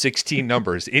needed was 16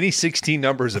 numbers. Any 16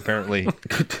 numbers apparently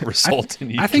could result in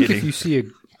you I think getting if you see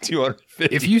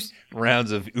 250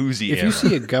 rounds of Uzi If ammo. you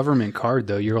see a government card,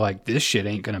 though, you're like, this shit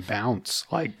ain't going to bounce.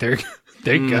 Like, they're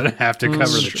going to have to cover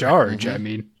the charge. I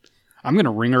mean, I'm going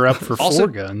to ring her up for Also- 4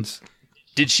 guns.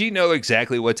 Did she know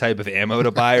exactly what type of ammo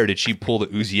to buy, or did she pull the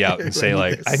Uzi out and say,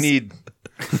 like, I need...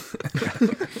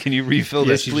 Can you refill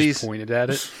this, she please? just pointed at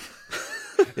it.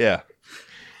 Yeah.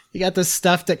 You got the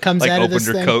stuff that comes Like, out of opened this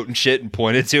her thing. coat and shit and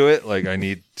pointed to it. Like, I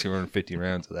need 250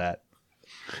 rounds of that.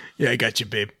 Yeah, I got you,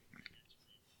 babe.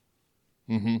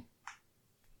 Mm-hmm.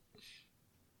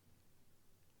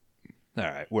 All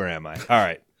right, where am I? All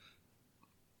right.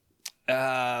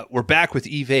 We're back with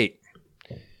Eve 8.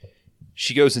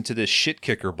 She goes into this shit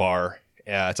kicker bar.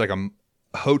 It's like a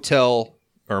hotel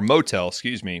or motel,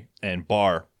 excuse me, and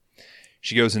bar.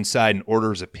 She goes inside and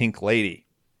orders a Pink Lady.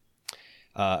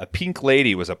 A Pink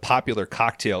Lady was a popular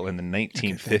cocktail in the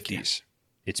 1950s.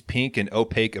 Its pink and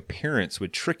opaque appearance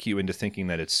would trick you into thinking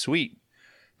that it's sweet,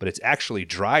 but it's actually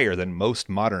drier than most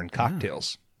modern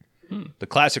cocktails. The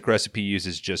classic recipe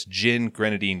uses just gin,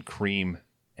 grenadine, cream,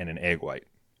 and an egg white.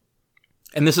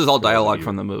 And this is all dialogue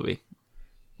from the movie.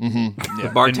 Mm-hmm. The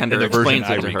bartender and the version explains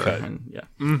it I to her. recut.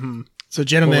 And, So,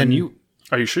 gentlemen,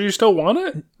 Are you sure you still want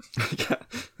it?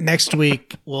 next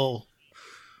week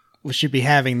we should be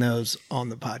having those on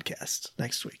the podcast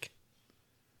next week.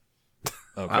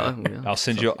 Okay. Yeah. I'll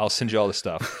send you all the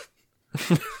stuff.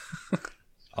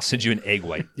 I'll send you an egg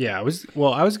white. Yeah, I was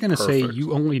going to say, Perfect.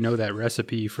 you only know that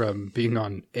recipe from being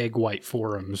on egg white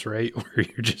forums, right? Where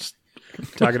you're just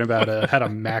talking about how to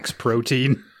max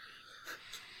protein.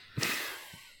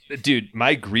 Dude,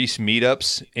 my Grease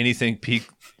meetups, anything Pink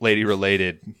Lady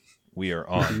related, we are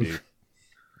on, dude.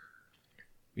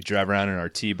 We drive around in our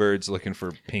T-Birds looking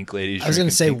for Pink Ladies. I was going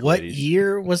to say, drinking Pink what Ladies.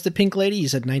 year was the Pink Lady? You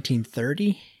said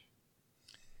 1930?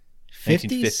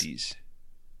 50s? 1950s.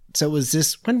 So was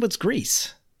this, when was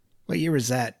Grease? What year was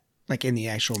that? Like in the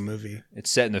actual movie? It's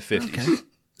set in the 50s. Okay.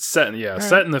 Set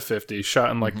in the 50s,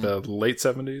 shot in like the late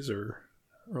 70s or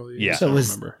early 80s. Yeah. So I it don't was-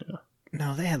 remember. Yeah.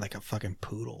 No, they had like a fucking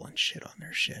poodle and shit on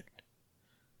their shit.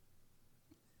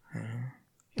 Yeah.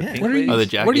 Pink What are Lady? you, Oh, the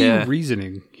jacket. what are Yeah. you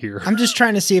reasoning here? I'm just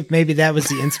trying to see if maybe that was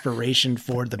the inspiration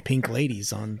for the Pink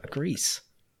Ladies on Grease.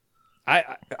 I'm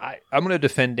going to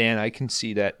defend Dan. I can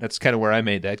see that. That's kind of where I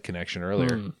made that connection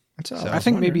earlier. That's all So- I I was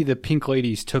think wondering. maybe the Pink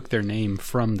Ladies took their name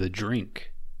from the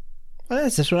drink. Well,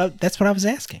 that's what I was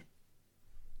asking.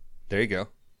 There you go.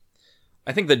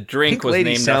 I think the drink Pink was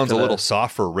Lady named sounds after a little the,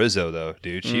 soft for Rizzo, though,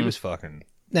 dude. She was fucking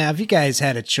Now, if you guys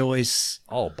had a choice,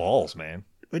 all balls, man.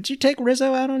 would you take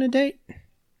Rizzo out on a date?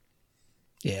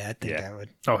 Yeah, I think Yeah. I would.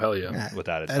 Oh, hell yeah.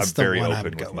 Without it, That's I'm the very one I open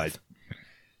would go with my. with.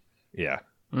 Yeah.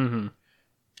 Mm-hmm.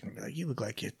 I'd be like, you look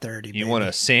like you're 30. You baby. want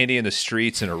a Sandy in the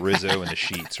streets and a Rizzo in the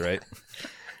sheets, right?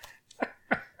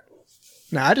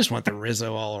 No, I just want the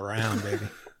Rizzo all around, baby.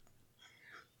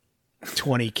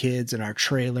 20 kids in our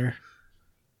trailer.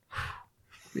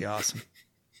 Be awesome.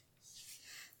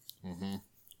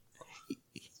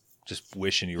 Just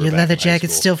wishing you were. Your back leather in high jacket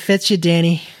school. still fits you,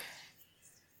 Danny.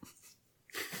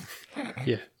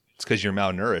 Yeah. It's because you're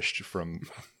malnourished from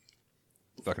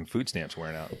fucking food stamps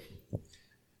wearing out.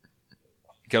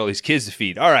 Got all these kids to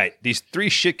feed. All right, these 3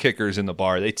 shit kickers in the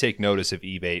bar. They take notice of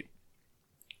Eve 8.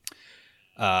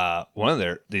 One of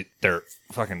their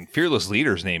fucking fearless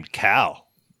leaders named Cal.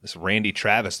 This Randy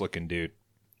Travis looking dude.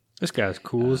 This guy's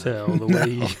cool as hell. The way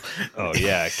he, Oh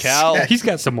yeah, Cal. he's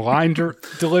got some line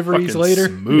deliveries Fucking later.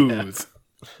 smooth.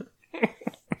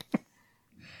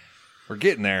 We're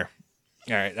getting there.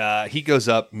 All right. He goes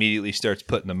up, immediately starts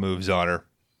putting the moves on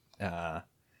her.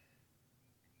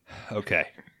 Okay.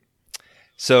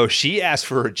 So she asked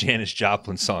for a Janis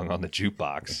Joplin song on the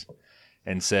jukebox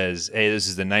and says, hey, this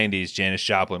is the 90s. Janis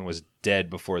Joplin was dead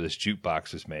before this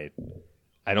jukebox was made.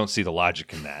 I don't see the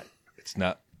logic in that. It's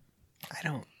not. I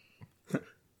don't.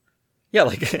 yeah,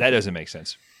 like That doesn't make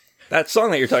sense. that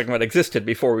song that you're talking about existed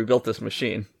before we built this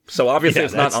machine. So obviously Yeah,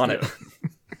 it's not that's on the- it.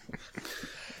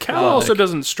 Cal also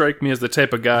doesn't strike me as the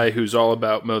type of guy who's all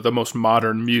about the most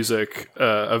modern music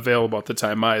available at the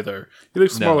time either. He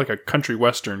looks No. more like a country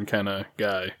western kind of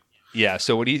guy. Yeah.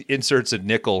 So when he inserts a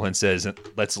nickel and says,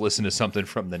 let's listen to something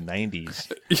from the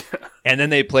 90s. Yeah. And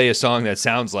then they play a song that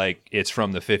sounds like it's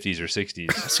from the 50s or 60s.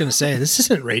 I was going to say, this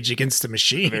isn't Rage Against the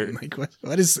Machine. Like,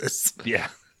 what is this? Yeah.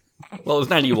 Well, it was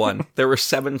 91. There were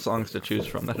 7 songs to choose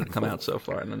from that had come out so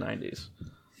far in the 90s.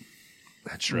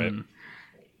 That's right.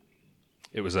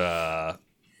 It was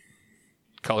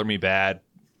Color Me Bad.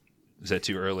 Is that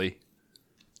too early?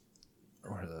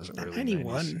 Or are those early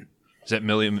 91. 90s? Is that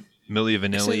Milli Is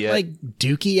Vanilli it yet? like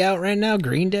Dookie out right now?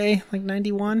 Green Day? Like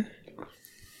 91?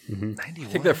 91? I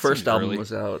think their first album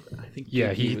was out. I think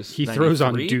Yeah, Dookie was he throws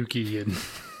on 93. Dookie and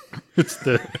It's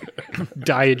the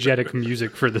diegetic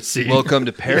music for the scene. Welcome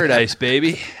to paradise,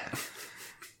 baby.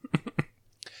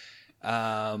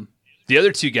 The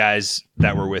other two guys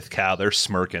that were with Cal, they're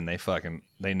smirking.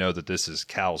 They know that this is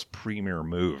Cal's premier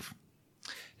move.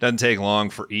 Doesn't take long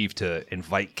for Eve to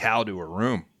invite Cal to her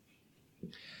room.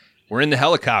 We're in the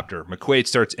helicopter. McQuaid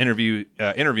starts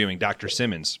interviewing Dr.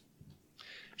 Simmons.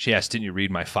 She asks, "Didn't you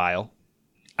read my file?"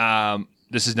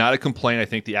 This is not a complaint. I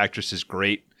think the actress is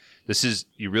great.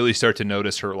 You really start to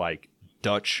notice her like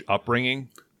Dutch upbringing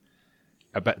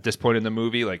at this point in the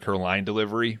movie, like her line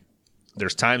delivery.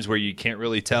 There's times where you can't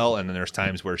really tell, and then there's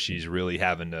times where she's really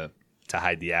having to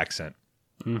hide the accent.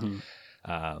 Mm-hmm.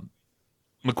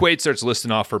 McQuaid starts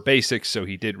listing off her basics, so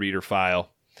he did read her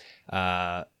file.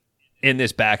 In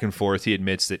this back and forth, he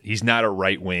admits that he's not a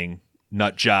right-wing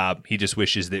nut job. He just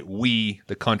wishes that we,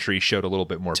 the country, showed a little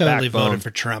bit more backbone. Voted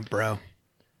for Trump, bro.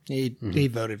 He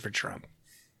voted for Trump.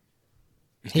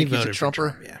 He voted he's a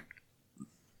Trumper? For Trump, yeah.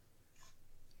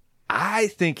 I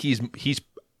think he's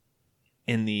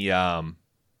in the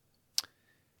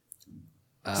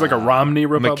it's like a Romney McCain.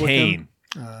 Republican.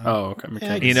 Okay,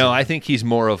 McCain. Yeah, I think he's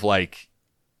more of like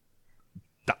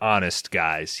the honest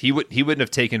guys. He wouldn't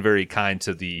have taken very kind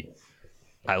to the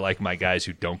 "I like my guys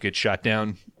who don't get shot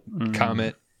down"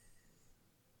 comment.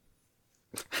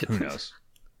 Who knows?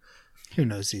 Who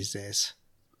knows these days?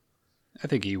 I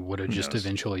think he would have just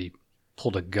eventually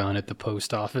pulled a gun at the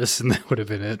post office, and that would have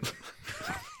been it.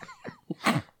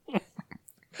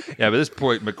 Yeah, but at this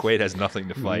point, McQuaid has nothing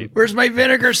to fight. Where's my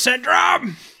vinegar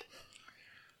syndrome?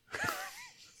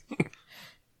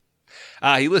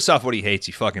 He lists off what he hates.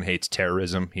 He fucking hates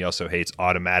terrorism. He also hates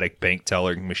automatic bank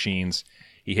teller machines.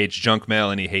 He hates junk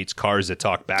mail, and he hates cars that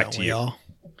talk back to you. All?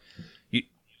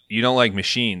 You don't like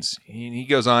machines. He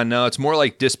goes on, no, it's more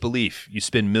like disbelief. You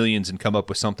spend millions and come up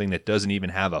with something that doesn't even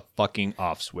have a fucking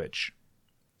off switch.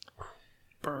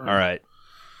 Burn. All right.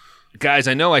 Guys,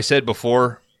 I know I said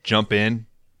before, jump in,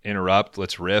 interrupt,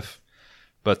 let's riff.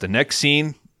 But the next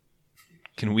scene,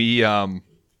 can we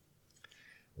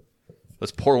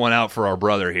let's pour one out for our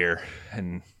brother here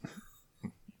and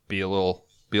be a little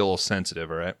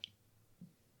sensitive, all right?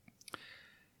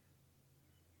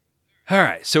 All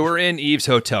right, so we're in Eve's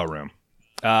hotel room,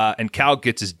 and Cal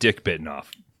gets his dick bitten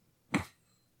off.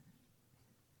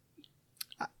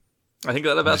 I think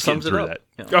that about sums it up.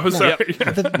 Yeah. Oh, sorry.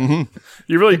 Yep.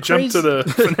 You really jumped to the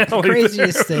finale. The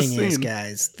craziest thing is,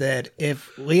 guys, that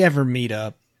if we ever meet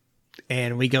up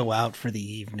and we go out for the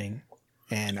evening,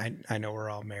 and I know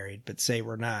we're all married, but say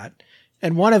we're not,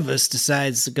 and one of us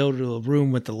decides to go to a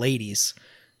room with the ladies,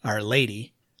 our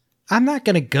lady, I'm not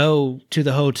going to go to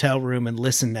the hotel room and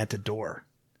listen at the door.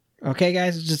 Okay,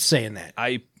 guys? Just saying that.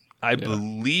 I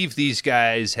believe these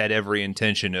guys had every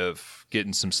intention of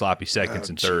getting some sloppy seconds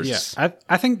and thirds. Yeah,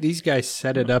 I think these guys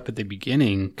set it up at the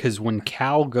beginning because when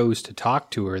Cal goes to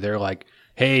talk to her, they're like,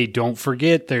 "Hey, don't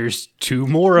forget, there's two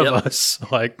more of us."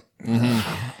 Like,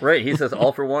 right? He says,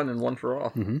 "All for one and one for all."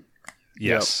 Mm-hmm.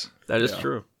 Yes, that is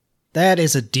true. That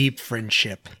is a deep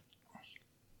friendship.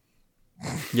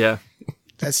 Yeah,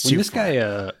 that's when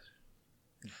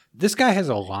this guy has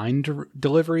a line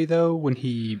delivery though. When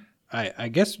he. I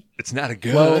guess it's not a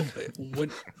good. Well,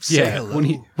 when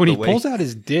he pulls out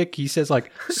his dick, he says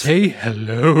like, "Say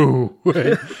hello."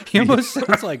 He almost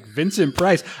sounds like Vincent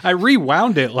Price. I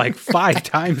rewound it like 5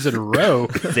 times in a row.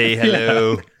 Say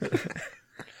hello.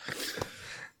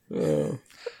 And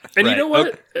you know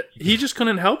what? Okay. He just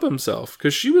couldn't help himself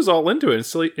because she was all into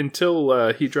it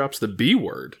until he drops the B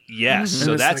word. Yes,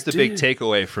 so that's like, the big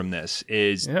takeaway from this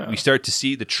is we start to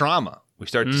see the trauma. We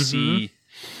start to see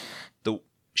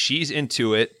she's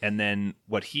into it, and then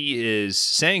what he is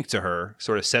saying to her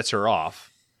sort of sets her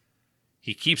off.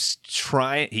 He keeps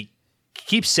trying. He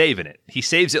keeps saving it. He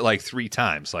saves it like 3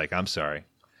 times. Like, I'm sorry,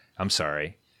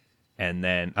 and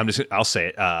then I'll say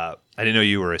it. I didn't know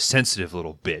you were a sensitive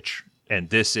little bitch, and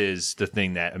this is the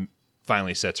thing that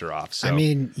finally sets her off. So I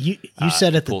mean, you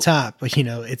said at the top, but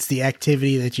it's the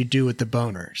activity that you do with the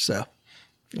boner. So,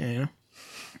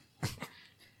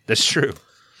 that's true,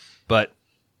 but.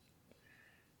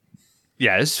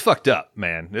 Yeah, this is fucked up,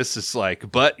 man. This is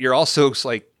like, but you're also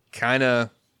like kind of,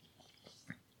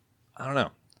 I don't know.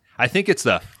 I think it's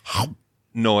the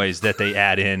noise that they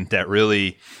add in that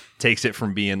really takes it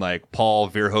from being like Paul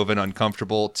Verhoeven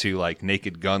uncomfortable to like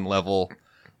Naked Gun level.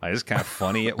 Like, it's kind of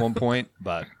funny at one point,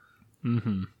 but.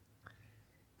 And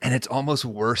it's almost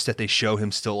worse that they show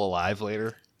him still alive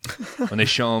later. When they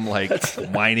show him like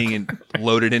whining and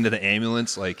loaded into the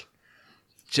ambulance, like,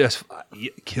 just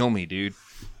kill me, dude.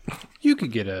 You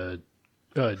could get a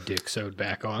dick sewed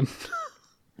back on.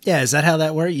 Yeah, is that how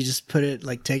that works? You just put it,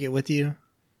 like, take it with you?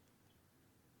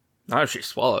 Not if she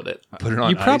swallowed it. Put it on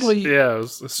You ice. probably Yeah, I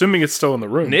was assuming it's still in the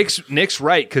room. Nick's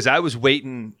right, because I was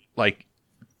waiting, like,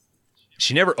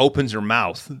 she never opens her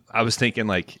mouth. I was thinking,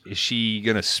 like, is she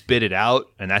going to spit it out?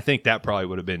 And I think that probably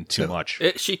would have been too much.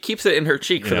 She keeps it in her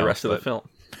cheek for the rest of the film.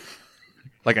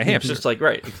 Like a It's hamster. just like,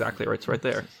 right, exactly right. It's right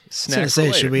there. I was Snack gonna for say,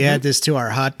 later. should we add this to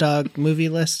our hot dog movie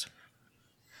list?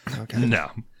 Okay. No.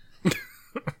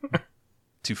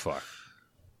 Too far.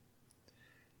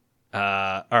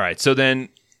 All right. So then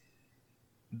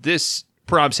this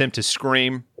prompts him to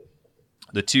scream.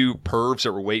 The two pervs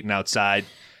that were waiting outside,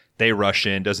 they rush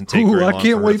in. Doesn't take very long. I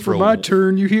can't wait for my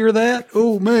turn. You hear that?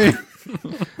 Oh, man.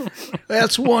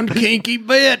 That's one kinky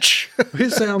bitch. It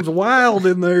sounds wild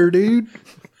in there, dude.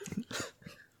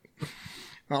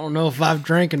 I don't know if I've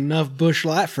drank enough Busch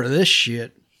Light for this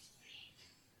shit.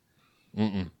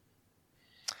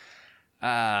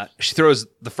 She throws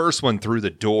the first one through the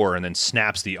door and then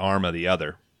snaps the arm of the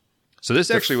other. So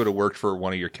this actually would have worked for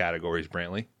one of your categories,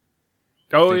 Brantley.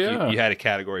 Oh, I think yeah. you had a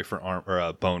category for arm or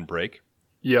a bone break.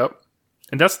 Yep.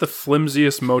 And that's the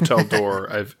flimsiest motel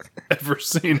door I've ever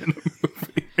seen in a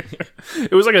movie.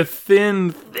 It was like a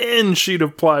thin sheet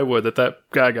of plywood that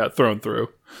guy got thrown through.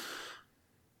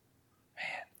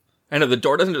 I know the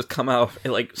door doesn't just come out;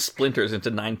 it like splinters into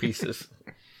 9 pieces.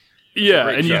 Yeah,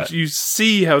 Great and shot. you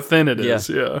see how thin it is.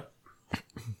 Yeah.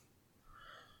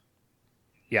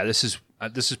 Yeah, this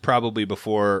is probably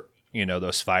before, you know,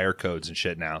 those fire codes and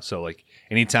shit now. So like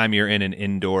anytime you're in an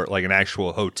indoor, like an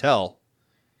actual hotel,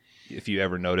 if you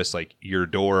ever notice, like your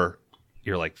door,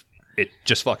 you're like, it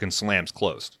just fucking slams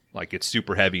closed. Like it's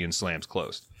super heavy and slams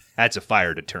closed. That's a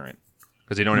fire deterrent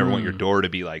because they don't ever want your door to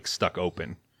be like stuck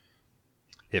open.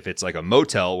 If it's like a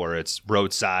motel where it's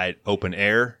roadside open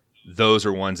air, those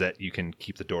are ones that you can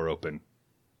keep the door open.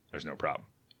 There's no problem.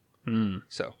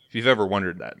 So if you've ever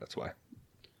wondered that, that's why.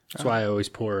 That's why I always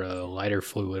pour lighter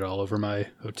fluid all over my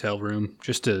hotel room,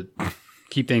 just to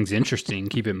keep things interesting,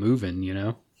 keep it moving, you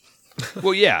know?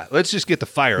 Well, yeah, let's just get the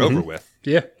fire over with.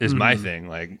 Yeah. Is my thing.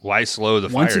 Like, why slow the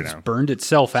Once fire it's down? burned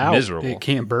itself out, miserable. it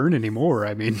can't burn anymore.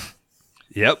 I mean,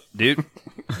 Yep, dude.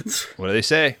 What do they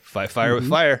say? Fight fire with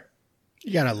fire.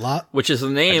 You got a lot. Which is the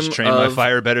I name just trained my of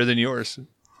fire better than yours.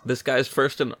 this guy's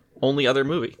first and only other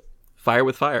movie, Fire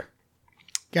with Fire.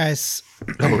 Guys,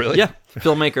 Oh, really? Yeah,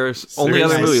 filmmaker's only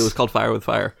other movie was called Fire with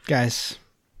Fire. guys,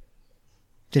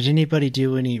 did anybody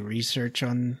do any research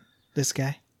on this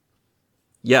guy?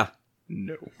 Yeah,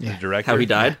 No. The director. how he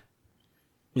died.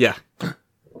 Yeah,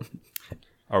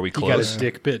 Are we he got close? his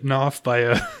dick bitten off by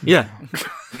a yeah,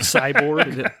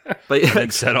 cyborg. but yeah,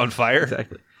 And set on fire?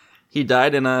 exactly. He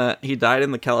died in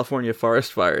the California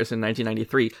forest fires in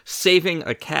 1993, saving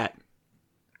a cat,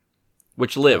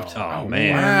 which lived. Oh,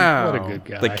 man. Wow. What a good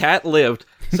guy. The cat lived.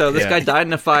 So this Yeah. guy died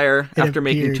in a fire after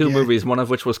making appeared, 2 yeah. movies, one of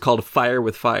which was called Fire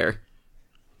with Fire.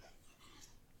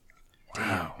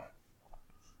 Wow.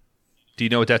 Do you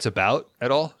know what that's about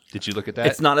at all? Did you look at that?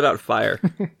 It's not about fire.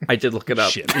 I did look it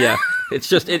up. Shit. Yeah, it's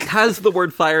just it has the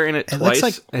word fire in it It twice.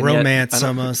 looks like and yet romance I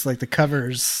don't- almost, like the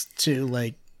covers to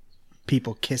like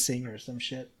people kissing or some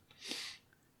shit.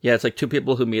 Yeah, it's like 2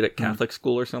 people who meet at Catholic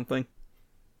school or something,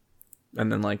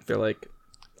 and then like they're like,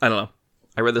 I don't know.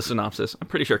 I read the synopsis. I'm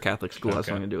pretty sure Catholic school has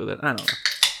something to do with it. I don't know.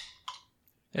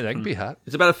 Yeah, that could be hot.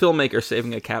 It's about a filmmaker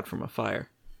saving a cat from a fire.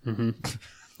 Mm-hmm.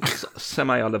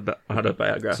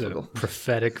 Semi-autobiographical.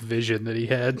 prophetic vision that he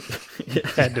had.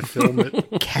 Had to film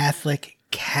it. Catholic.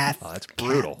 Oh, that's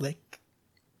brutal. Catholic.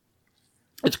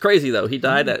 It's crazy though. He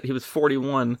died he was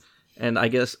 41, and I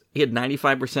guess he had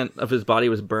 95% of his body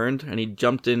was burned, and he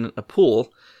jumped in a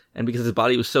pool, and because his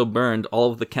body was so burned,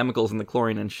 all of the chemicals and the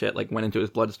chlorine and shit like went into his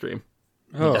bloodstream.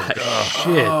 Oh, shit.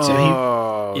 So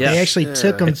Oh, Yeah. they actually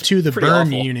took him to the pretty burn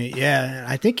awful. unit. Yeah,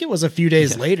 I think it was a few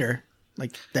days later,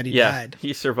 like that he Yeah, died.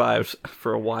 he survived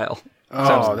for a while.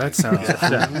 oh, that sounds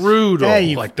brutal. Hey,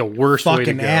 you Like the worst way to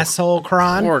fucking go. asshole,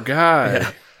 Kron. Poor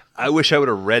guy. I wish I would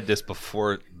have read this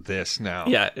before this now.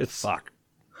 Yeah, it's Fuck.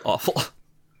 awful.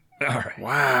 All right.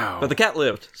 Wow. But the cat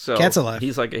lived, so Cat's alive.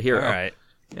 he's like a hero. All right.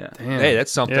 Yeah. Damn. Hey,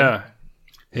 that's something. Yeah,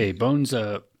 Hey, Bones,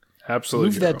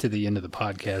 absolutely. move that to the end of the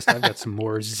podcast. I've got some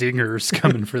more zingers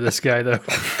coming for this guy, though.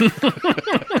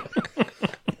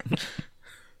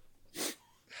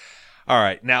 All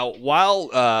right. Now,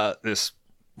 while this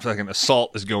fucking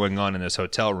assault is going on in this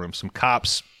hotel room, some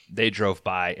cops, they drove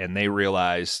by and they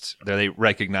realized that they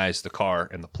recognized the car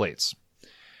and the plates.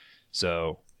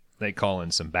 So they call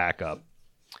in some backup.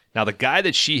 Now, the guy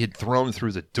that she had thrown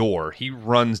through the door, he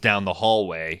runs down the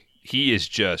hallway. He is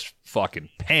just fucking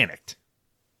panicked.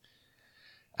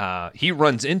 He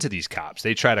runs into these cops.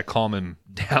 They try to calm him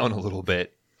down a little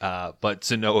bit, but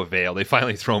to no avail. They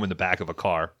finally throw him in the back of a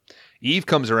car. Eve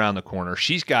comes around the corner.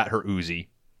 She's got her Uzi.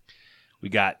 We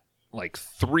got like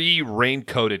 3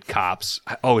 rain-coated cops.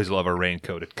 I always love a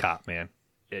rain-coated cop, man.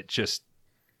 It just,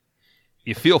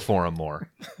 you feel for them more.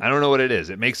 I don't know what it is.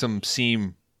 It makes them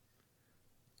seem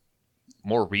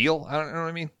more real. I don't know what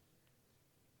I mean.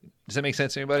 Does that make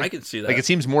sense to anybody? I can see that. Like, it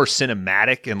seems more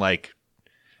cinematic and like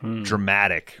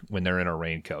dramatic when they're in a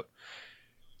raincoat.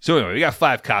 So anyway, we got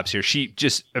 5 cops here. She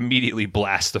just immediately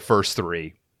blasts the first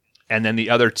 3. And then the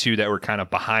other 2 that were kind of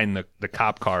behind the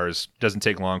cop cars, doesn't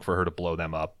take long for her to blow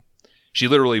them up. She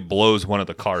literally blows one of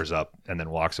the cars up and then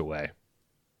walks away.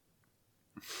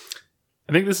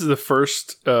 I think this is the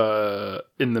first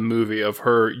in the movie of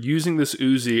her using this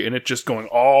Uzi and it just going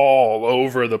all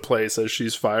over the place as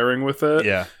she's firing with it.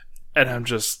 Yeah.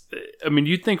 And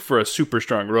you'd think for a super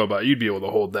strong robot, you'd be able to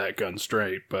hold that gun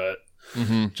straight, but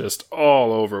just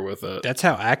all over with it. That's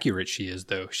how accurate she is,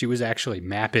 though. She was actually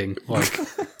mapping, like,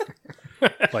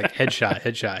 like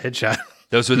headshot.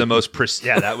 Those were the most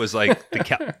that was like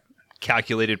the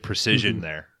calculated precision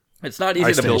there. It's not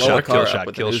easy to blow a car up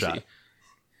with an Uzi.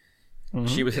 Mm-hmm.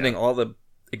 She was hitting all the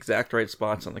exact right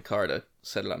spots on the car to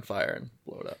set it on fire and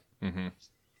blow it up. Mm-hmm.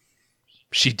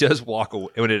 She does walk away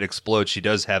when it explodes. She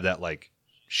does have that like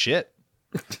shit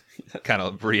kind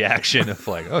of reaction of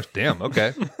like, oh damn,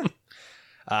 okay.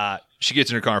 She gets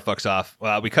in her car and fucks off.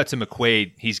 We cut to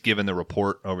McQuaid. He's given the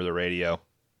report over the radio.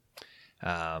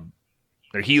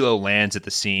 Their helo lands at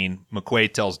the scene.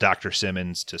 McQuaid tells Dr.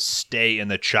 Simmons to stay in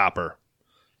the chopper.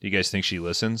 Do you guys think she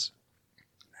listens?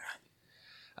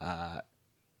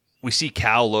 We see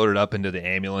Cal loaded up into the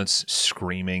ambulance,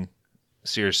 screaming.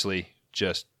 Seriously,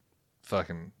 just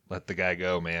fucking let the guy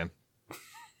go, man.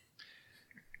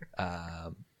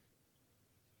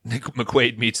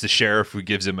 McQuaid meets the sheriff, who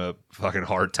gives him a fucking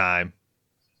hard time.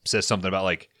 Says something about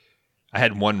like, I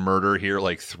had one murder here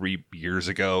like 3 years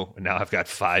ago, and now I've got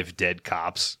 5 dead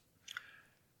cops.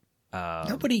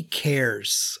 Nobody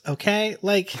cares, okay?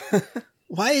 Like,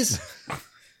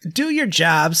 do your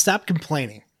job, stop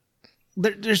complaining.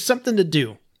 There's something to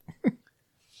do.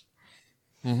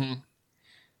 Mm-hmm.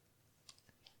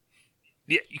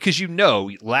 Yeah, because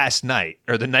last night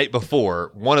or the night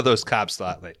before, one of those cops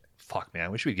thought, like, fuck, man, I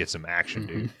wish we'd get some action,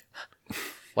 dude.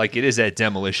 Like, it is that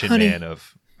Demolition Man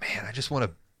of, man, I just want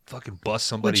to fucking bust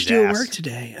somebody's ass. What'd you do at work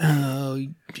today? Oh,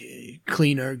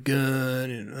 clean our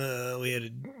gun, and we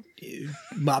had to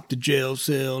mop the jail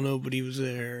cell. Nobody was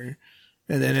there.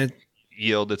 And then it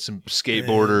yelled at some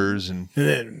skateboarders and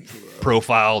then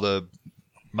profiled a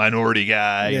minority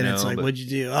guy. And it's like, what'd you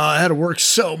do? Oh, I had to work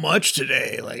so much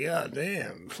today. Like, oh,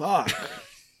 damn, fuck.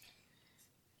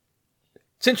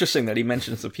 It's interesting that he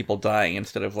mentions the people dying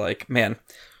instead of like, man,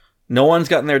 no one's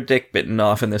gotten their dick bitten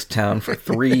off in this town for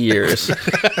 3 years.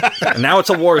 And now it's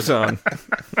a war zone.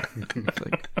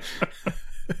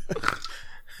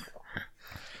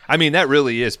 I mean, that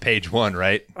really is page 1,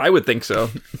 right? I would think so.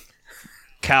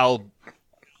 Cal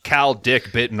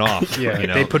Dick bitten off. Yeah,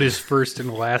 they put his first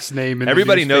and last name in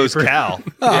everybody the knows Cal.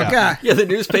 God. Yeah, the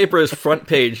newspaper is front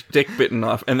page, Dick bitten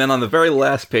off. And then on the very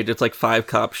last page, it's like 5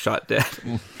 cops shot dead.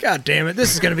 God damn it.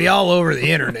 This is going to be all over the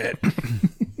internet.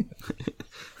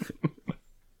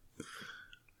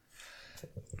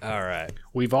 All right.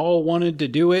 We've all wanted to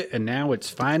do it, and now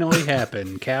it's finally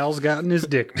happened. Cal's gotten his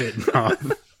dick bitten off.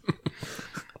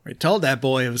 We told that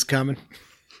boy it was coming.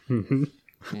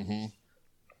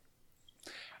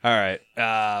 All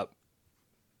right.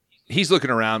 He's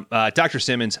looking around. Dr.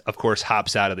 Simmons, of course,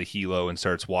 hops out of the helo and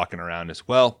starts walking around as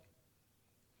well.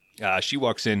 She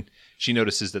walks in. She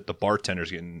notices that the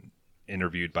bartender's getting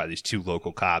interviewed by these 2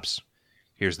 local cops.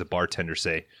 Here's the bartender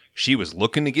say, she was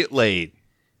looking to get laid.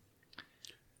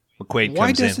 McQuaid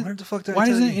comes in. Why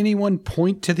doesn't anyone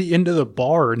point to the end of the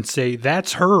bar and say,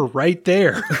 that's her right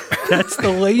there? That's the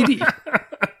lady.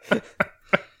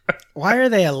 Why are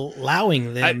they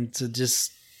allowing them to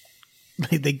just...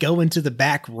 They go into the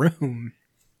back room.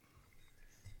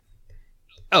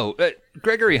 Oh,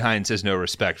 Gregory Hines has no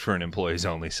respect for an employees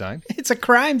only sign. It's a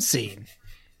crime scene.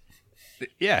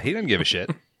 Yeah, he doesn't give a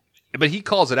shit. But he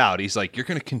calls it out. He's like, you're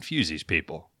going to confuse these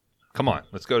people. Come on,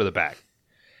 let's go to the back.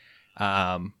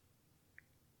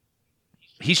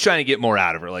 He's trying to get more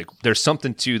out of her. Like, there's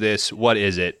something to this. What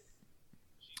is it?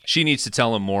 She needs to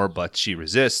tell him more, but she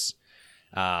resists.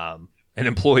 An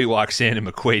employee walks in and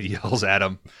McQuaid yells at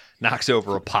him, knocks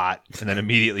over a pot, and then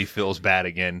immediately feels bad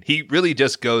again. He really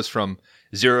just goes from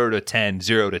 0 to 10,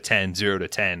 0 to 10, 0 to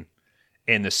 10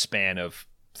 in the span of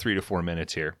 3 to 4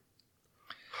 minutes here.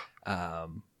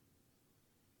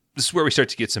 This is where we start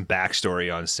to get some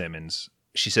backstory on Simmons.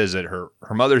 She says that her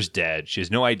mother's dead. She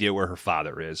has no idea where her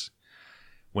father is.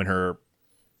 When her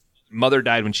mother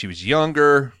died when she was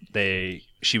younger,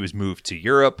 she was moved to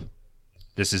Europe.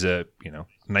 This is a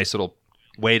nice little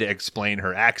way to explain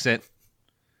her accent.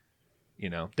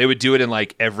 They would do it in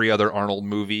like every other Arnold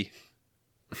movie.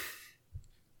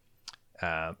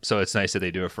 So it's nice that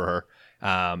they do it for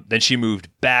her. Then she moved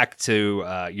back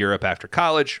to Europe after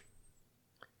college.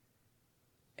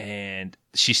 And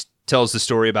she tells the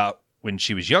story about when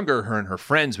she was younger, her and her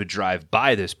friends would drive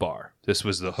by this bar. This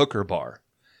was the Hooker Bar.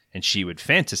 And she would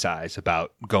fantasize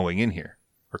about going in here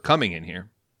or coming in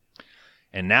here.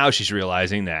 And now she's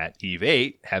realizing that Eve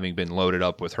 8, having been loaded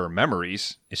up with her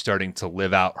memories, is starting to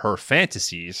live out her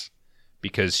fantasies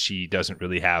because she doesn't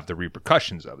really have the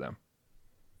repercussions of them.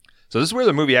 So this is where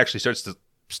the movie actually starts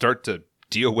to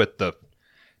deal with the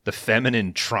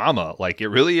feminine trauma. Like, it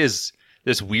really is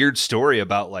this weird story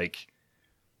about like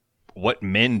what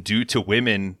men do to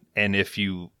women, and if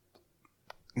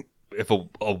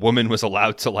a woman was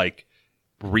allowed to like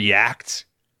react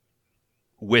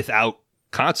without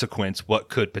consequence, what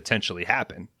could potentially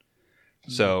happen.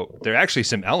 So there are actually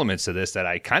some elements to this that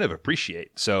I kind of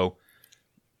appreciate. So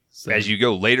as you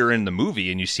go later in the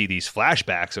movie and you see these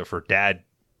flashbacks of her dad,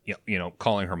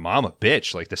 calling her mom a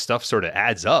bitch, like the stuff sort of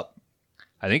adds up.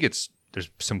 I think there's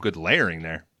some good layering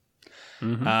there.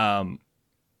 Mm-hmm.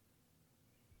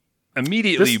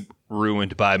 Immediately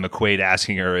ruined by McQuaid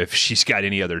asking her if she's got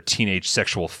any other teenage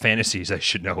sexual fantasies I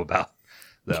should know about,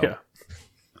 though. Yeah.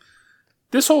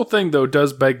 This whole thing, though,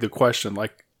 does beg the question,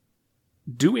 like,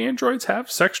 do androids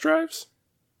have sex drives?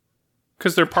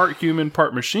 Because they're part human,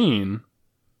 part machine.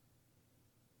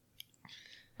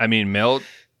 I mean, male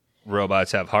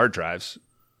robots have hard drives,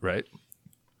 right?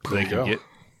 So they can get...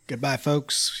 Goodbye,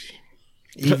 folks.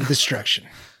 Eve destruction.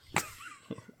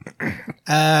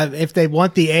 If they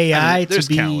want the AI to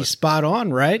be spot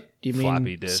on, right? You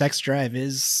mean sex drive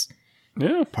is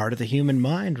part of the human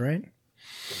mind, right?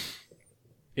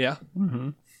 Yeah. Mm-hmm.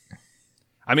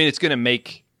 I mean, it's going to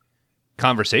make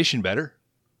conversation better.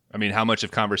 I mean, how much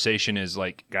of conversation is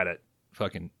like got a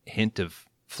fucking hint of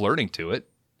flirting to it?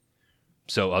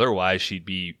 So otherwise, she'd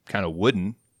be kind of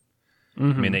wooden.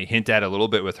 Mm-hmm. I mean, they hint at a little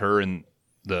bit with her and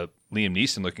the Liam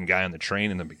Neeson looking guy on the train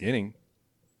in the beginning.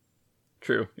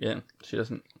 True. Yeah, she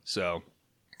doesn't. So,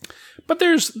 but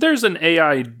there's an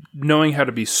AI knowing how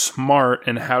to be smart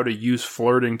and how to use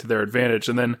flirting to their advantage,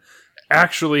 and then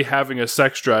actually having a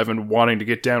sex drive and wanting to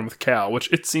get down with Cal,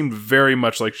 which it seemed very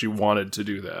much like she wanted to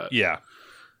do that. Yeah.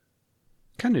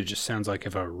 Kind of just sounds like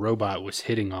if a robot was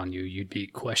hitting on you, you'd be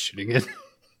questioning it.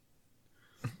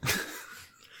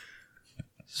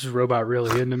 Is this robot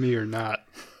really into me or not?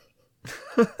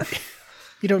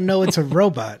 You don't know it's a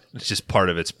robot. It's just part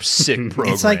of its sick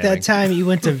programming. It's like that time you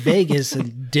went to Vegas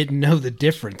and didn't know the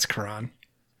difference, Kron.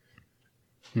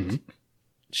 Mm-hmm.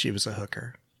 She was a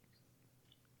hooker.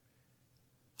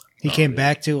 He came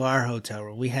back to our hotel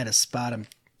room. We had to spot him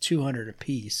 $200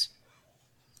 apiece.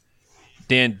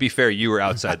 Dan, be fair, you were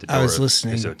outside the door I was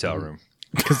listening. of his hotel room.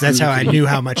 Because that's how I knew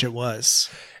how much it was.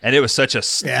 And it was such a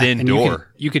thin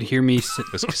door. You could hear me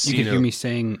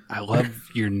saying, "I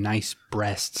love your nice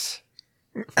breasts."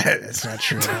 That's not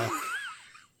true at all.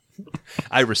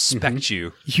 I respect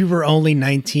you. You were only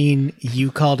 19.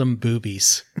 You called them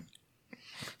boobies.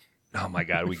 Oh my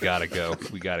God, we gotta go.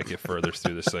 We gotta get further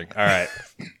through this thing. All right.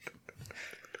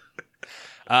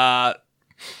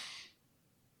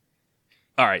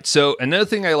 All right. So another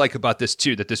thing I like about this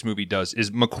too, that this movie does,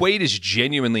 is McQuaid is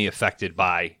genuinely affected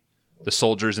by the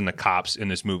soldiers and the cops in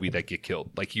this movie that get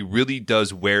killed. Like, he really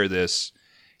does wear this.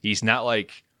 He's not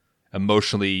like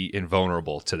emotionally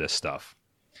invulnerable to this stuff.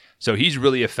 So he's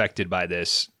really affected by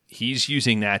this. He's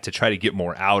using that to try to get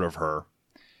more out of her.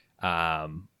 A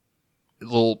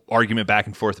little argument back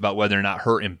and forth about whether or not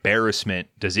her embarrassment,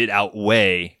 does it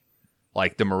outweigh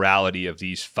like the morality of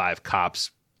these 5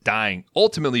 cops dying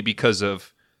ultimately because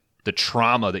of the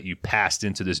trauma that you passed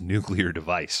into this nuclear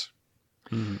device.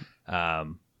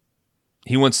 Mm-hmm.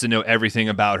 He wants to know everything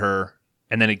about her.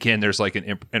 And then again, there's like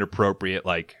an inappropriate,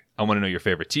 like, I want to know your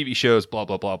favorite TV shows, blah,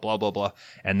 blah, blah, blah, blah, blah.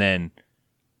 And then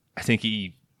I think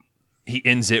he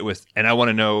ends it with, and I want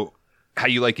to know how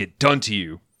you like it done to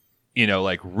you. You know,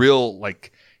 like real,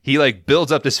 like he like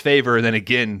builds up this favor and then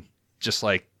again, just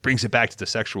like brings it back to the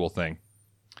sexual thing.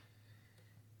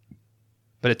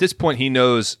 But at this point, he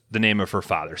knows the name of her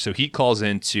father. So he calls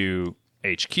into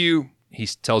HQ. He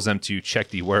tells them to check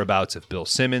the whereabouts of Bill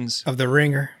Simmons. Of the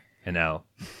Ringer. And now,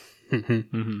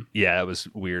 yeah, that was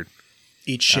weird.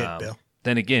 Eat shit, Bill.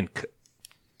 Then again,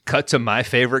 cut to my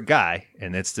favorite guy.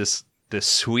 And it's this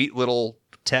sweet little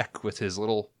tech with his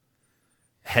little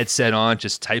headset on,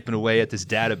 just typing away at this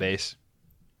database.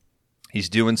 He's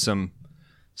doing some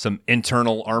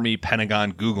internal Army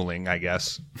Pentagon Googling, I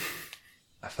guess.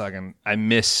 I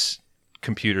miss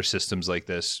computer systems like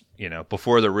this,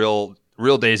 before the real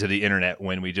days of the internet,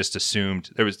 when we just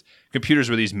assumed computers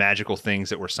were these magical things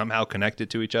that were somehow connected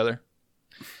to each other.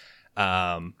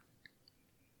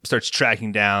 Starts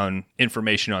tracking down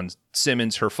information on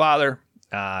Simmons, her father.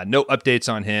 No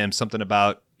updates on him. Something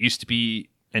about used to be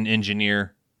an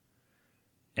engineer,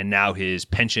 and now his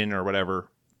pension or whatever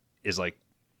is like,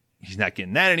 he's not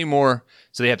getting that anymore.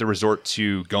 So they have to resort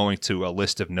to going to a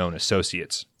list of known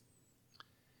associates.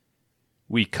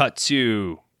 We cut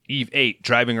to Eve 8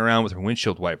 driving around with her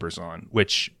windshield wipers on,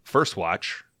 which first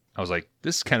watch, I was like,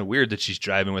 this is kind of weird that she's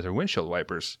driving with her windshield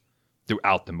wipers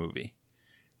throughout the movie.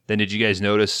 Then did you guys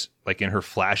notice, like in her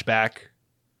flashback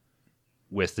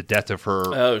with the death of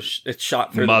her it's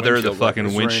shot through mother, the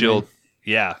fucking windshield. Raining.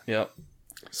 Yeah. Yep.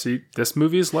 See, this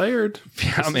movie is layered.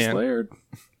 Yeah, this is layered.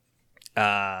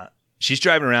 She's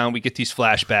driving around. We get these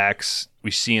flashbacks.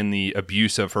 We see in the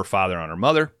abuse of her father on her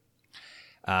mother.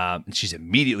 And she's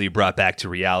immediately brought back to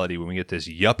reality when we get this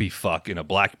yuppie fuck in a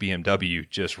black BMW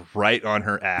just right on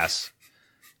her ass.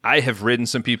 I have ridden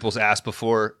some people's ass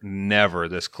before. Never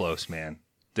this close, man.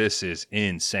 This is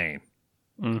insane.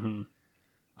 Mm-hmm.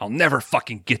 I'll never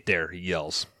fucking get there, he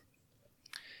yells.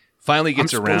 Finally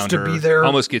gets I'm around supposed to her. be there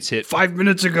almost gets hit. 5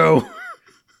 minutes ago.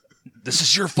 This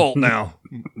is your fault now.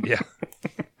 Yeah.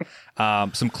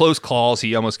 Some close calls.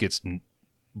 He almost gets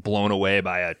blown away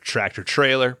by a tractor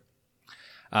trailer.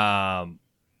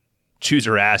 Chews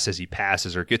her ass as he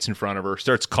passes her, gets in front of her,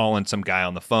 starts calling some guy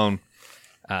on the phone.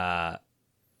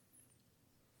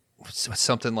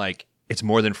 Something like, it's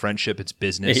more than friendship, it's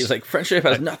business. He's like, friendship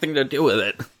has nothing to do with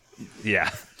it. Yeah.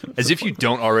 As if you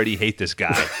don't already hate this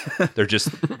guy. They're just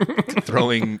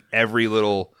throwing every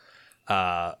little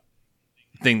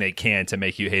thing they can to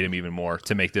make you hate him even more,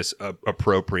 to make this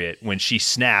appropriate, when she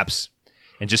snaps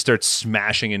and just starts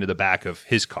smashing into the back of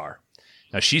his car.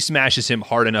 Now, she smashes him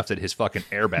hard enough that his fucking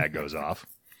airbag goes off.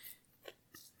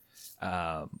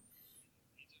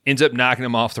 Ends up knocking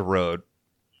him off the road.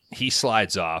 He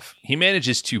slides off. He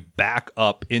manages to back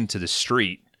up into the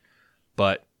street,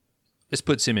 but this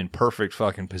puts him in perfect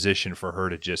fucking position for her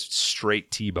to just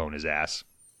straight T-bone his ass.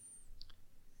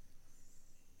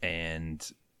 And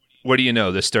what do you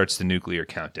know? This starts the nuclear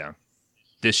countdown.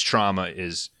 This trauma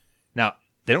is... Now,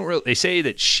 they say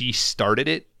that she started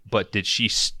it, but did she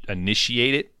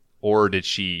initiate it, or did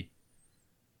she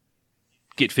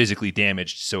get physically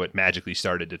damaged so it magically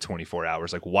started to 24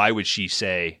 hours? Like, why would she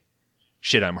say,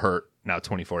 shit, I'm hurt, now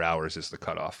 24 hours is the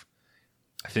cutoff?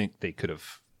 I think they could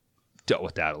have dealt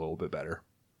with that a little bit better.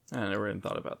 I never even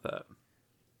thought about that.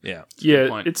 Yeah.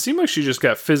 Yeah, it seemed like she just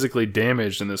got physically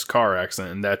damaged in this car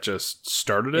accident, and that just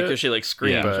started it. Because she, like,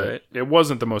 screams, right? It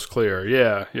wasn't the most clear.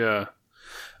 Yeah.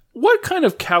 What kind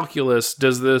of calculus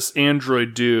does this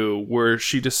android do where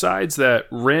she decides that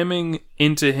ramming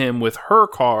into him with her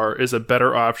car is a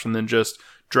better option than just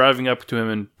driving up to him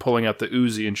and pulling out the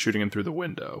Uzi and shooting him through the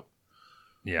window?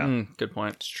 Yeah. Good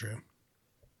point. It's true.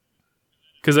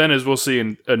 Because then, as we'll see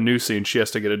in a new scene, she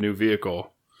has to get a new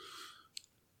vehicle.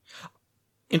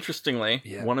 Interestingly,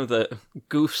 one of the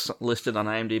goofs listed on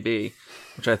IMDb,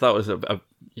 which I thought was a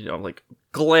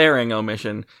glaring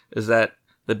omission, is that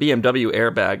the BMW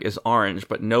airbag is orange,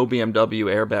 but no BMW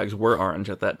airbags were orange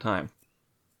at that time.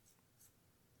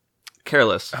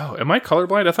 Careless. Oh, am I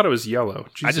colorblind? I thought it was yellow.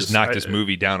 Jesus, I just knocked this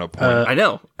movie down a point. I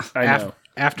know. I know.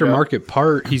 Aftermarket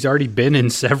part, he's already been in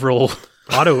several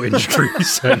auto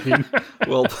industries. I mean,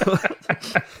 Well,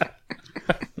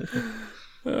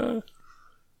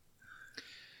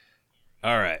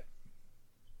 All right.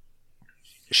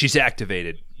 She's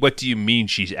activated. What do you mean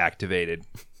she's activated?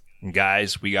 And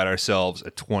guys, we got ourselves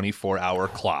a 24-hour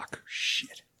clock.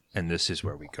 Shit. And this is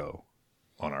where we go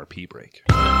on our pee break.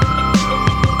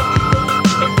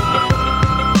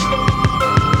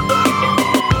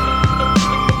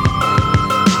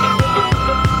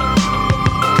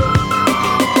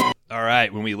 All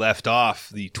right, when we left off,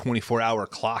 the 24-hour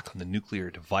clock on the nuclear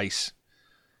device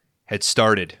had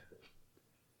started.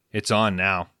 It's on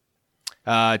now.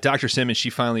 Dr. Simmons, she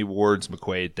finally warns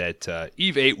McQuaid that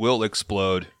Eve 8 will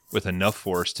explode with enough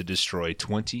force to destroy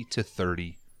 20 to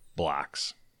 30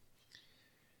 blocks.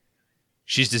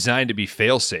 She's designed to be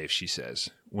fail-safe, she says.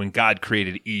 When God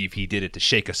created Eve, he did it to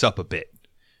shake us up a bit.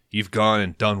 You've gone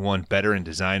and done one better and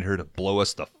designed her to blow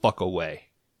us the fuck away.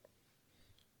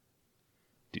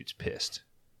 Dude's pissed.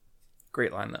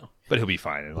 great line, though. But he'll be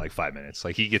fine in like 5 minutes.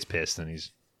 Like, he gets pissed and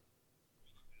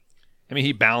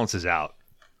he balances out.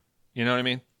 You know what I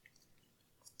mean?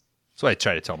 That's what I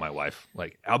try to tell my wife.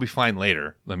 Like, I'll be fine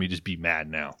later. Let me just be mad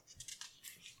now.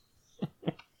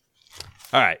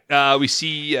 All right. We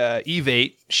see Eve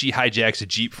 8. She hijacks a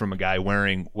Jeep from a guy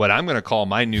wearing what I'm going to call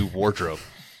my new wardrobe.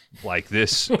 Like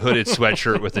this hooded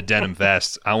sweatshirt with a denim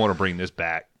vest. I want to bring this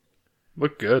back.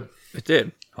 Look good. It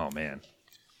did. Oh, man.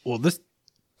 Well, this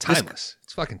Timeless.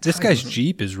 It's fucking timeless. This guy's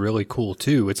Jeep is really cool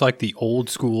too. It's like the old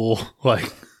school,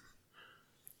 like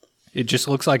it just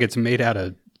looks like it's made out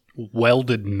of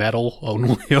welded metal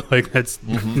only. Like that's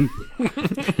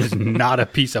there's not a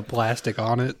piece of plastic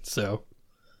on it. So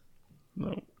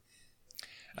No.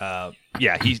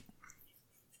 Yeah,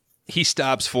 he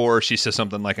stops she says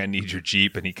something like, I need your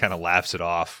Jeep, and he kind of laughs it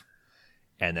off.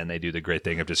 And then they do the great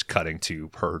thing of just cutting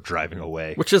to her driving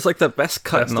away. Which is like the best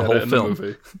cut in the whole film.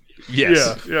 movie.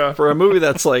 Yes. Yeah. For a movie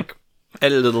that's like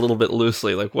edited a little bit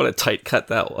loosely, like what a tight cut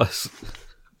that was.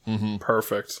 Mm-hmm.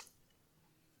 Perfect.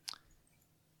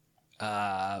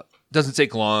 Doesn't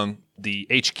take long. The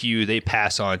HQ, they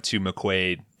pass on to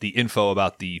McQuaid the info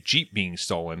about the Jeep being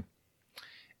stolen.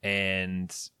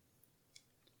 And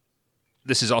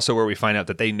this is also where we find out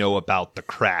that they know about the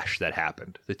crash that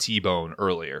happened, the T-bone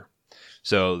earlier.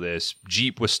 So this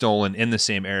Jeep was stolen in the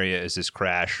same area as this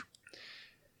crash.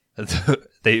 I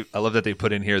love that they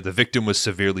put in here, the victim was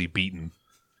severely beaten.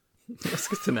 That's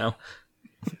good to know.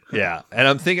 Yeah. And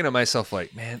I'm thinking to myself,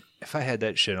 like, man, if I had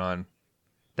that shit on,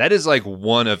 that is like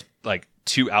one of like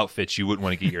 2 outfits you wouldn't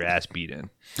want to get your ass beat in.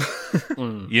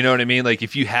 You know what I mean? Like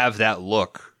if you have that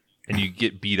look and you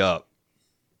get beat up,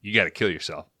 you got to kill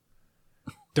yourself.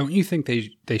 don't you think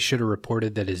they should have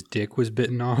reported that his dick was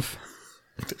bitten off?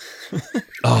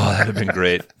 Oh, that'd have been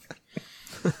great.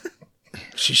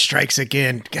 She strikes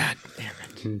again. God damn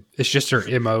it. It's just her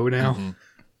MO now.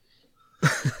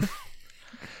 Mm-hmm.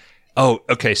 Oh,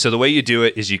 okay. So the way you do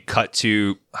it is you cut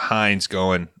to Hines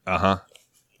going,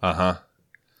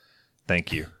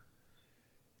 thank you.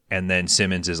 And then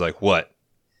Simmons is like, what?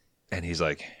 And he's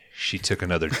like, she took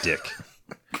another dick.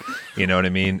 You know what I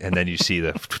mean? And then you see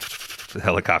the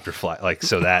helicopter fly. Like,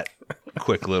 so that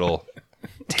quick little...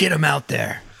 Get him out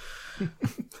there.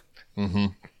 Mm-hmm.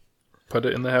 Put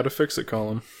it in the how to fix it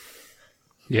column.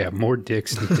 Yeah, more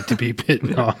dicks needed to be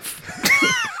bitten off.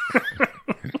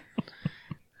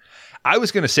 I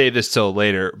was going to save this till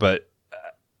later, but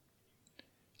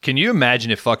can you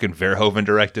imagine if fucking Verhoeven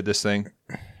directed this thing?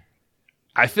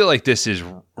 I feel like this is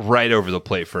right over the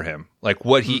plate for him. Like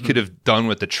what he could have done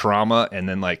with the trauma and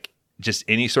then like just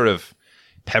any sort of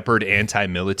peppered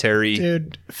anti-military.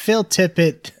 Dude, Phil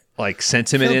Tippett. Like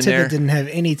sentiment Phil in Tippett there. didn't have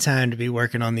any time to be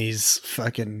working on these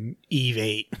fucking Eve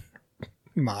 8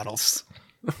 models.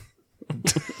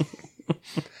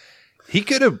 He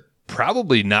could have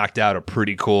probably knocked out a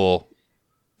pretty cool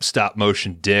stop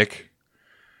motion dick,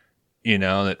 you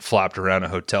know, that flopped around a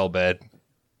hotel bed.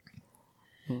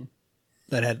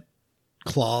 That had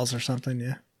claws or something,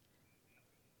 yeah.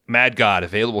 Mad God,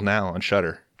 available now on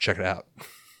Shudder. Check it out.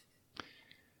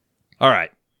 All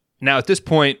right. Now at this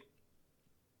point,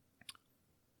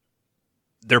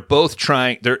 they're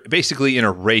basically in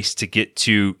a race to get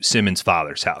to Simmons'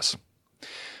 father's house.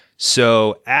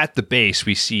 So at the base,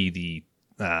 we see the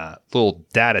little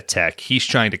data tech. He's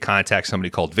trying to contact somebody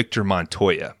called Victor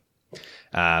Montoya.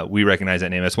 We recognize that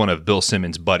name. That's one of Bill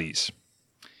Simmons' buddies.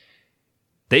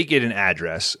 They get an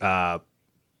address. HQ,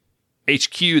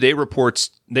 they report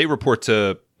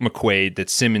to McQuaid that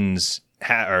Simmons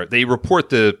they report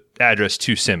the address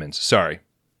to Simmons. Sorry.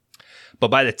 But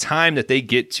by the time that they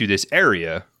get to this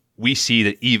area, we see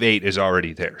that Eve 8 is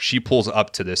already there. She pulls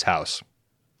up to this house.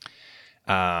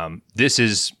 This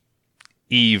is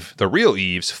Eve, the real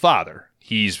Eve's father.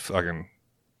 He's fucking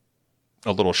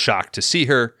a little shocked to see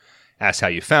her. Asks how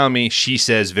you found me. She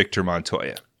says Victor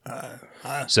Montoya.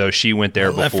 So she went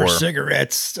there left before. for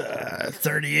cigarettes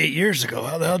 38 years ago.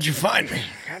 How the hell did you find me?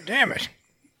 God damn it.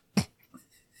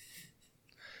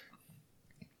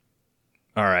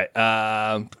 All right.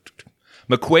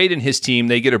 McQuaid and his team,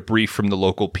 they get a brief from the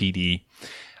local PD.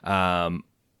 I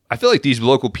feel like these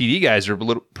local PD guys are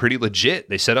pretty legit.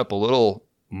 They set up a little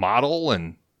model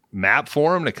and map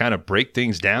for him to kind of break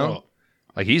things down. Oh.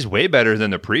 Like, he's way better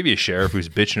than the previous sheriff who's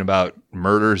bitching about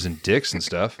murders and dicks and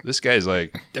stuff. This guy's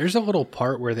like... There's a little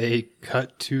part where they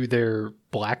cut to their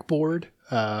blackboard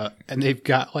and they've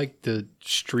got like the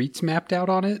streets mapped out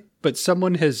on it, but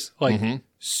someone has like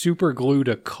super glued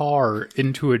a car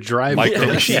into a driveway. Micro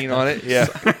machine on it, yeah.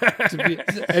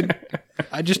 And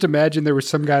I just imagine there was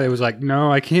some guy that was like,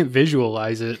 no, I can't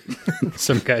visualize it.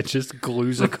 Some guy just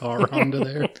glues a car onto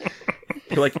there.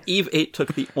 You're like, Eve 8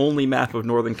 took the only map of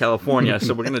Northern California,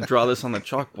 so we're going to draw this on the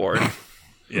chalkboard.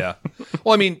 Yeah.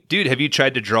 Well, I mean, dude, have you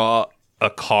tried to draw a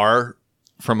car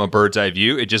from a bird's eye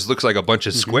view? It just looks like a bunch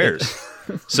of squares.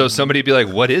 So somebody'd be like,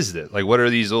 what is this? Like, what are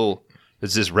these little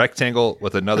It's this rectangle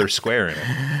with another square in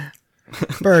it.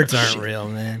 Birds aren't real,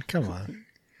 man. Come on.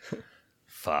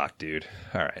 Fuck, dude.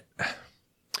 All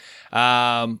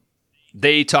right.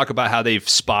 They talk about how they've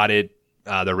spotted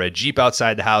the red Jeep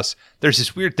outside the house. There's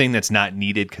this weird thing that's not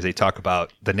needed because they talk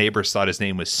about the neighbors thought his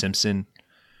name was Simpson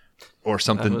or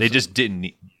something. They just didn't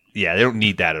need, they don't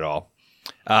need that at all.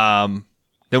 Then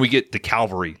we get the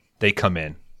cavalry. They come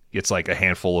in. It's like a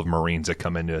handful of Marines that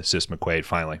come in to assist McQuaid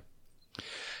finally.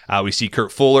 We see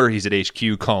Kurt Fuller. He's at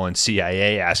HQ calling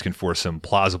CIA, asking for some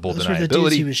plausible Those deniability. were the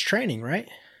dudes he was training, right?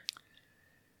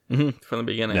 Mm-hmm. From the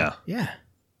beginning. Yeah. Yeah.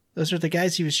 Those are the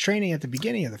guys he was training at the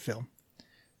beginning of the film.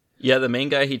 Yeah, the main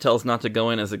guy he tells not to go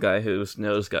in is the guy whose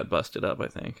nose got busted up, I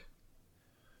think.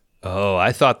 Oh,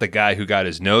 I thought the guy who got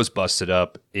his nose busted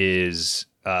up is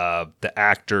the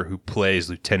actor who plays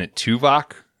Lieutenant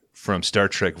Tuvok from Star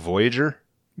Trek Voyager.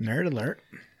 Nerd alert.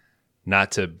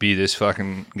 Not to be this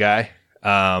fucking guy.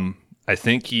 I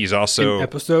think he's also... In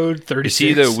episode 36. Is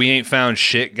he the We Ain't Found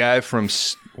Shit guy from...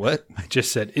 What? I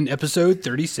just said, in episode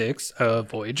 36 of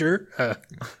Voyager.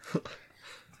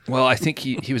 Well, I think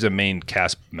he was a main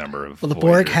cast member of Well, the Voyager,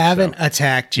 Borg haven't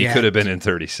attacked he yet. could have been in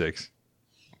 36.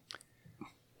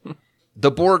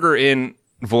 The Borg are in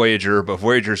Voyager, but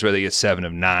Voyager's where they get 7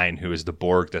 of 9, who is the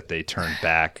Borg that they turned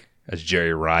back as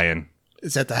Jerry Ryan.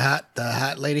 Is that the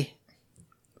hot lady?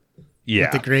 Yeah.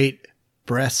 With the great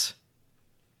breasts.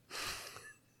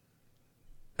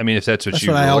 I mean, if that's what That's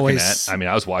you what were I looking always- at. I mean,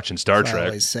 I was watching Star That's what I Trek.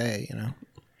 always say,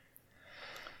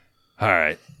 All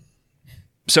right.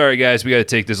 Sorry, guys. We got to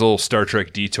take this little Star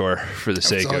Trek detour for the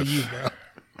sake That's all of... you, bro.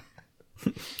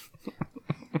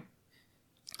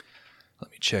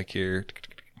 Let me check here.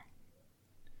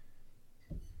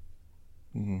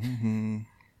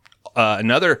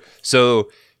 So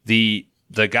the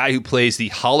guy who plays the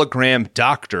hologram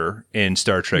doctor in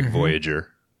Star Trek Voyager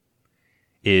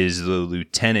is the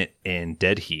lieutenant in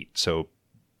Dead Heat. So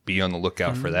be on the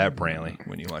lookout for that, Brantley,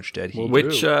 when you watch Dead Heat.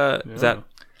 Which, is that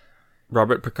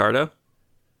Robert Picardo?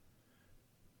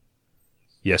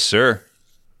 Yes, sir.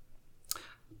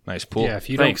 Nice pull. Yeah, if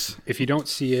you Thanks. don't, if you don't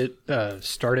see it,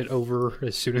 start it over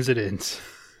as soon as it ends.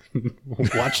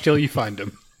 Watch till you find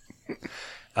him.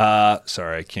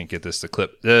 Sorry, I can't get this to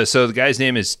clip. So the guy's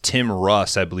name is Tim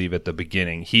Russ, I believe, at the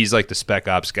beginning. He's like the Spec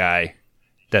Ops guy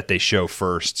that they show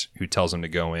first, who tells him to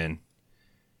go in.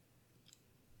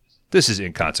 This is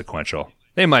inconsequential.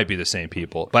 They might be the same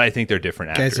people, but I think they're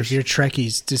different actors. Guys, if you're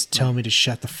Trekkies, just tell me to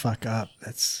shut the fuck up.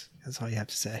 That's all you have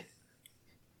to say.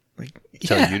 Like,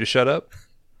 Tell you to shut up?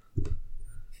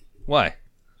 Why?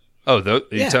 Oh, are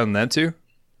you telling them to?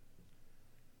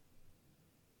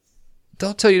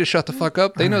 They'll tell you to shut the fuck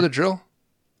up. They know the drill.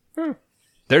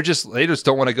 They just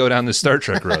don't want to go down the Star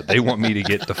Trek road. They want me to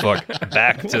get the fuck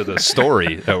back to the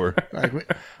story that we're...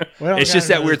 It's just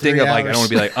that weird thing of like, I don't want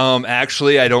to be like,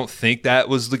 actually, I don't think that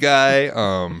was the guy.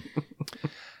 All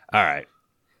right.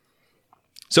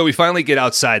 So we finally get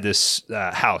outside this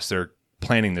house. They're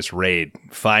planning this raid.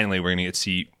 Finally, we're going to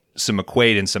see some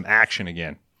McQuaid in some action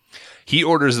again. He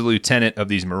orders the lieutenant of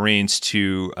these Marines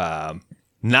to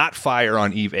not fire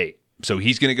on Eve 8. So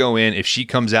he's going to go in. If she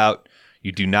comes out,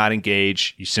 you do not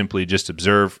engage. You simply just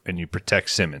observe and you protect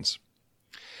Simmons.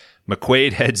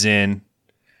 McQuaid heads in.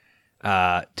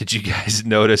 Did you guys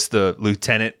notice the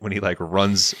lieutenant when he like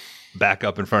runs back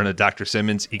up in front of Dr.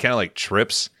 Simmons? He kind of like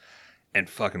trips and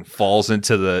fucking falls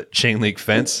into the chain link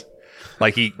fence.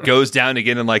 Like he goes down to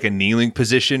get in like a kneeling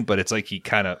position, but it's like he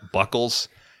kind of buckles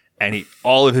and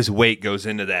all of his weight goes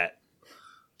into that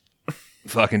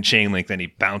fucking chain link. Then he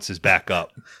bounces back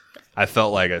up. I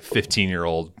felt like a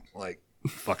 15-year-old like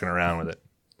fucking around with it.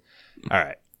 All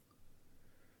right.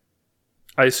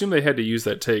 I assume they had to use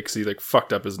that take because he like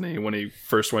fucked up his knee when he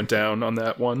first went down on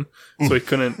that one, so he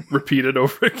couldn't repeat it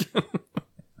over again.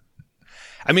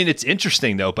 I mean, it's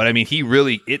interesting though, but I mean,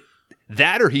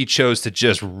 or he chose to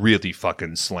just really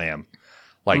fucking slam.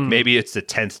 Like maybe it's the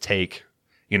 10th take,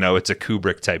 it's a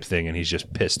Kubrick type thing, and he's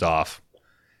just pissed off.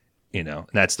 And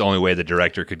that's the only way the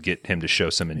director could get him to show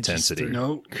some intensity.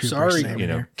 No, sorry.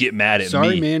 Get mad at me.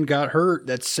 Sorry, man, got hurt.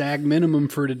 That's SAG minimum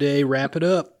for today. Wrap it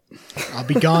up. I'll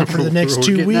be gone for the next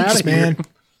 2 weeks, man.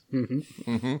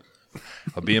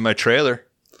 I'll be in my trailer.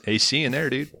 AC in there,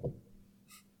 dude.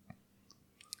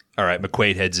 All right,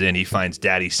 McQuaid heads in. He finds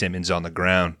Daddy Simmons on the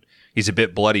ground. He's a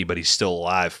bit bloody, but he's still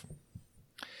alive.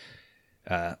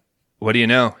 What do you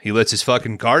know? He lets his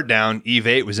fucking guard down. Eve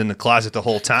 8 was in the closet the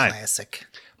whole time. Classic.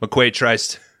 McQuaid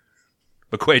tries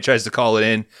to call it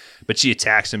in, but she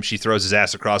attacks him. She throws his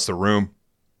ass across the room.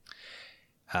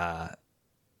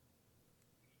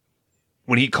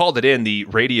 When he called it in, the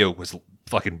radio was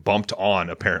fucking bumped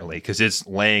on, apparently, because it's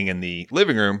laying in the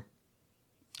living room,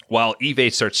 while Eve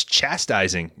 8 starts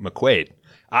chastising McQuaid.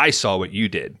 I saw what you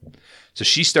did. So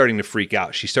she's starting to freak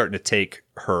out. She's starting to take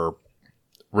her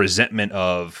resentment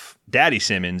of Daddy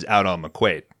Simmons out on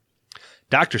McQuaid.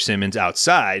 Dr. Simmons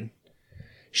outside,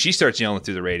 she starts yelling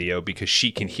through the radio because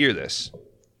she can hear this.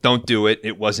 Don't do it.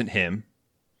 It wasn't him.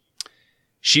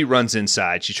 She runs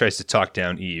inside. She tries to talk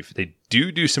down Eve. They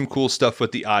do some cool stuff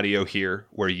with the audio here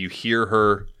where you hear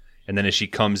her, and then as she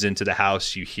comes into the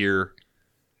house, you hear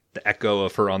the echo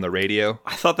of her on the radio.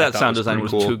 I thought that sound design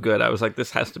was too good. I was like,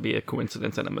 this has to be a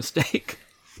coincidence and a mistake.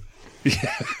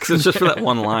 Yeah. Because it's just for that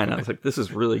one line. I was like, this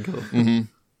is really good.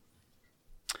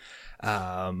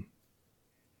 Mm-hmm.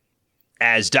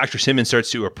 As Dr. Simmons starts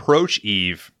to approach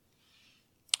Eve,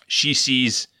 she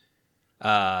sees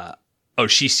Dr.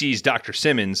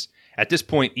 Simmons. At this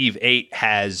point, Eve 8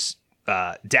 has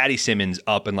Daddy Simmons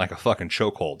up in like a fucking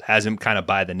chokehold, has him kind of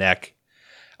by the neck.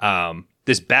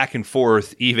 This back and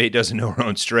forth, Eve 8 doesn't know her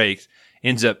own strength,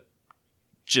 ends up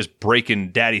just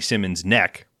breaking Daddy Simmons'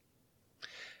 neck.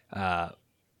 Dr.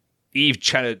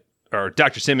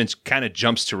 Simmons kind of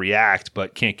jumps to react,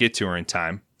 but can't get to her in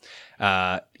time.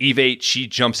 Eve 8, she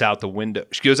jumps out the window.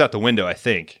 She goes out the window, I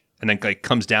think, and then like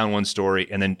comes down one story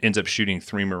and then ends up shooting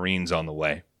 3 Marines on the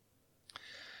way.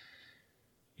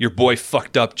 Your boy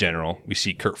fucked up, General. We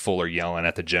see Kurt Fuller yelling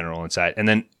at the general inside. And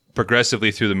then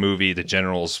progressively through the movie, the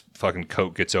general's fucking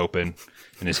coat gets open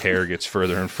and his hair gets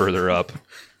further and further up.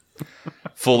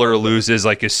 Fuller loses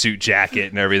like his suit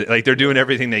jacket and everything. Like they're doing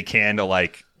everything they can to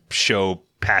like show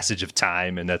passage of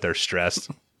time and that they're stressed.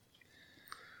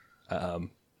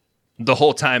 The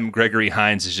whole time Gregory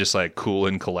Hines is just like cool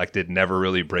and collected, never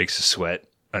really breaks a sweat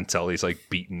until he's like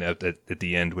beaten at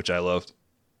the end, which I loved.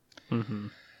 Mm-hmm.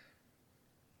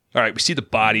 All right, we see the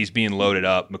bodies being loaded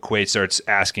up. McQuaid starts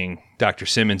asking Dr.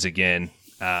 Simmons again,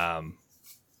 what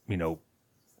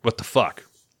the fuck?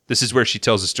 This is where she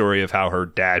tells the story of how her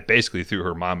dad basically threw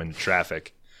her mom into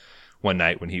traffic one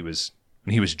night when he was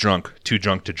drunk, too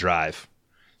drunk to drive.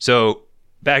 So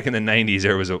back in the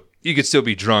 90s, you could still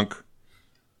be drunk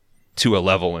to a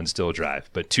level and still drive,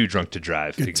 but too drunk to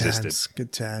drive existed.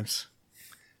 Good times.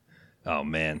 Oh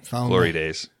man, glory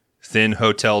days. Thin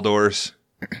hotel doors.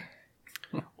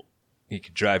 You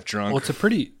could drive drunk. Well, it's a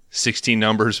pretty 16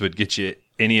 numbers would get you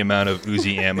any amount of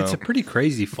Uzi ammo. It's a pretty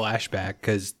crazy flashback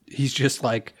because he's just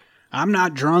like, I'm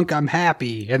not drunk, I'm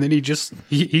happy. And then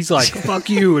he's like, fuck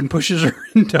you, and pushes her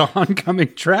into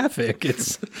oncoming traffic.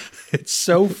 It's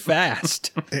so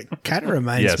fast. It kind of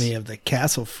reminds me of the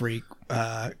Castle Freak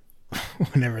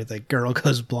whenever the girl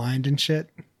goes blind and shit.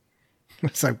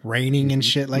 It's like raining and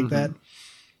shit like that.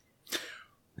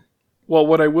 Well,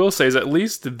 what I will say is at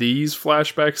least these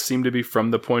flashbacks seem to be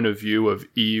from the point of view of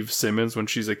Eve Simmons when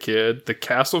she's a kid. The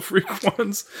Castle Freak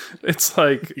ones, it's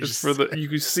like you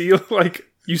see like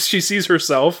she sees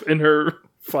herself in her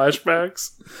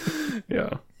flashbacks.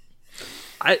 Yeah.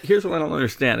 Here's what I don't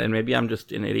understand, and maybe I'm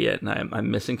just an idiot and I'm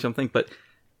missing something, but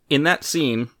in that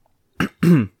scene,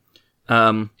 in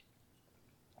the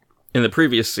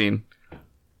previous scene,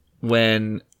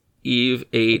 when Eve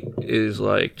 8 is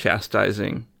like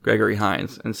chastising Gregory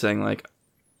Hines and saying like,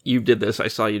 you did this, I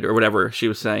saw you do, or whatever she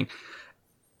was saying.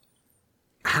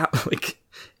 How, like,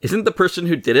 isn't the person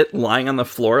who did it lying on the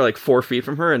floor like 4 feet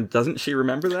from her, and doesn't she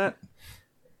remember that?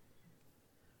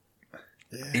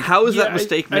 How is that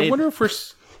mistake made? I wonder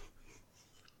if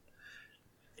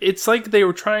it's like they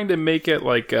were trying to make it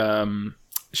like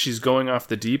she's going off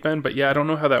the deep end, but I don't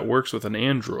know how that works with an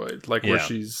android, like where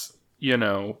she's,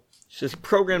 she's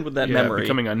programmed with that memory.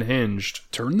 Becoming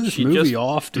unhinged. Turn this movie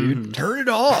off, dude. Mm-hmm. Turn it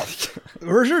off.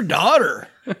 Where's your daughter?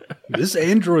 This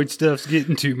android stuff's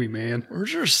getting to me, man.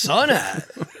 Where's your son at?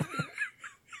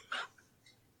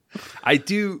 I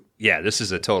do. Yeah, this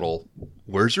is a total.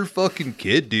 Where's your fucking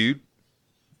kid, dude?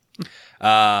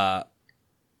 I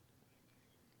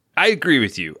agree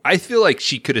with you. I feel like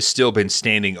she could have still been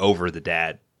standing over the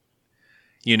dad,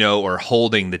 or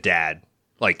holding the dad.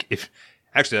 Like if.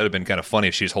 Actually, that would have been kind of funny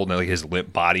if she was holding like his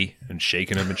limp body and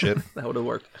shaking him and shit. That would have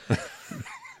worked.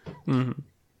 Mm-hmm.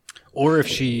 Or if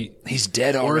he's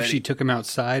dead already. Or if she took him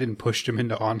outside and pushed him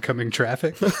into oncoming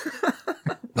traffic.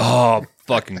 Oh,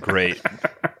 fucking great.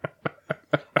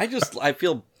 I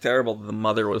feel terrible that the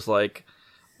mother was like,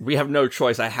 we have no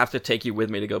choice. I have to take you with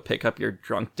me to go pick up your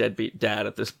drunk deadbeat dad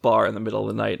at this bar in the middle of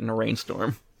the night in a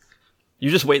rainstorm. You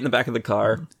just wait in the back of the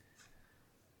car.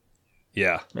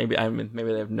 Yeah. Maybe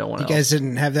they have no one else. You guys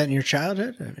didn't have that in your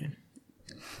childhood? I mean,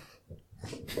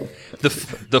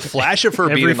 the flash of her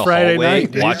being in the Friday hallway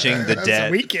night, watching the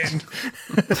dead. Weekend.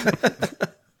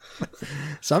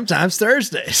 Sometimes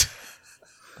Thursdays.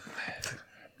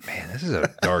 Man, this is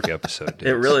a dark episode, dude.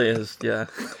 It really is, yeah.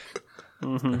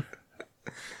 And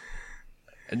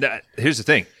here's the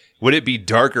thing. Would it be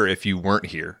darker if you weren't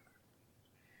here?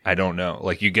 I don't know.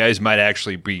 Like, you guys might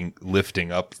actually be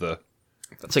lifting up the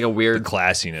That's like a weird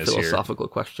classiness philosophical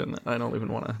question. I don't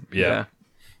even want to. Yeah.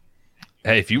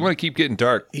 Hey, if you want to keep getting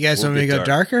dark, You guys want me to go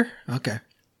darker? Okay.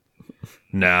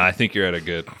 Nah, I think you're at a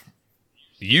good.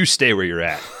 You stay where you're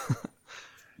at.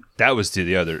 That was to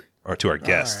the other, or to our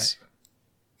guests.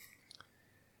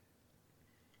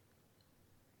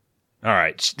 All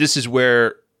right. This is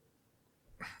where.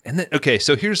 And then, okay,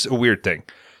 so here's a weird thing.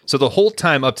 So the whole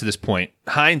time up to this point,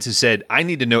 Hines has said, I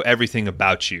need to know everything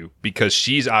about you because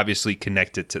she's obviously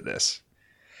connected to this.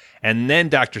 And then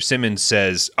Dr. Simmons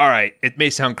says, all right, it may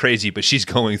sound crazy, but she's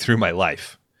going through my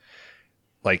life.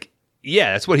 Like,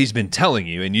 yeah, that's what he's been telling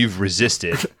you, and you've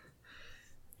resisted.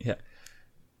 Yeah.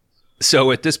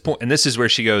 So at this point, and this is where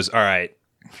she goes, all right,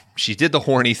 she did the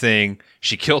horny thing.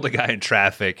 She killed a guy in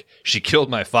traffic. She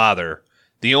killed my father.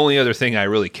 The only other thing I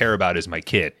really care about is my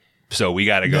kid. So we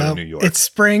got to go to New York. It's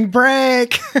spring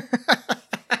break.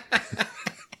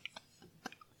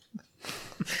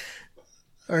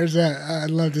 Or is that? I'd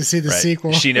love to see the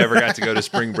sequel. She never got to go to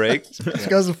spring break. She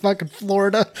goes to fucking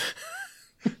Florida.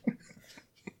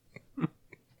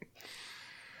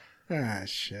 Ah,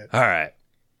 shit. All right.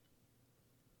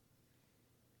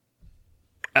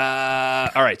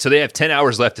 All right. So they have 10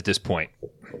 hours left at this point.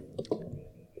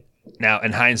 Now,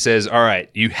 and Hines says, all right,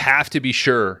 you have to be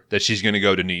sure that she's going to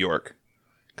go to New York.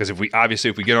 Because if we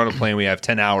get on a plane, we have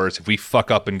 10 hours. If we fuck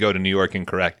up and go to New York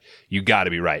incorrect, you got to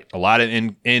be right. A lot of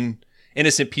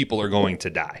innocent people are going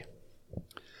to die.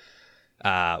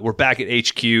 We're back at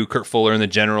HQ. Kirk Fuller and the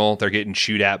general, they're getting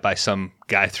chewed at by some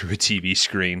guy through a TV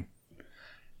screen.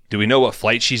 Do we know what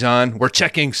flight she's on? We're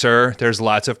checking, sir. There's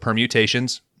lots of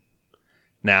permutations.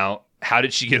 Now, how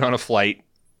did she get on a flight?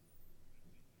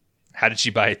 How did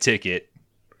she buy a ticket?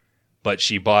 But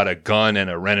she bought a gun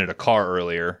and rented a car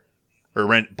earlier.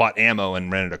 Or bought ammo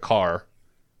and rented a car.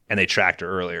 And they tracked her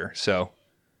earlier. So,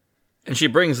 and she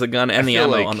brings the gun and the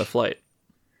ammo on the flight.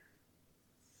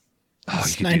 Oh,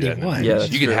 you could do that. Yeah,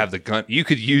 you could have the gun. You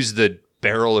could use the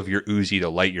barrel of your Uzi to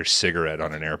light your cigarette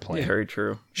on an airplane. Yeah, very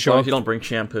true. As long as you don't bring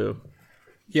shampoo.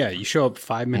 Yeah, you show up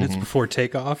 5 minutes before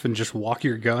takeoff and just walk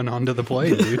your gun onto the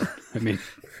plane, dude. I mean,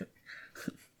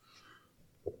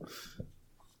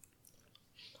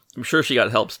 I'm sure she got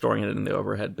help storing it in the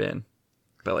overhead bin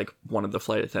by like one of the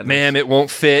flight attendants. Ma'am, it won't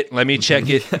fit. Let me check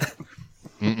it.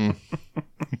 Mm-mm.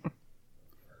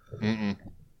 Mm-mm.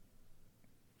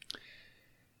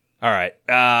 All right.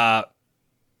 I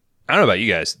don't know about you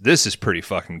guys. This is pretty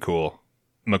fucking cool.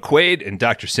 McQuaid and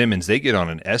Dr. Simmons, they get on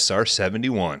an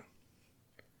SR-71.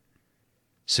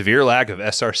 Severe lack of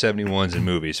SR-71s in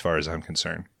movies, as far as I'm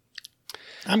concerned.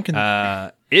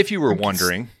 If you were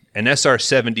wondering, an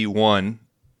SR-71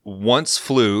 once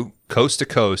flew coast to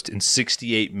coast in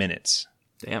 68 minutes.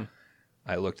 Damn.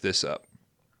 I looked this up.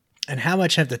 And how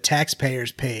much have the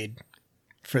taxpayers paid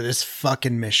for this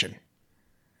fucking mission?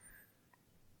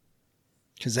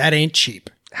 Because that ain't cheap.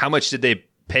 How much did they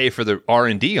pay for the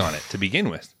R&D on it to begin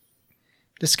with?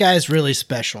 This guy's really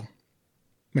special.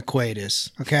 McQuaid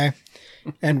is, okay?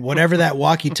 And whatever that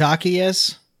walkie-talkie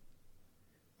is,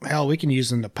 hell, we can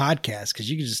use in the podcast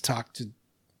because you can just talk to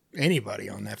anybody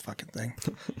on that fucking thing.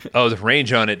 Oh, the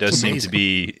range on it does seem to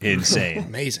be insane.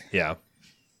 Amazing. Yeah.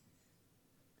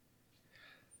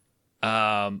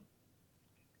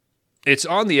 It's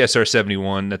on the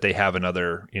SR-71 that they have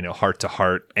another,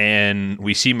 heart-to-heart, and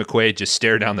we see McQuaid just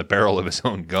stare down the barrel of his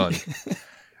own gun.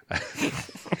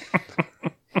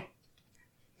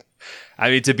 I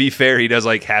mean, to be fair, he does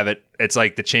have it. It's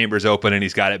like the chamber's open and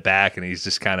he's got it back and he's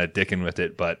just kind of dicking with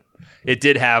it. But it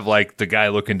did have the guy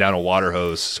looking down a water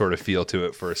hose sort of feel to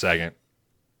it for a second.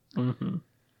 Mm-hmm.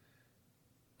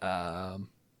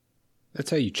 that's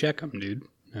how you check them, dude.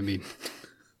 I mean,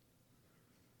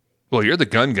 well, you're the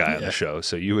gun guy on the show,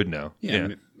 so you would know. yeah.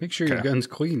 Make sure your gun's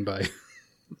clean by.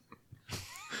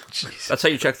 That's how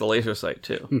you check the laser sight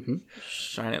too. Mm-hmm.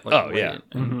 Shine it.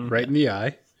 Right in the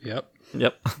eye. Yep.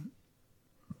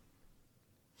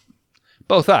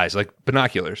 Both eyes, like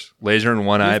binoculars. Laser in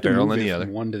one eye, barrel in the other.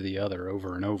 From one to the other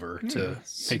over and over to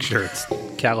make sure it's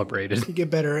calibrated. You get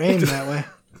better aim that way.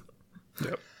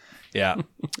 Yep.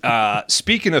 Yeah.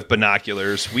 Speaking of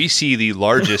binoculars, we see the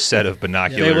largest set of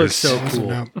binoculars They look so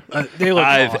cool. They look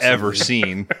I've awesome. ever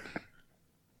seen.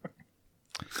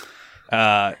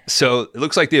 So it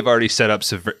looks like they've already set up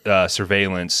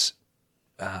surveillance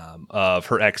of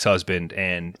her ex-husband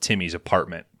and Timmy's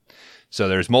apartment. So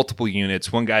there's multiple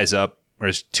units. One guy's up.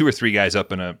 There's 2 or 3 guys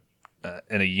up in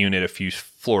a unit a few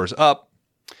floors up.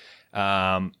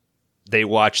 They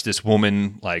watch this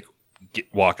woman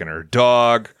walking her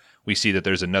dog. We see that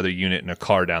there's another unit in a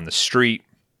car down the street.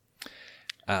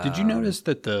 Did you notice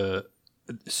that the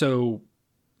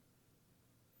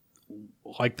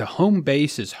home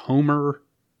base is Homer?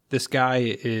 This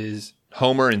guy is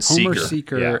Homer and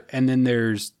Seeker, Yeah. and then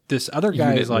there's this other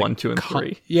guy Unit is like 1, 2, and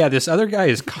 3. Yeah, this other guy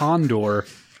is Condor,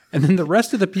 and then the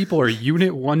rest of the people are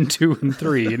Unit 1, 2, and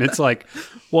 3. And it's like,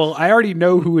 well, I already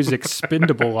know who is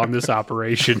expendable on this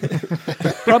operation.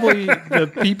 Probably the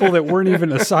people that weren't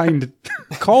even assigned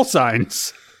call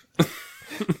signs.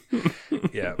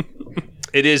 Yeah.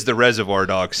 It is the Reservoir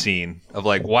Dog scene of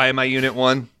like, why am I Unit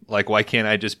 1? Like, why can't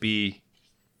I just be,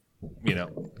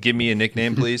 give me a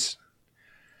nickname, please?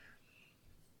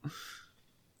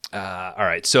 All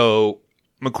right. So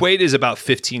McQuaid is about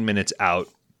 15 minutes out.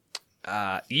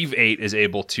 Eve 8 is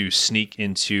able to sneak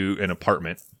into an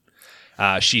apartment.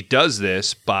 She does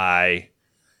this by,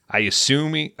 I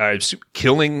assume,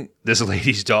 killing this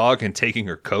lady's dog and taking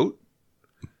her coat.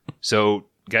 So,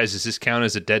 guys, does this count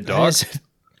as a dead dog?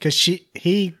 Because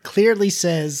he clearly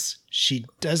says she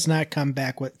does not come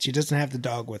back she doesn't have the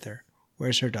dog with her.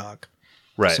 Where's her dog?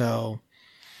 Right. So,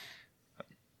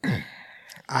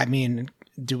 I mean,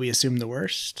 do we assume the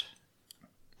worst?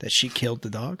 That she killed the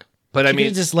dog? But she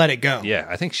didn't just let it go. Yeah,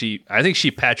 I think she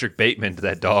Patrick Bateman to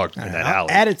that dog in that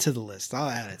alley. I'll add it to the list.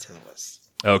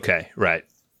 Okay, right.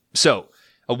 So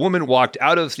a woman walked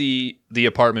out of the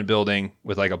apartment building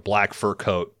with like a black fur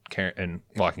coat and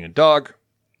walking a dog.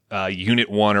 Unit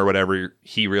 1 or whatever,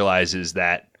 he realizes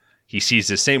that he sees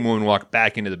the same woman walk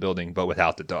back into the building, but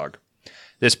without the dog.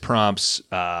 This prompts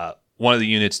one of the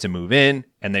units to move in,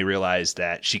 and they realize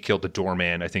that she killed the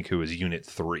doorman, I think, who was Unit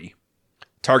 3.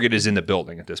 Target is in the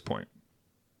building at this point.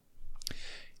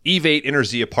 Eve 8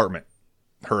 enters the apartment.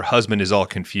 Her husband is all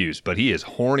confused, but he is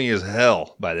horny as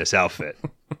hell by this outfit.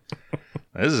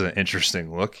 This is an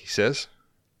interesting look, he says.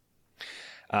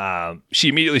 She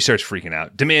immediately starts freaking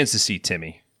out, demands to see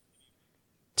Timmy.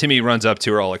 Timmy runs up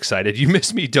to her all excited. You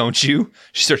miss me, don't you?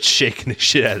 She starts shaking the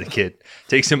shit out of the kid.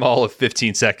 Takes him all of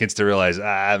 15 seconds to realize,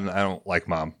 I don't like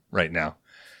mom right now.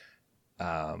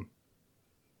 A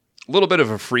little bit of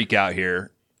a freak out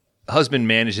here. Husband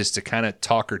manages to kind of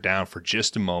talk her down for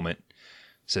just a moment.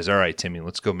 Says, all right, Timmy,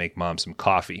 let's go make mom some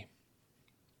coffee.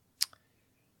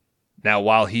 Now,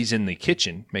 while he's in the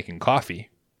kitchen making coffee,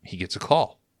 he gets a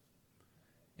call.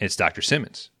 It's Dr.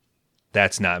 Simmons.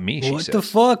 That's not me, she says. What the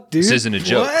fuck, dude? This isn't a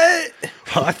joke. What?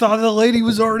 I thought the lady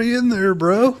was already in there,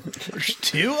 bro. There's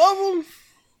 2 of them?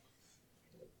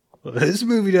 Well, this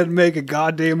movie doesn't make a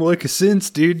goddamn lick of sense,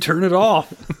 dude. Turn it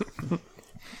off.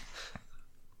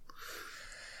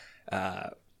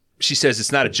 She says,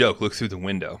 it's not a joke. Look through the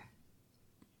window.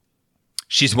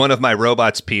 She's one of my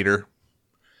robots, Peter.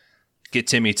 Get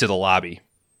Timmy to the lobby.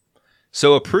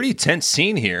 So a pretty tense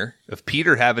scene here of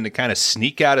Peter having to kind of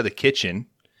sneak out of the kitchen,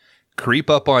 creep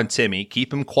up on Timmy,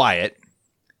 keep him quiet.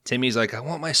 Timmy's like, I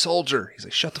want my soldier. He's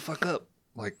like, shut the fuck up.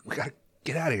 Like, we got to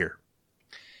get out of here.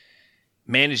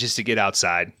 Manages to get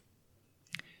outside.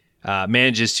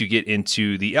 Manages to get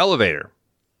into the elevator.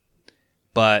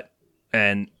 While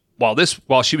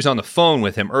she was on the phone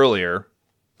with him earlier,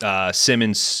 Dr.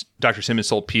 Simmons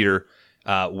told Peter,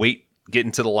 wait, get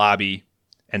into the lobby,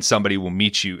 and somebody will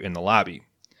meet you in the lobby.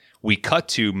 We cut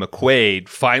to McQuaid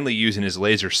finally using his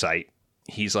laser sight.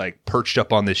 He's like perched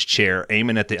up on this chair,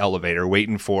 aiming at the elevator,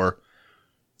 waiting for,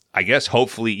 I guess,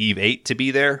 hopefully Eve 8 to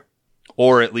be there,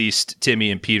 or at least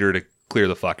Timmy and Peter to clear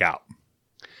the fuck out.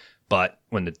 But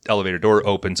when the elevator door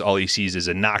opens, all he sees is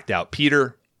a knocked out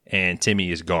Peter, and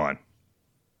Timmy is gone.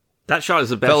 That shot is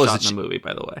the best shot in the movie,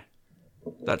 by the way.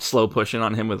 That slow pushing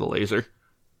on him with a laser.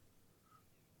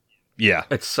 Yeah.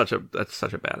 That's such a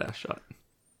badass shot.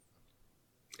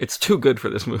 It's too good for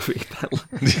this movie.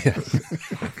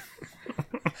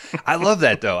 I love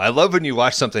that, though. I love when you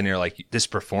watch something and you're like, this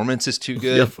performance is too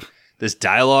good. Yep. This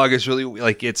dialogue is really,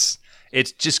 like, it's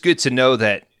just good to know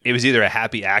that it was either a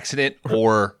happy accident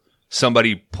or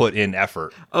somebody put in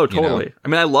effort. Oh, totally. You know? I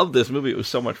mean, I love this movie. It was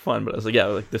so much fun, but I was like, yeah,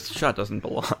 like this shot doesn't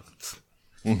belong.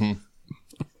 Mm-hmm.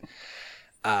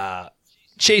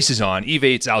 Chase is on. Eve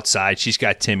 8's outside. She's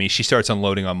got Timmy. She starts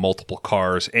unloading on multiple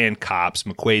cars and cops.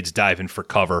 McQuaid's diving for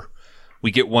cover.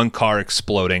 We get one car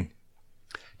exploding.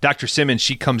 Dr. Simmons,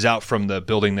 she comes out from the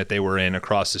building that they were in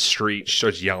across the street. She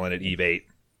starts yelling at Eve 8.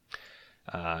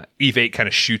 Eve 8 kind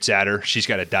of shoots at her. She's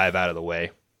got to dive out of the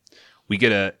way. We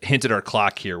get a hint at our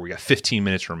clock here. We got 15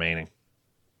 minutes remaining.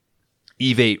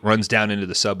 Eve 8 runs down into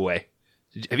the subway.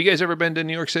 Have you guys ever been to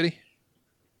New York City?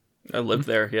 I lived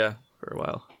there, yeah, for a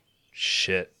while.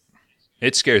 Shit.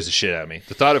 It scares the shit out of me.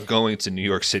 The thought of going to New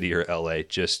York City or LA,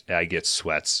 I get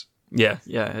sweats. Yeah,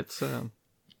 it's...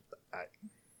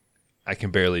 I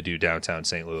can barely do downtown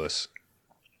St. Louis.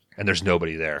 And there's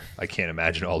nobody there. I can't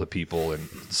imagine all the people and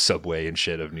subway and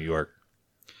shit of New York.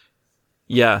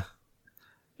 Yeah.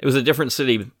 It was a different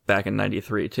city back in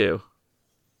 93 too.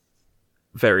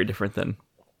 Very different than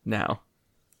now.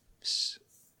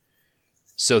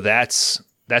 So that's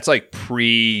like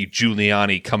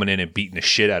pre-Giuliani coming in and beating the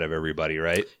shit out of everybody,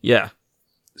 right? Yeah.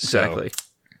 Exactly.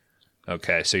 So,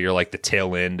 okay, so you're like the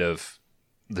tail end of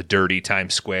the dirty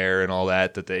Times Square and all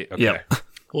that they... Okay. Yep.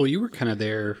 Well, you were kind of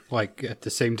there, like, at the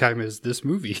same time as this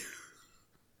movie.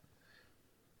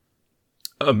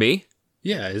 Me?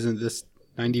 Yeah, isn't this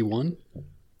 91?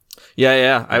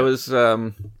 Yeah. I was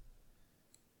 91.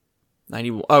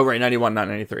 Oh, right, 91, not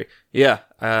 93. Yeah.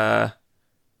 I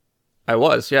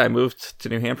was. Yeah, I moved to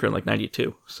New Hampshire in like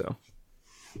 92. So.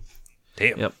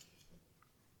 Damn. Yep.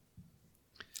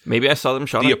 Maybe I saw them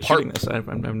shooting this. I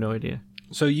have no idea.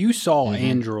 So you saw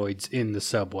androids in the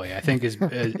subway, I think is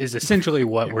essentially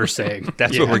what we're saying.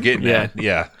 That's what we're getting at.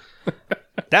 Yeah.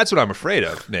 That's what I'm afraid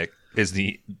of, Nick, is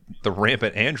the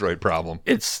rampant android problem.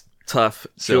 It's tough.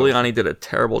 Giuliani did a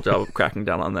terrible job of cracking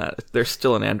down on that. There's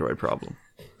still an android problem.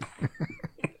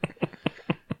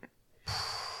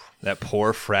 That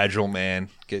poor fragile man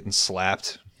getting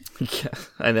slapped. Yeah,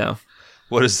 I know.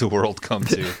 What does the world come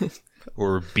to?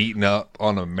 We're beaten up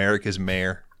on America's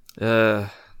mayor.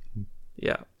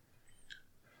 Yeah.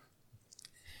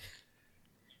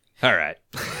 All right.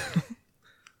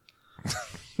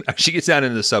 She gets down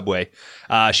into the subway.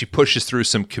 She pushes through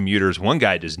some commuters. One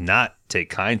guy does not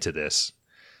take kind to this.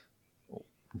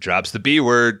 Drops the B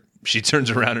word. She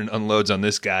turns around and unloads on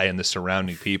this guy and the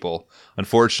surrounding people.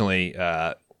 Unfortunately,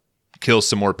 kills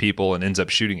some more people and ends up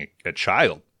shooting a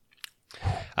child.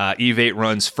 Eve 8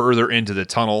 runs further into the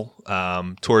tunnel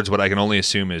towards what I can only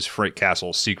assume is Frank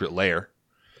Castle's secret lair.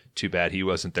 Too bad he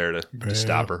wasn't there to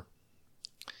stop her.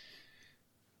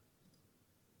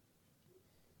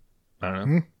 I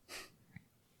don't know.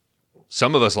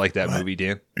 Some of us like that movie,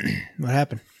 Dan. What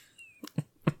happened?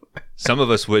 Some of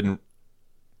us wouldn't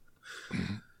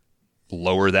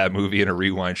lower that movie in a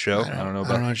rewind show. I don't know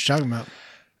what you're talking about.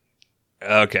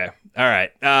 Okay. All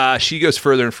right. She goes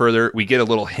further and further. We get a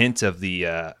little hint of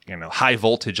the high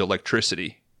voltage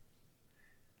electricity.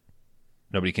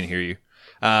 Nobody can hear you.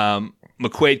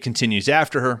 McQuaid continues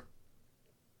after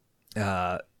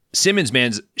her. Simmons,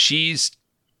 man, she's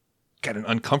got an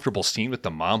uncomfortable scene with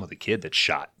the mom of the kid that's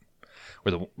shot,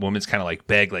 where the woman's kind of like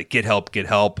beg, like, get help, get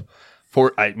help.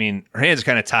 Her hands are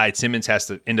kind of tied. Simmons has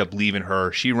to end up leaving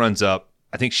her. She runs up.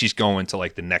 I think she's going to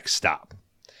like the next stop.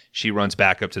 She runs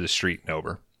back up to the street and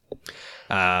over.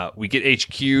 We get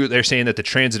HQ. They're saying that the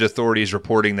transit authority is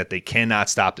reporting that they cannot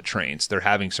stop the trains. They're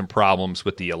having some problems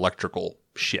with the electrical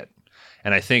shit.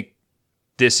 And I think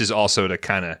this is also to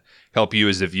kind of help you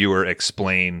as the viewer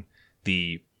explain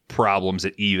the problems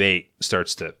that Eve 8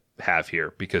 starts to have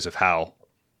here because of how,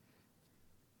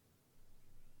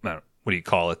 what do you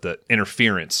call it? The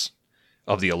interference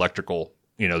of the electrical,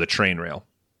 the train rail.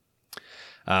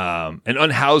 An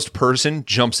unhoused person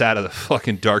jumps out of the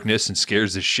fucking darkness and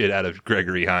scares the shit out of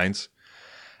Gregory Hines.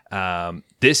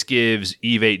 This gives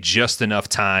Eve 8 just enough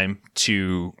time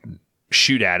to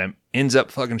shoot at him. Ends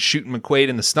up fucking shooting McQuaid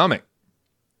in the stomach.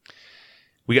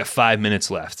 We got 5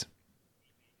 minutes left.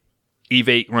 Eve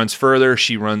 8 runs further.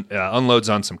 She unloads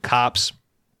on some cops.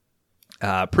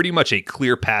 Pretty much a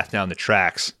clear path down the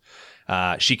tracks.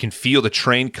 She can feel the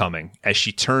train coming as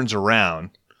she turns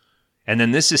around. And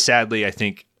then this is sadly, I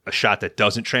think, a shot that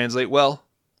doesn't translate well,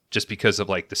 just because of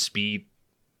like the speed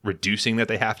reducing that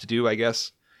they have to do, I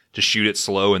guess, to shoot it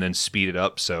slow and then speed it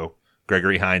up. So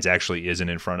Gregory Hines actually isn't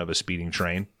in front of a speeding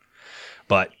train.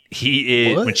 But he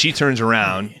is, when she turns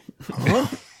around.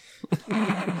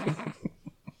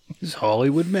 It's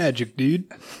Hollywood magic, dude.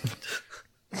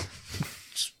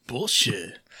 It's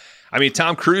bullshit. I mean,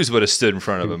 Tom Cruise would have stood in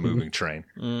front of a moving train.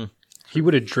 He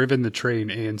would have driven the train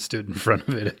and stood in front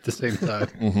of it at the same time.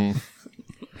 Mm-hmm.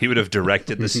 He would have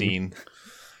directed the scene,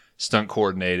 stunt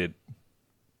coordinated.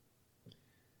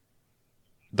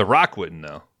 The Rock wouldn't,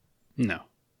 though. No.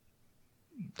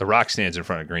 The Rock stands in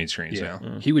front of green screens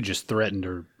now. He would just threaten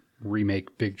to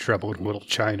remake Big Trouble in Little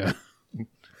China.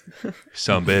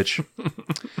 Some bitch.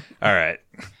 All right.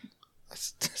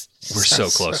 We're so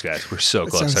close, guys. We're so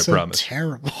close, I promise.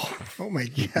 Terrible. Oh my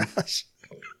gosh.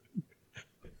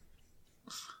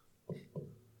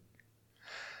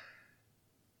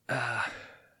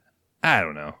 I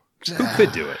don't know. Who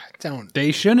could do it?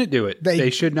 They shouldn't do it. They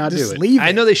should not do it. Leave it.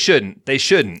 I know they shouldn't. They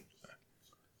shouldn't.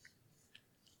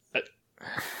 I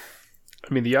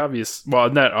mean, the obvious, well,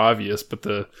 not obvious, but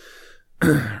the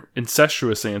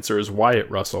incestuous answer is Wyatt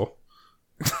Russell.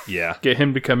 Yeah. Get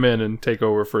him to come in and take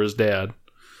over for his dad.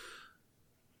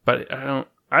 But I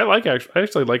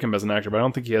actually like him as an actor, but I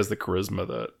don't think he has the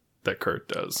charisma that Kurt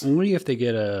does. Only if they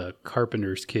get a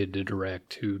Carpenter's kid to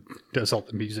direct who does all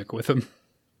the music with him.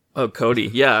 Oh, Cody.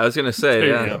 Yeah, I was gonna say.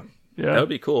 Yeah, Yeah. that would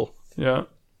be cool. Yeah.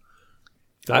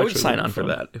 I would sign on for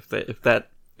that if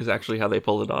that is actually how they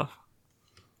pulled it off.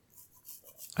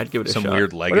 I'd give it a Some shot.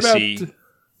 weird legacy.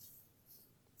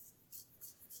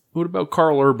 What about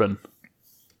Carl Urban?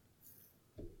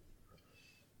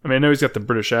 I mean, I know he's got the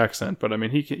British accent, but I mean,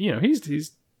 he can,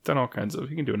 he's done all kinds of.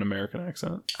 He can do an American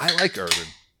accent. I like Urban.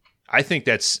 I think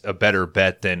that's a better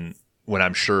bet than when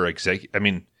I'm sure I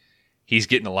mean, he's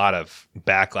getting a lot of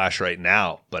backlash right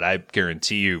now, but I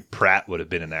guarantee you Pratt would have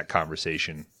been in that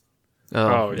conversation.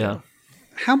 Oh yeah.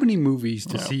 How many movies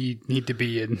does he need to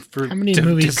be in for How many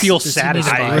movies to feel does he need to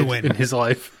satisfied ruin? in his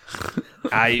life?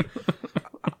 I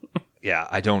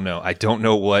don't know. I don't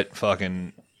know what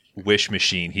fucking wish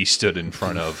machine he stood in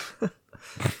front of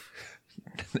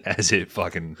as it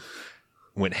fucking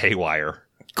went haywire.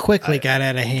 Quickly got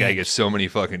out of hand. Guy gets so many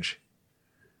fucking.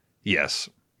 Yes.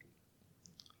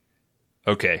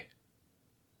 Okay.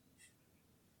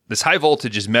 This high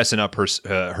voltage is messing up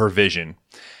her vision.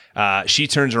 She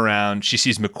turns around. She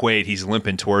sees McQuaid. He's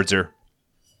limping towards her.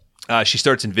 She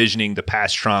starts envisioning the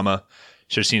past trauma.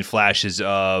 She's seeing flashes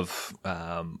of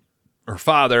her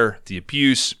father, the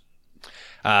abuse.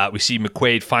 We see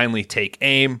McQuaid finally take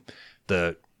aim.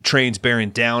 The train's bearing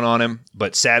down on him,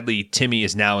 but sadly, Timmy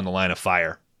is now in the line of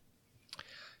fire.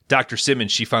 Dr.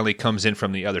 Simmons, she finally comes in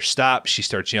from the other stop. She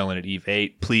starts yelling at Eve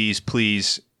 8, please,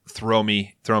 please, throw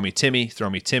me, Timmy, throw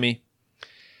me, Timmy.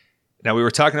 Now, we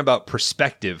were talking about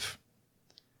perspective.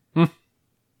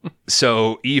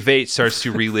 So Eve 8 starts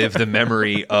to relive the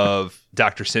memory of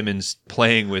Dr. Simmons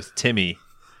playing with Timmy,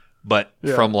 but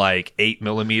from like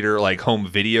 8mm like home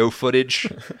video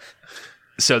footage.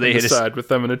 So they had side with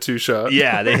them in a 2-shot.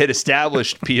 Yeah, they had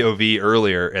established POV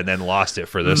earlier and then lost it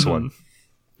for this one.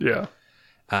 Yeah.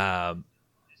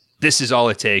 This is all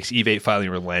it takes. Eve 8 finally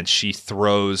relents. She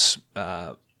throws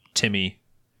Timmy.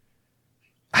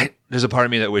 There's a part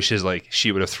of me that wishes like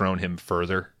she would have thrown him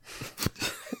further.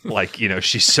 Like,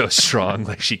 she's so strong.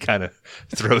 Like she kind of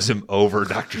throws him over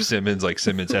Dr. Simmons. Like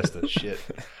Simmons has to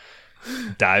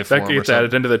dive for him. That gets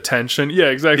added into the tension. Yeah,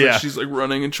 exactly. Yeah. She's like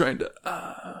running and trying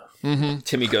to.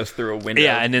 Timmy goes through a window.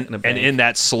 Yeah, and in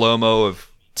that slow mo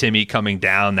of Timmy coming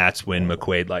down, that's when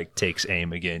McQuaid like takes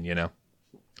aim again.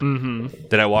 Mm-hmm.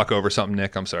 Did I walk over something,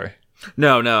 Nick? I'm sorry.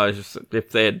 No, it's just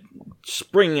if they had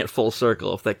springing it full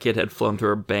circle, if that kid had flown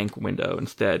through a bank window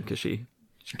instead, because she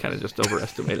kind of just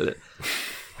overestimated it.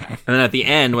 And then at the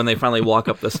end, when they finally walk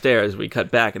up the stairs, we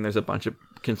cut back and there's a bunch of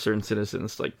concerned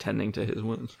citizens like tending to his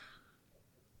wounds.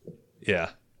 Yeah,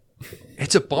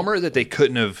 it's a bummer that there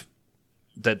couldn't have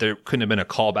been a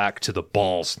callback to the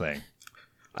balls thing.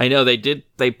 I know they did.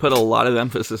 They put a lot of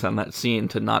emphasis on that scene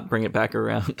to not bring it back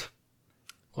around.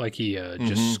 Like he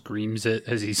just screams it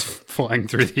as he's flying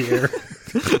through the air.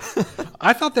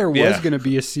 I thought there was going to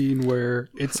be a scene where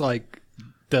it's like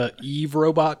the Eve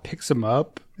robot picks him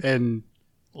up and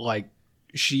like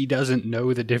she doesn't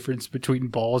know the difference between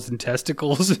balls and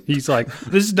testicles. He's like,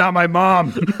 "This is not my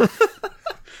mom."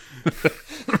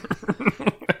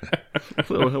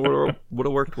 Would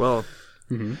have worked well.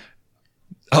 Mm-hmm.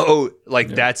 Oh, like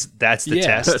that's the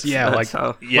test. Yeah, That's like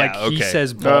how- Yeah, like he okay.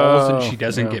 says balls and she Oh,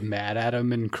 doesn't yeah. get mad at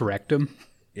him and correct him.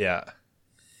 Yeah.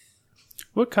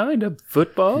 What kind of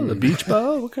football? A beach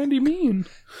ball? What kind do you mean?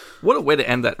 What a way to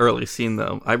end that early scene,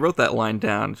 though. I wrote that line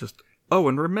down. Just, oh,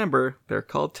 and remember, they're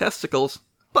called testicles.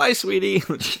 Bye, sweetie.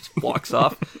 Just walks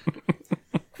off.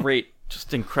 Great.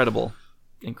 Just incredible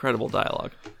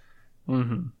dialogue.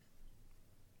 Mm-hmm.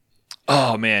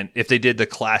 Oh man, if they did the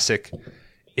classic,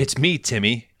 it's me,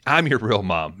 Timmy. I'm your real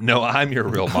mom. No, I'm your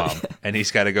real mom. And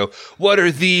he's got to go, what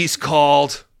are these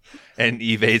called? And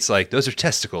Eve 8's like, those are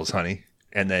testicles, honey.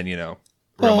 And then, real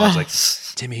mom's like,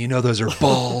 Timmy, those are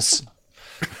balls.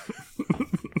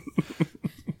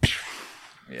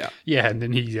 Yeah. Yeah, and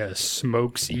then he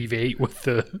smokes Eve 8 with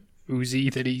the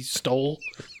Uzi that he stole.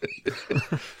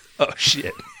 Oh,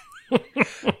 shit.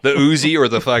 The Uzi or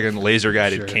the fucking laser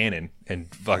guided Sure. cannon.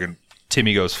 And fucking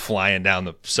Timmy goes flying down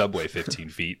the subway 15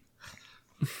 feet.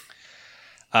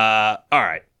 All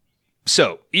right.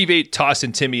 So Eve 8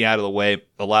 tossing Timmy out of the way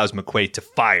allows McQuaid to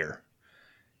fire.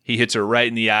 He hits her right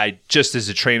in the eye just as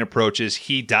the train approaches.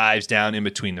 He dives down in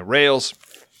between the rails.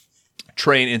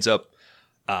 Train ends up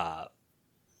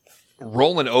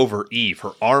rolling over Eve.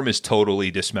 Her arm is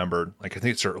totally dismembered. Like I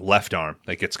think it's her left arm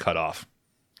that gets cut off.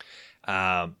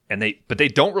 But they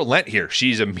don't relent here.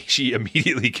 She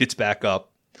immediately gets back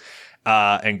up.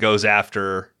 and goes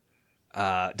after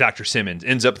Dr. Simmons.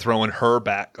 Ends up throwing her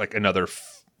back like another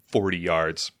 40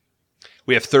 yards.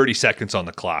 We have 30 seconds on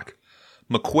the clock.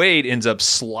 McQuaid ends up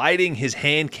sliding his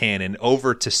hand cannon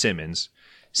over to Simmons.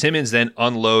 Simmons then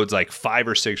unloads like 5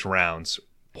 or 6 rounds,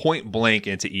 point blank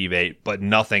into Eve 8, but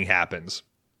nothing happens.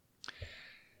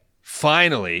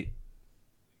 Finally,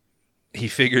 he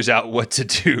figures out what to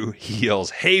do. He yells,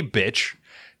 "Hey, bitch."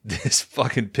 This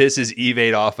fucking pisses Eve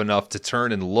 8 off enough to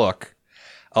turn and look,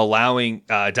 allowing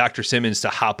Dr. Simmons to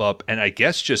hop up and I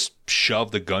guess just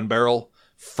shove the gun barrel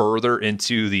further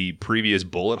into the previous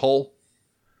bullet hole.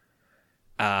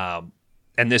 And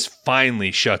this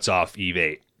finally shuts off Eve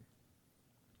 8.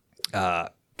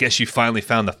 Guess you finally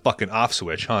found the fucking off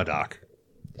switch, huh, Doc?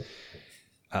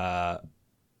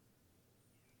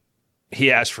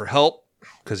 He asks for help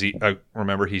because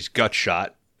remember, he's gut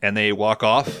shot, and they walk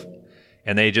off,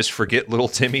 and they just forget little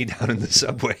Timmy down in the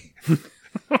subway.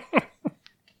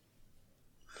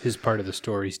 His part of the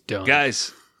story's done.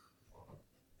 Guys.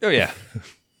 Oh, yeah.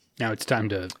 Now it's time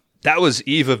to... That was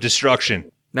Eve of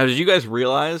Destruction. Now, did you guys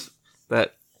realize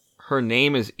that her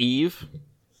name is Eve?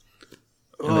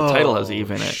 And the title has Eve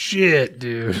in it. Shit,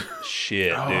 dude. Shit,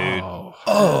 dude. Yeah,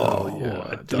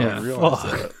 I don't realize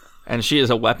that. And she is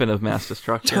a weapon of mass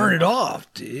destruction. Turn it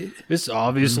off, dude. This is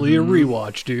obviously a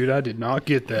rewatch, dude. I did not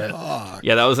get that.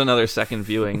 Yeah, that was another second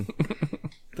viewing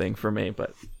thing for me,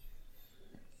 but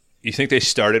You think they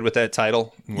started with that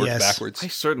title and worked Yes. backwards? I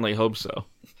certainly hope so.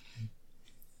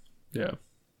 Yeah.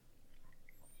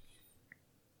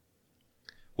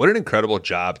 What an incredible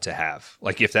job to have.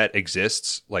 Like, if that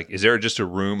exists, like, is there just a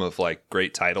room of, like,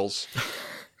 great titles?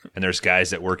 And there's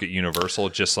guys that work at Universal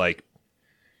just like,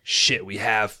 shit, we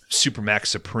have Supermax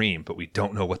Supreme, but we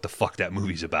don't know what the fuck that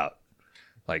movie's about.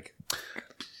 Like,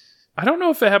 I don't know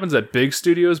if it happens at big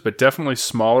studios, but definitely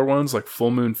smaller ones like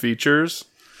Full Moon Features.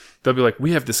 They'll be like,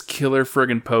 we have this killer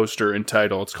friggin' poster and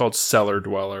title. It's called Cellar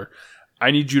Dweller.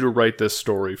 I need you to write this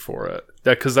story for it.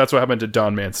 Because that's what happened to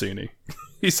Don Mancini.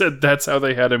 He said that's how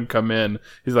they had him come in.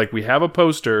 He's like, we have a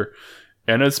poster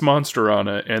and it's monster on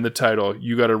it and the title.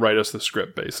 You got to write us the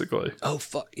script, basically. oh,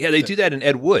 fuck. Yeah, they do that in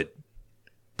Ed Wood.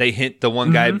 They hint, the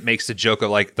one guy makes the joke of,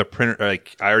 like, the printer,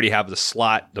 like, I already have the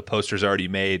slot. The poster's already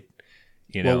made.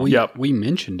 You know? Well, we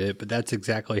mentioned it, but that's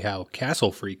exactly how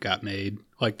Castle Freak got made.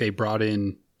 Like, they brought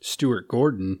in Stuart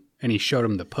Gordon, and he showed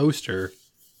him the poster,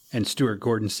 and Stuart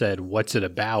Gordon said, "What's it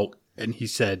about?" And he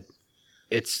said,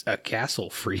 "It's a castle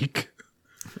freak."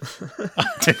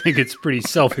 I think it's pretty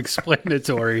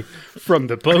self-explanatory from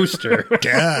the poster.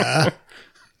 Duh.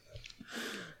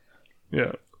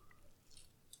 Yeah.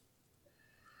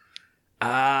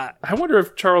 I wonder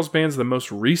if Charles Band's the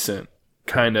most recent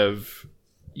kind of,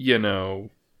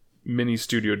 mini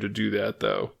studio to do that,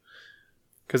 though.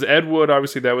 Because Ed Wood,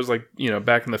 obviously, that was like,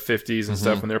 back in the 50s and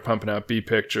stuff when they were pumping out B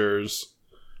Pictures.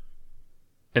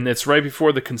 And it's right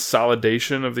before the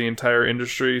consolidation of the entire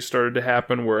industry started to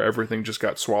happen, where everything just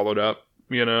got swallowed up,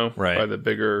 Right. by the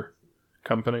bigger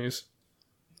companies.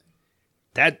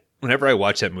 That, whenever I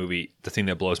watch that movie, the thing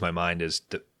that blows my mind is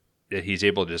that he's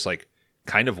able to just, like,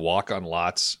 kind of walk on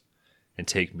lots and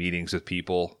take meetings with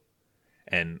people.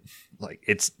 And, like,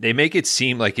 they make it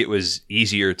seem like it was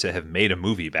easier to have made a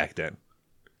movie back then.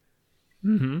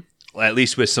 Mm-hmm. At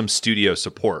least with some studio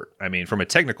support. I mean, from a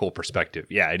technical perspective,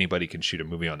 yeah, anybody can shoot a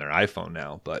movie on their iPhone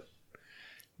now. But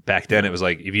back then, it was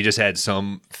like, if you just had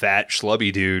some fat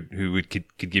schlubby dude who could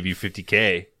give you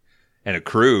 $50K and a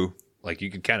crew, like, you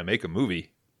could kind of make a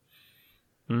movie.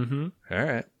 Mm-hmm. All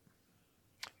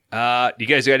right. You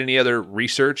guys got any other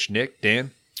research, Nick,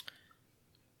 Dan?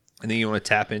 Anything you want to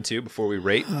tap into before we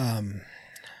rate?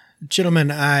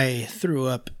 Gentlemen, I threw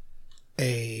up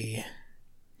a...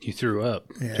 You threw up.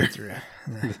 Yeah, I threw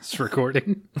This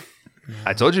recording.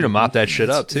 I told you to mop that shit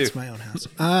up, too. It's my own house.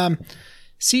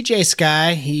 CJ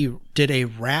Sky, he did a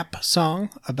rap song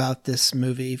about this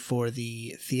movie for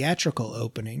the theatrical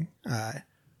opening,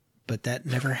 but that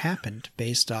never happened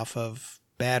based off of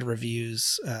bad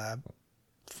reviews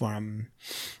from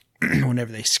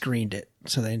whenever they screened it.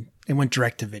 So they went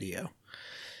direct to video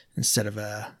instead of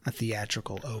a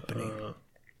theatrical opening.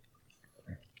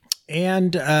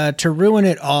 And to ruin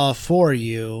it all for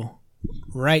you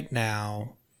right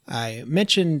now, I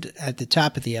mentioned at the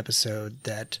top of the episode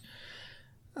that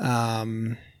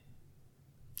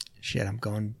shit, I'm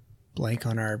going blank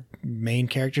on our main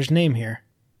character's name here.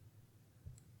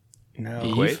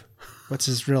 No. Eve? What's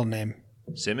his real name?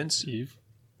 Simmons? Eve.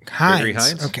 Hines. Gregory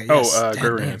Hines? Okay. Yes.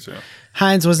 Gregory Damn. Hines, yeah.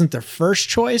 Hines wasn't their first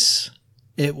choice.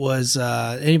 It was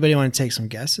anybody want to take some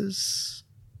guesses?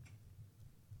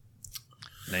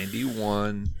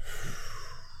 91.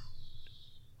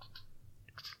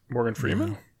 Morgan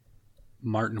Freeman?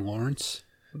 Martin Lawrence?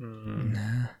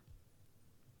 Nah.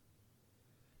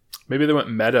 Maybe they went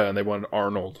meta and they wanted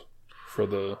Arnold for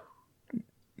the...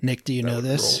 Nick, do you know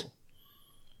this? role.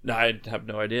 No, I have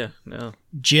no idea. No.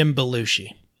 Jim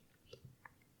Belushi.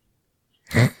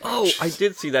 Oh, I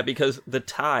did see that because the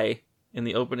tie in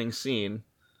the opening scene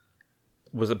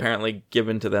was apparently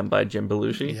given to them by Jim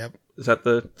Belushi. Yep. Is that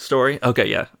the story? Okay,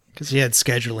 yeah. Because he had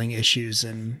scheduling issues,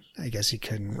 and I guess he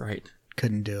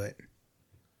couldn't do it.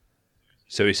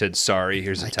 So he said, "Sorry,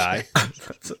 here's a tie.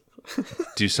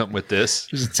 Do something with this."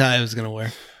 Here's a tie I was going to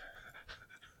wear.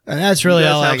 And that's really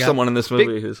all I got. Someone in this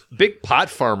movie who's Big pot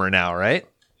farmer now, right?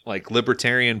 Like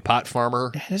libertarian pot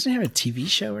farmer. Doesn't he have a TV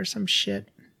show or some shit?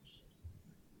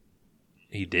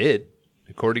 He did,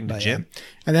 according to Jim. Yeah.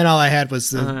 And then all I had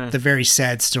was the very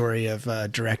sad story of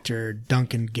director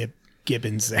Duncan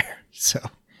Gibbons there. So,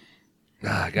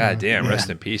 God damn, rest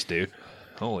in peace, dude.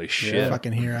 Holy shit.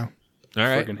 fucking hero. All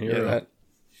right. Fucking hero.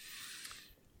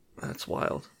 that's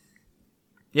wild.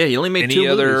 Yeah, he only made Any 2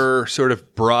 movies. other sort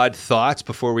of broad thoughts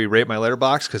before we rate my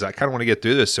letterbox? Because I kind of want to get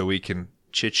through this so we can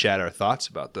chit-chat our thoughts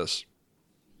about this.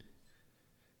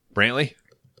 Brantley?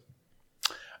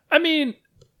 I mean,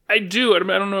 I do. I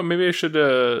don't know. Maybe I should.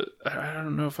 I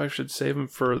don't know if I should save him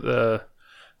for the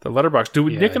letterbox. Do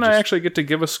we, Nick and I actually get to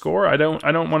give a score? I don't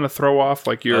want to throw off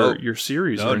like your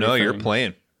series. No, you're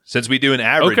playing. Since we do an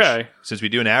average. Okay. Since we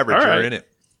do an average, All right. you're in it.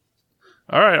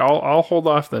 All right, I'll hold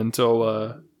off then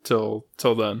till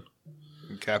then.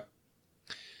 Okay.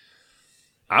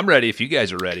 I'm ready if you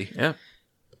guys are ready. Yeah.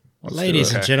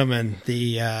 Ladies and gentlemen,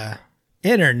 the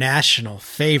international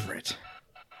favorite.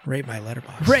 Rate my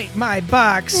letterbox. Rate my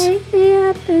box. Dan,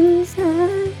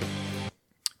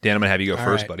 I'm going to have you go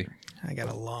first, right. buddy. I got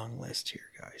a long list here,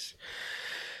 guys.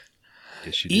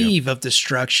 Yes, you do. Eve of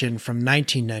Destruction from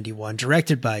 1991,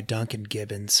 directed by Duncan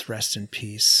Gibbons. Rest in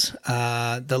peace.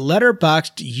 The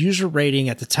letterboxed user rating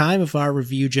at the time of our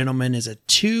review, gentlemen, is a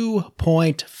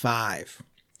 2.5.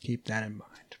 Keep that in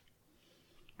mind.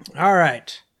 All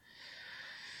right.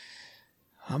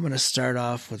 I'm going to start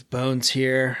off with Bones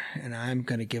here, and I'm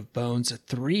going to give Bones a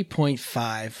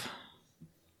 3.5.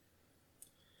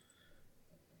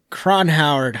 Cron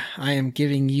Howard, I am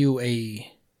giving you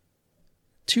a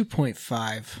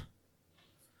 2.5.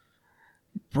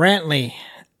 Brantley,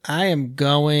 I'm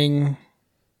going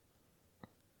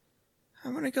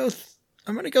to go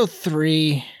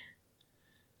 3.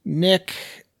 Nick,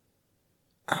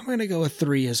 I'm going to go a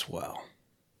 3 as well.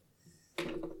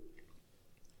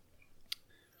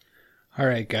 All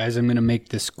right, guys, I'm going to make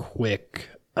this quick.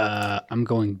 I'm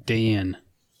going Dan,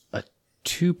 a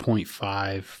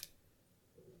 2.5.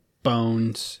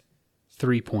 Bones,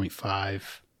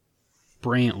 3.5.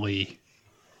 Brantley,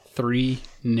 3.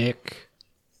 Nick,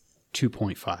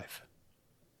 2.5.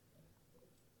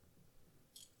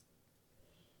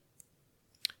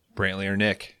 Brantley or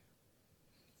Nick?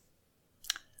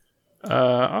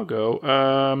 I'll go.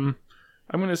 I'm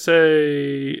going to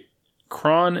say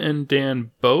Cron and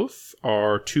Dan both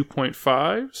are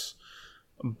 2.5s.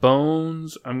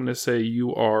 Bones, I'm going to say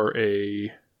you are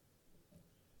a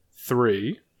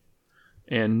 3.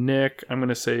 And Nick, I'm going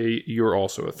to say you're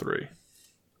also a 3.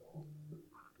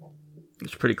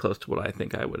 It's pretty close to what I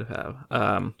think I would have.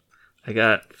 I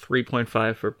got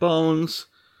 3.5 for Bones,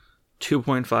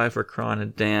 2.5 for Cron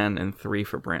and Dan, and 3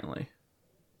 for Brantley.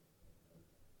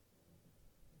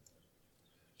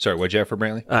 Sorry, what'd you have for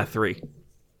Brantley? 3.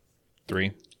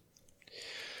 3.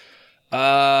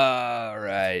 All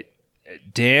right.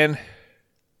 Dan,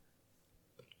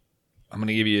 I'm going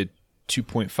to give you a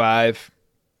 2.5.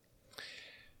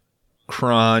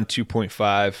 Cron,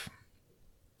 2.5.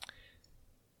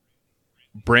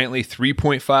 Brantley,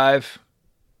 3.5.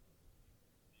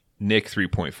 Nick,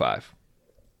 3.5.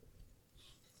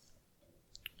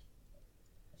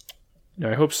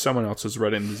 Now, I hope someone else is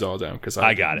writing these all down because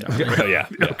I got it. Oh, yeah.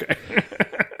 Okay.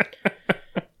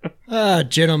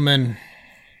 Gentlemen,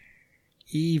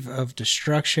 Eve of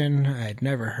Destruction. I had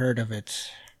never heard of it.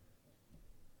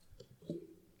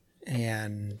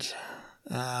 And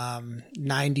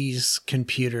 90s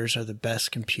computers are the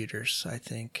best computers, I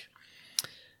think.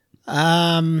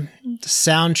 The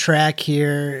soundtrack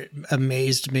here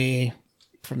amazed me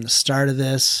from the start of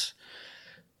this.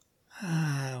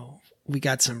 We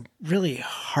got some really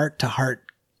heart-to-heart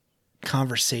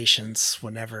conversations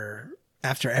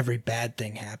after every bad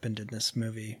thing happened in this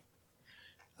movie.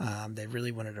 They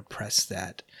really wanted to press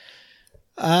that.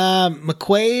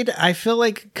 McQuaid, I feel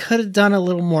like could have got a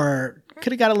little more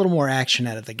action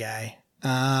out of the guy.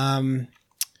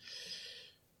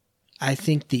 I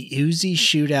think the Uzi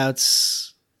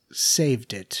shootouts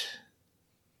saved it.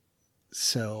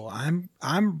 So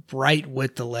I'm right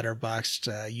with the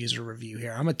Letterboxd user review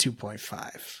here. I'm a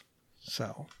 2.5.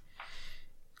 So,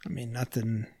 I mean,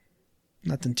 nothing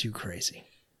too crazy.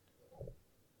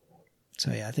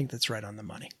 So yeah, I think that's right on the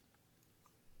money.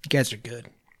 You guys are good.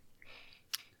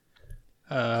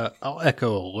 I'll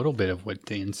echo a little bit of what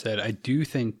Dan said. I do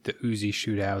think the Uzi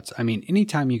shootouts, I mean,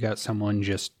 anytime you got someone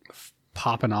just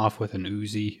popping off with an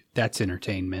Uzi, that's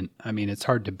entertainment. I mean, it's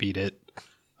hard to beat it.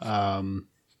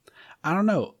 I don't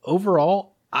know.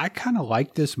 Overall, I kind of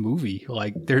like this movie.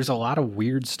 Like, there's a lot of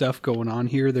weird stuff going on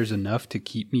here. There's enough to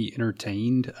keep me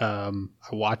entertained. I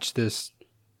watched this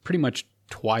pretty much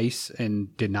twice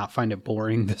and did not find it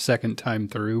boring the second time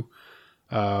through.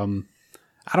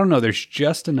 I don't know. There's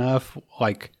just enough,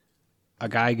 like, a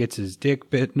guy gets his dick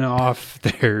bitten off.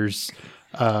 There's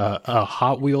a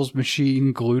Hot Wheels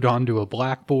machine glued onto a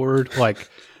blackboard. Like,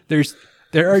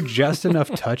 there are just enough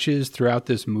touches throughout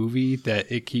this movie that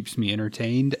it keeps me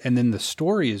entertained. And then the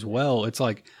story as well. It's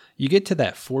like you get to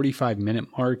that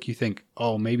 45-minute mark, you think,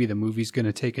 oh, maybe the movie's going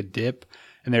to take a dip.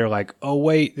 And they're like, oh,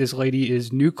 wait, this lady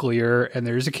is nuclear and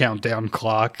there's a countdown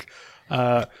clock.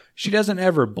 She doesn't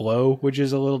ever blow, which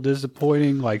is a little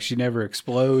disappointing. Like, she never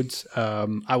explodes.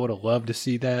 I would have loved to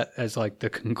see that as like the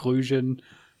conclusion,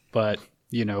 but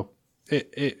you know,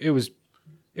 it was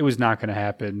not going to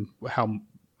happen.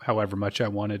 However much I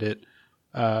wanted it.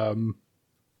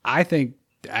 I think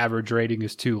the average rating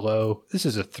is too low. This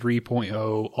is a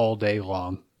 3.0 all day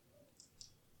long.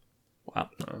 Wow.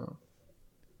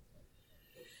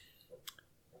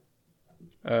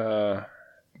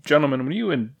 Gentlemen, when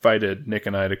you invited Nick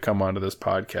and I to come onto this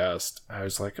podcast, I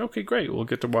was like, okay, great. We'll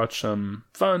get to watch some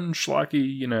fun,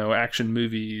 schlocky, action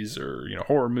movies or,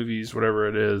 horror movies, whatever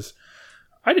it is.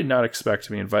 I did not expect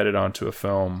to be invited onto a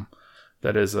film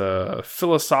that is a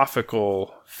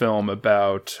philosophical film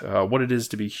about what it is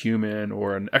to be human,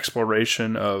 or an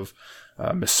exploration of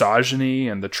misogyny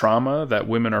and the trauma that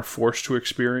women are forced to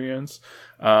experience.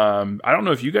 I don't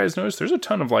know if you guys noticed, there's a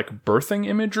ton of like birthing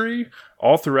imagery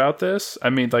all throughout this. I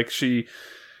mean, like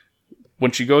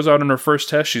when she goes out on her first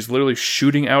test, she's literally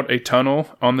shooting out a tunnel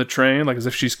on the train, like as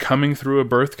if she's coming through a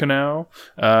birth canal,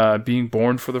 being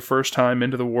born for the first time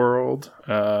into the world,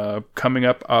 coming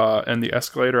up in the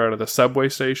escalator out of the subway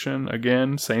station,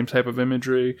 again, same type of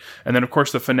imagery. And then, of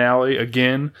course, the finale,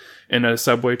 again, in a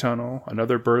subway tunnel,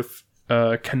 another birth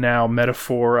canal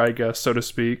metaphor, I guess, so to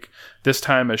speak. This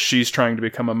time as she's trying to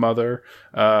become a mother.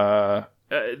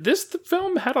 This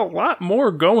film had a lot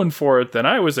more going for it than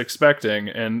I was expecting.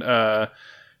 And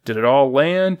did it all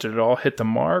land? Did it all hit the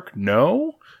mark?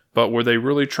 No. But were they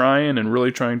really trying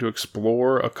to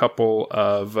explore a couple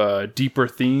of deeper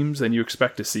themes than you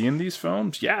expect to see in these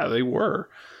films? Yeah, they were.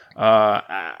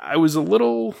 I was a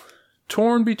little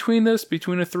torn between a 3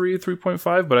 and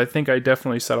 3.5, but I think I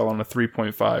definitely settle on a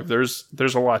 3.5.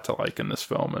 There's a lot to like in this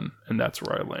film, and that's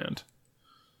where I land.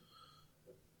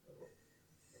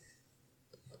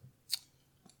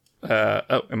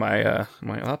 Am I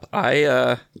up?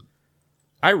 I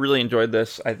really enjoyed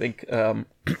this. I think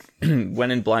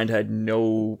went in blind, had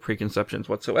no preconceptions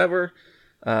whatsoever.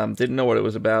 Didn't know what it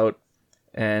was about,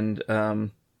 and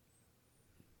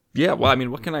yeah. Well, I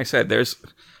mean, what can I say? There's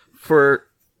for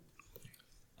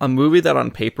a movie that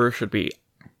on paper should be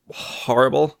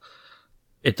horrible,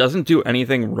 it doesn't do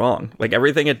anything wrong. Like,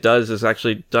 everything it does is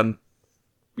actually done,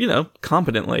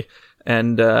 competently.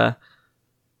 And,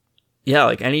 yeah,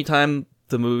 like, anytime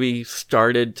the movie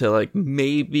started to, like,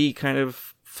 maybe kind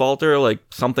of falter, like,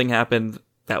 something happened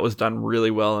that was done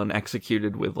really well and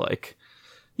executed with, like,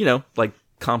 like,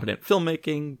 competent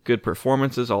filmmaking, good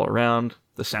performances all around.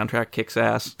 The soundtrack kicks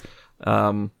ass.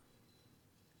 And,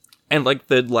 like,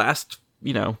 the last...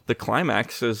 the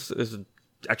climax is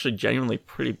actually genuinely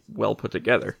pretty well put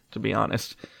together, to be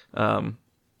honest.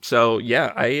 So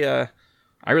yeah, I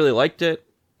really liked it.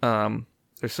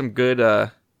 There's some good,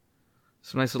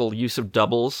 some nice little use of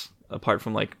doubles, apart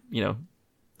from like,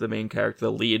 the main character,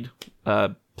 the lead,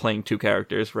 playing two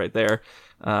characters right there.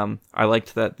 I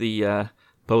liked that the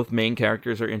both main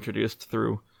characters are introduced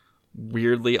through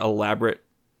weirdly elaborate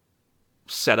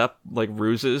setup, like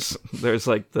ruses. There's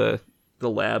like the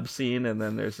lab scene, and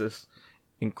then there's this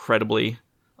incredibly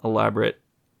elaborate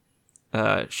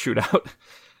shootout.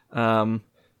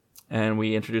 And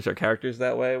we introduce our characters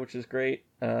that way, which is great.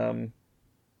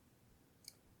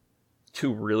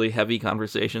 Two really heavy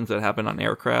conversations that happen on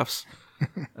aircrafts.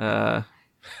 I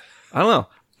don't know.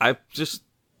 I just,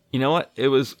 you know what? It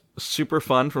was super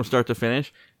fun from start to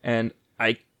finish, and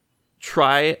I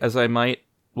try as I might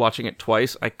watching it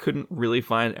twice, I couldn't really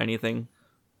find anything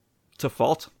to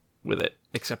fault with it,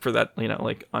 except for that,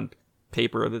 like on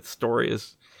paper, the story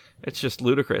is It's just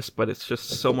ludicrous, but it's just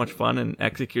so much fun and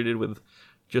executed with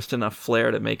just enough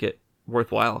flair to make it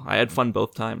worthwhile. I had fun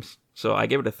both times, so I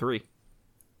gave it a 3.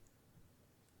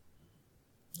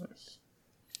 Nice.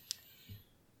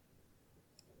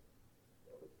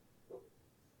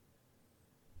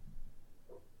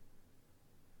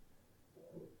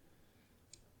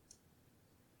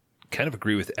 Kind of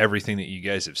agree with everything that you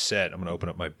guys have said. I'm going to open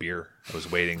up my beer. I was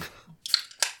waiting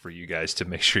for you guys to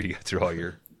make sure you got through all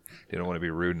your... Didn't want to be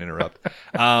rude and interrupt.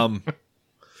 I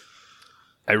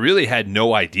really had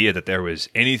no idea that there was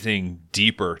anything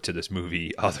deeper to this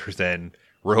movie other than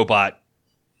robot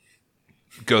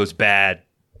goes bad,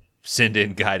 send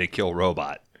in guy to kill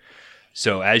robot.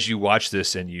 So as you watch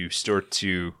this and you start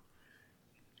to...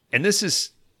 And this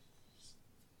is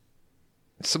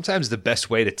sometimes the best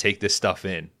way to take this stuff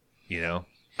in. You know,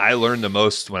 I learn the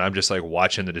most when I'm just like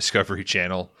watching the Discovery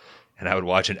Channel, and I would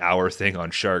watch an hour thing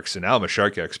on sharks, and now I'm a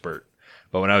shark expert.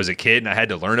 But when I was a kid and I had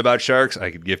to learn about sharks,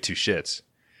 I could give two shits,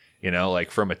 you know, like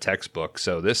from a textbook.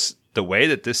 So the way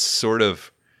that this sort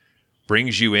of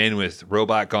brings you in with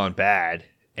Robot Gone Bad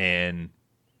and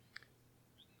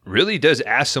really does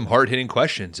ask some hard-hitting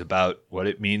questions about what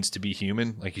it means to be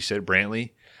human, like you said,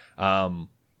 Brantley.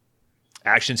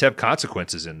 Actions have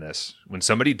consequences in this. When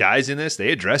somebody dies in this,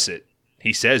 they address it.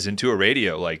 He says into a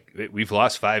radio, like, we've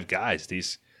lost 5 guys.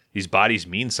 These bodies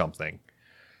mean something.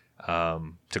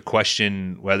 To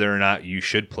question whether or not you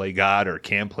should play God or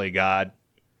can play God.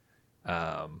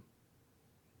 The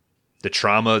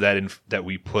trauma that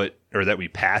we put or that we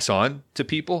pass on to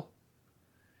people,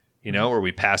 you know, or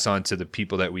we pass on to the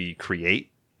people that we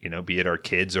create, you know, be it our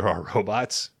kids or our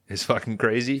robots, is fucking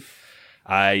crazy.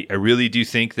 I really do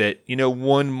think that, you know,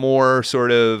 one more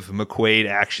sort of McQuaid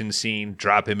action scene,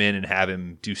 drop him in and have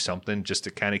him do something just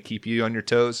to kind of keep you on your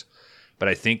toes. But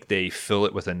I think they fill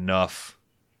it with enough,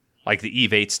 like the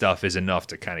Eve 8 stuff is enough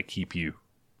to kind of keep you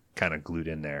kind of glued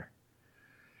in there.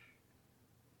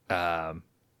 I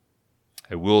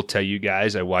will tell you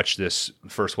guys, I watched this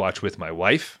first watch with my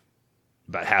wife.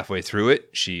 About halfway through it,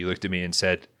 she looked at me and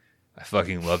said, I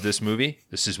fucking love this movie.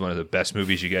 This is one of the best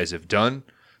movies you guys have done.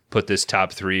 Put this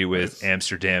top 3 with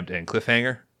Amsterdam and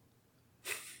Cliffhanger.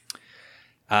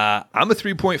 I'm a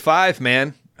 3.5,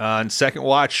 man. On second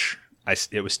watch,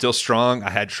 it was still strong. I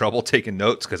had trouble taking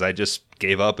notes because I just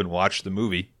gave up and watched the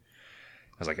movie.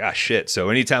 I was like, shit. So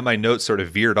anytime my notes sort of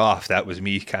veered off, that was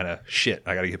me kind of, shit,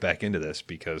 I got to get back into this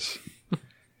because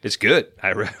it's good.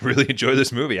 I really enjoy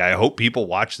this movie. I hope people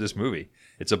watch this movie.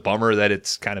 It's a bummer that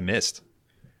it's kind of missed.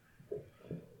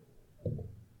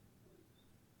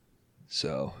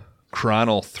 So, Kron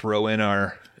will throw in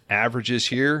our averages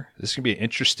here. This is going to be an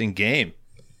interesting game.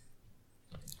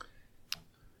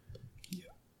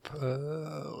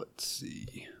 Let's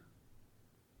see.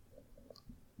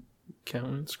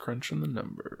 Accountants crunching the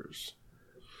numbers.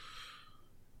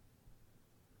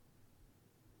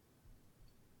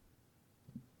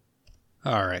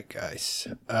 All right, guys.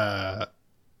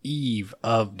 Eve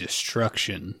of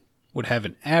Destruction would have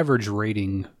an average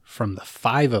rating from the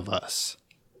 5 of us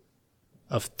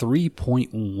of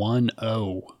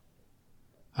 3.10.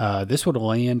 This would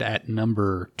land at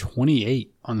number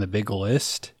 28 on the big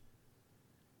list.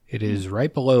 It is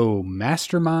right below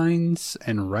Masterminds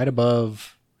and right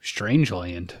above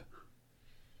Strangeland.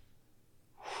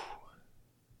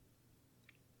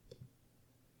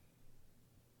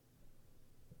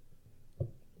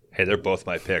 Hey, they're both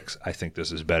my picks. I think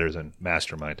this is better than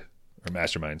Mastermind or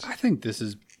Masterminds. I think this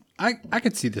is... I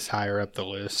could see this higher up the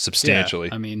list. Substantially.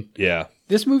 Yeah, I mean... Yeah.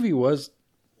 This movie was,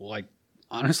 like,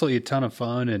 honestly a ton of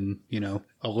fun and, you know,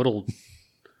 a little...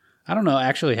 I don't know,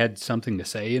 actually had something to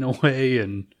say in a way,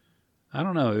 and I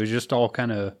don't know, it was just all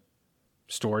kind of...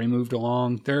 Story moved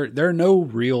along. There are no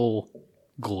real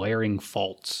glaring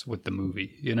faults with the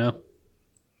movie, you know?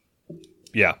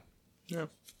 Yeah. Yeah.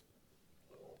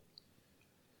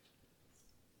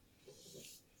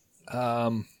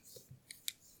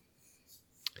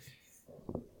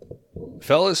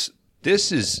 Fellas,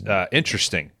 this is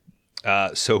interesting.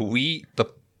 So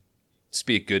this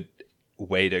be a good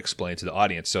way to explain to the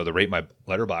audience. So the Rate My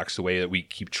Letterboxd, the way that we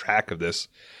keep track of this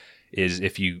is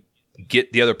if you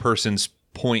get the other person's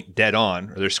point dead on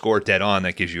or their score dead on,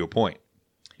 that gives you a point.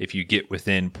 If you get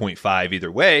within 0.5 either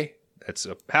way, that's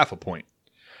a half a point.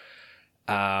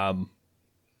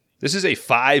 This is a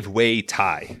 5-way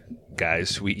tie,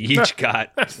 guys. We each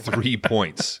got 3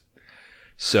 points.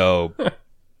 So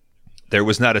there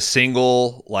was not a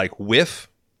single like whiff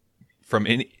from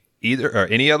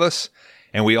any of us,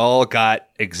 and we all got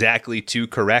exactly 2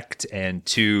 correct and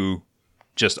 2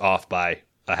 just off by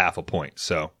a half a point.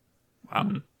 So,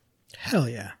 hell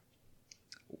yeah.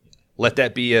 let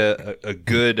that be a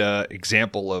good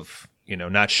example of,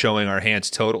 not showing our hands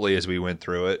totally as we went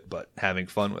through it, but having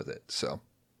fun with it. So,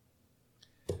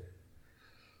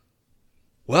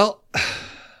 well,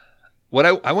 what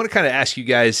I want to kind of ask you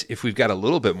guys, if we've got a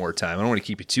little bit more time, I don't want to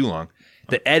keep you too long,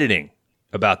 the editing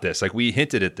about this. Like, we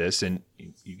hinted at this, and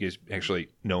you guys actually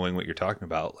knowing what you're talking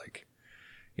about, like,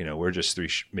 we're just three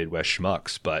Midwest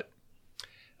schmucks, but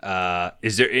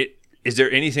is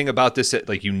there anything about this that,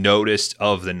 like, you noticed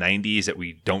of the 90s that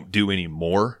we don't do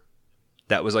anymore?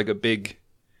 That was like a big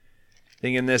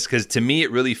thing in this, because to me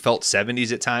it really felt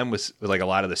 70s at time with like a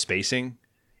lot of the spacing.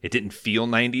 It didn't feel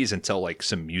 90s until like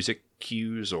some music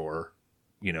cues or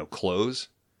close.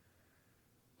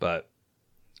 But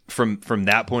from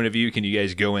that point of view, can you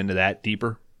guys go into that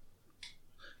deeper?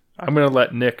 I'm going to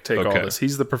let Nick take all this.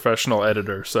 He's the professional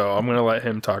editor, so I'm going to let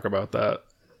him talk about that.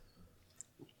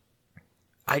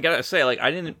 I gotta say, like,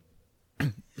 the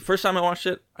first time I watched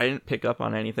it, I didn't pick up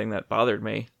on anything that bothered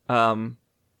me.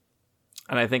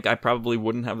 And I think I probably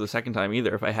wouldn't have the second time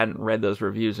either if I hadn't read those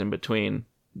reviews in between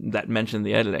that mentioned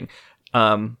the editing.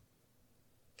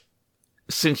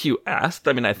 Since you asked,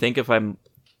 I mean, I think if I'm,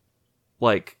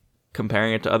 like,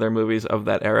 comparing it to other movies of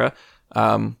that era,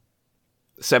 70s,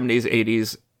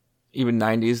 80s, even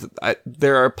 90s,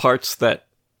 there are parts that,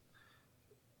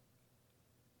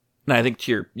 and I think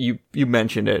you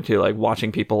mentioned it too, like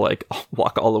watching people like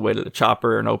walk all the way to the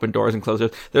chopper and open doors and close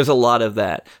doors. There's a lot of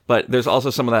that, but there's also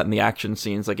some of that in the action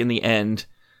scenes. Like in the end,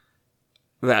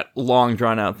 that long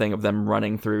drawn out thing of them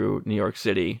running through New York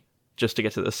City just to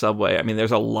get to the subway. I mean,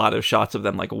 there's a lot of shots of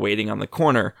them like waiting on the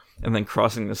corner and then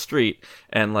crossing the street,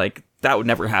 and like that would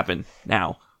never happen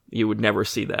now. You would never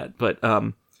see that, but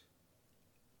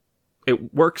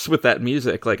it works with that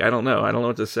music. Like, I don't know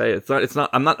what to say. It's not,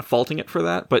 I'm not faulting it for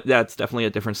that, but that's definitely a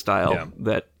different style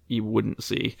that you wouldn't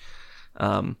see,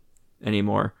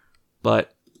 anymore.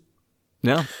 But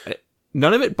no,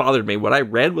 none of it bothered me. What I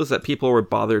read was that people were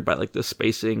bothered by like the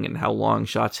spacing and how long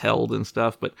shots held and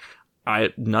stuff, but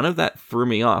none of that threw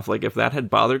me off. Like, if that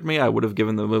had bothered me, I would have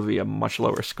given the movie a much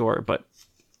lower score, but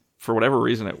for whatever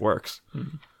reason, it works.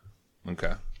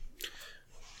 Okay.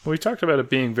 Well, we talked about it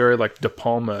being very like De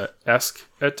Palma-esque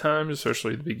at times,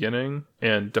 especially the beginning.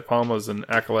 And De Palma's an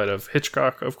acolyte of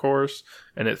Hitchcock, of course.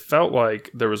 And it felt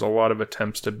like there was a lot of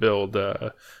attempts to build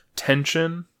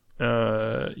tension.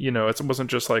 It wasn't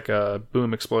just like a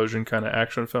boom explosion kind of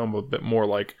action film, but a bit more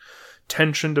like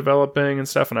tension developing and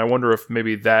stuff. And I wonder if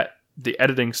maybe the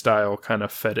editing style kind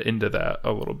of fed into that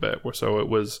a little bit. So it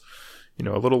was, a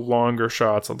little longer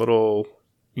shots, a little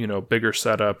bigger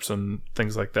setups and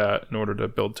things like that in order to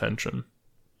build tension.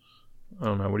 I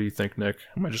don't know. What do you think, Nick?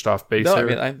 Am I just off base here? I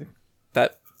mean, I think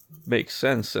that makes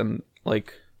sense. And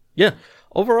like, yeah,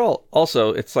 overall,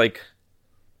 also, it's like,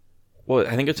 well,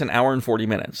 I think it's an hour and 40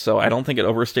 minutes. So I don't think it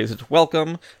overstays its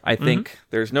welcome. I think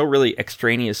there's no really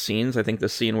extraneous scenes. I think the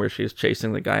scene where she's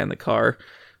chasing the guy in the car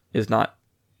is not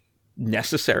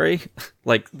necessary.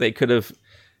 Like, they could have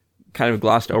kind of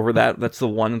glossed over that. That's the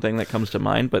one thing that comes to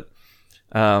mind. But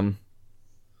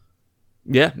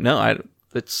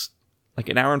it's like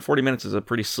an hour and 40 minutes is a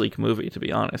pretty sleek movie, to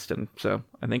be honest, and so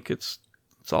I think it's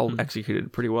all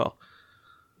executed pretty well.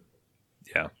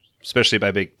 Yeah, especially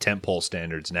by big tentpole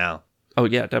standards now. Oh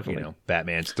yeah, definitely.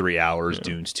 Batman's 3 hours,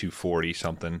 Dune's 240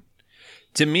 something.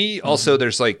 To me, also,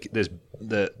 there's like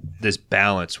this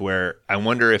balance where I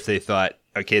wonder if they thought,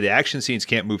 okay, the action scenes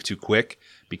can't move too quick,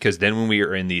 because then when we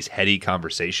are in these heady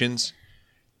conversations,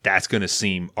 that's going to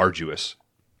seem arduous.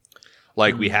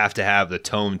 Like, we have to have the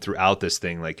tone throughout this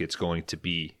thing, like it's going to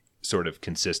be sort of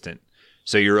consistent.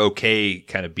 So you're okay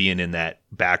kind of being in that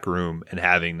back room and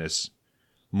having this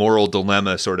moral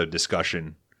dilemma sort of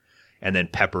discussion, and then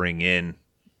peppering in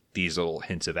these little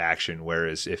hints of action.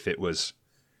 Whereas if the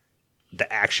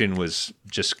action was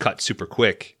just cut super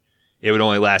quick, it would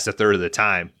only last a third of the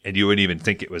time, and you wouldn't even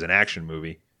think it was an action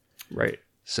movie. Right.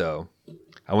 So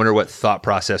I wonder what thought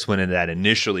process went into that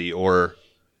initially, or,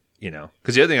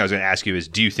 because the other thing I was going to ask you is,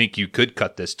 do you think you could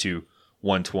cut this to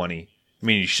 120? I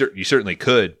mean, you certainly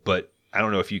could, but I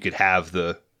don't know if you could have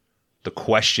the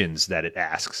questions that it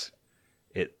asks.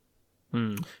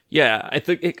 Yeah, I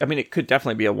think it could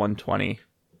definitely be a 120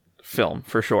 film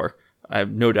for sure. I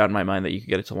have no doubt in my mind that you could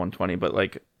get it to 120, but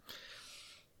like,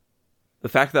 the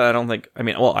fact that I don't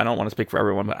want to speak for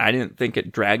everyone, but I didn't think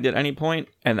it dragged at any point,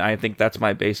 and I think that's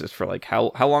my basis for like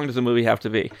how long does a movie have to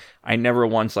be? I never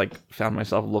once like found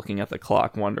myself looking at the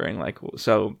clock wondering like,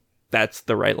 so that's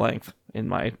the right length in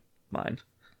my mind.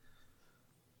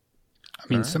 I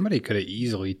mean, somebody could have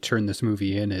easily turned this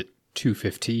movie in at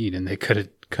 2:15, and they could have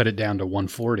cut it down to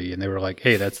 140, and they were like,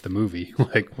 "Hey, that's the movie.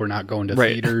 Like, we're not going to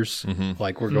theaters.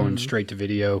 Like, we're going straight to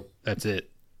video. That's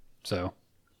it." So,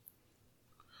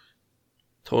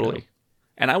 totally.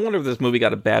 And I wonder if this movie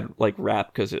got a bad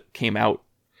rap because it came out,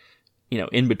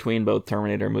 in between both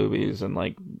Terminator movies and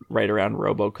right around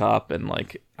RoboCop, and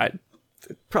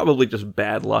probably just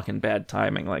bad luck and bad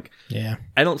timing. Yeah,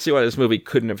 I don't see why this movie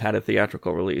couldn't have had a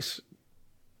theatrical release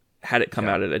had it come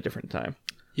out at a different time.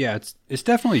 yeah, it's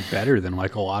definitely better than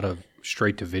a lot of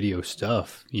straight to video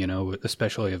stuff,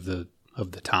 especially of the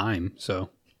time. So,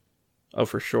 oh,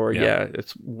 for sure, yeah,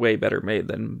 it's way better made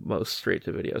than most straight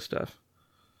to video stuff.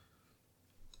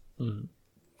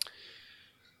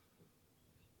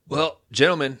 Well,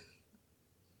 gentlemen,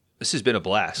 this has been a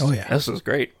blast. oh yeah, This was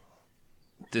great.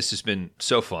 This has been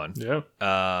so fun. Yeah.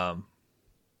 I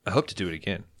hope to do it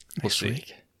again. next see.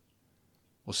 week.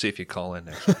 We'll see if you call in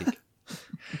next week.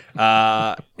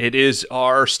 It is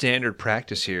our standard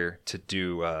practice here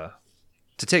to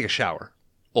take a shower,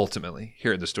 ultimately,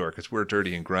 here in the store, because we're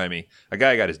dirty and grimy. A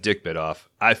guy got his dick bit off.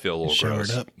 I feel a little Showered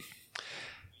gross. up.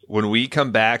 When we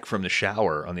come back from the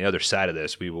shower on the other side of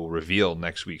this, we will reveal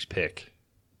next week's pick.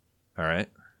 All right?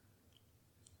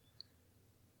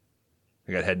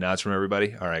 I got head nods from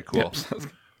everybody? All right, cool.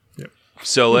 Yep.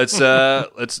 So let's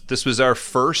this was our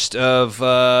first of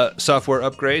software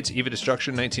upgrades, Eva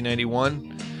Destruction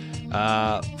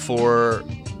 1991. For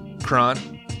Kron,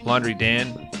 Laundry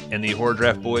Dan, and the Horror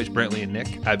Draft Boys, Brentley and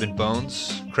Nick. I've been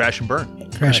Bones. Crash and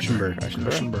burn. Crash and burn.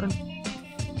 Crash and burn.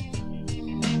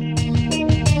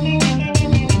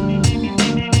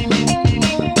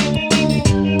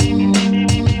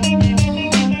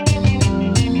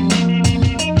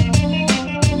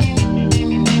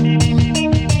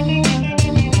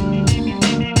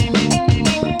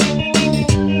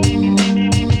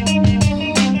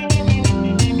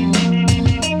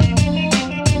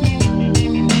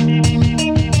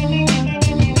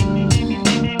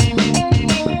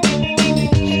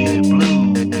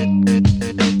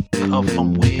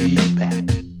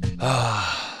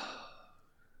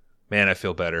 Man, I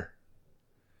feel better.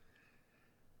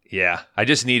 Yeah, I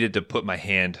just needed to put my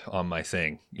hand on my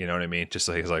thing. You know what I mean? Just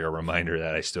as a reminder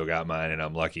that I still got mine and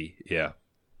I'm lucky. Yeah.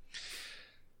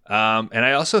 And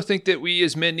I also think that we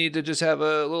as men need to just have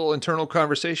a little internal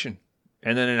conversation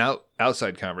and then an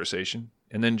outside conversation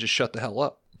and then just shut the hell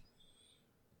up.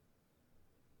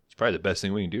 It's probably the best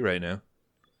thing we can do right now.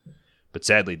 But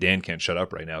sadly, Dan can't shut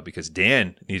up right now because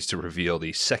Dan needs to reveal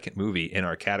the second movie in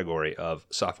our category of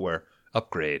software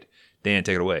upgrade. Dan,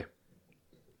 take it away.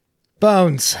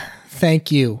 Bones,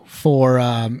 thank you for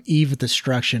Eve of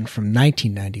Destruction from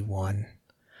 1991.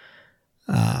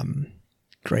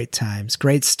 Great times.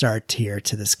 Great start here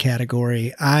to this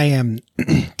category. I am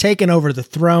taking over the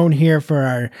throne here for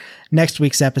our next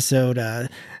week's episode.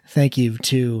 Thank you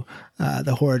to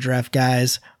the Horror Draft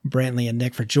guys, Brantley and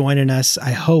Nick, for joining us.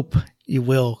 I hope you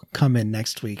will come in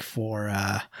next week for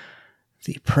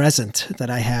the present that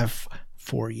I have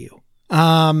for you.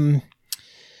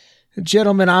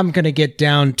 Gentlemen, I'm going to get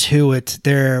down to it.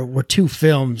 There were two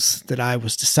films that I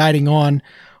was deciding on.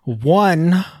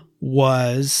 One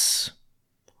was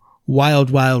Wild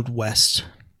Wild West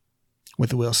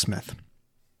with Will Smith,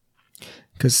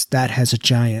 because that has a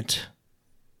giant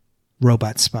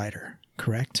robot spider,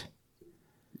 correct?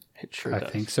 It sure I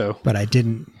does. think so. But I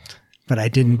didn't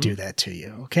do that to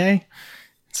you, okay?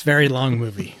 It's a very long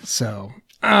movie, so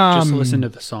Just listen to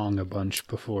the song a bunch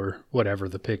before whatever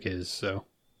the pick is. So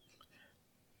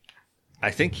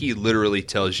I think he literally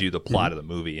tells you the plot of the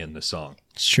movie in the song.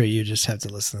 it's true. You just have to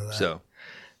listen to that.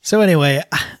 So anyway,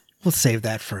 we'll save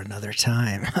that for another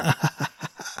time.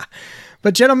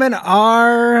 But gentlemen,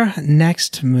 our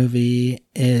next movie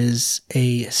is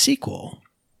a sequel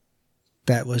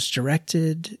that was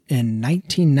directed in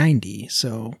 1990.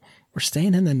 So we're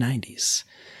staying in the 90s.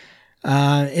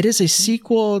 It is a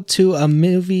sequel to a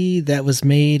movie that was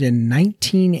made in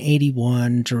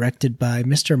 1981, directed by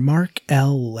Mr. Mark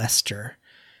L. Lester.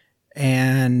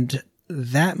 And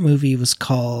that movie was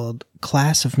called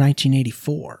Class of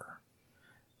 1984.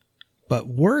 But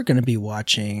we're going to be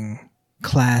watching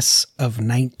Class of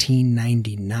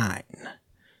 1999.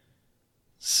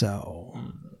 So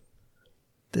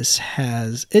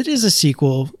it is a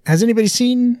sequel. Has anybody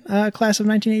seen Class of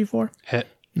 1984?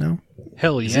 No?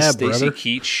 hell is yeah, this Stacy brother.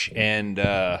 Keach and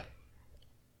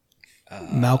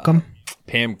Malcolm.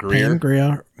 Pam Grier? Pam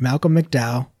Grier, Malcolm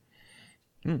McDowell.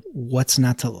 What's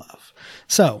not to love?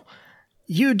 So,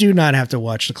 you do not have to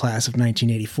watch The Class of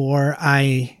 1984.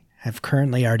 I have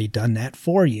currently already done that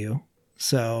for you.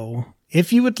 So,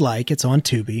 if you would like, it's on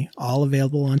Tubi. All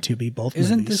available on Tubi, both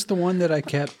Isn't movies. this the one that I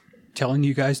kept telling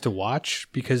you guys to watch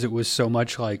because it was so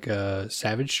much like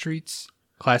Savage Streets,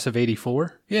 Class of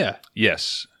 '84? Yeah.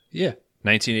 Yes. Yeah.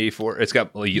 1984. It's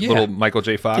got little Michael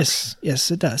J. Fox.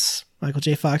 Yes, it does. Michael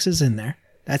J. Fox is in there.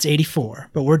 That's 84.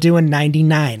 But we're doing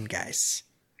 99, guys.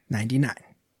 99.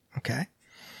 Okay?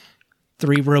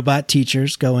 3 robot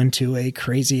teachers go into a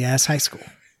crazy-ass high school.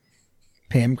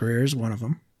 Pam Grier is one of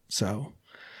them. So,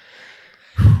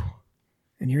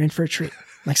 and you're in for a treat.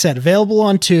 Like I said, available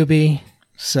on Tubi.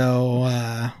 So,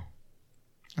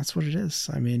 that's what it is.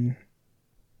 I mean,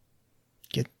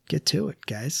 get to it,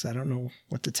 guys. I don't know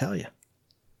what to tell you.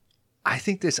 I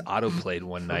think this autoplayed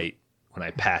one night when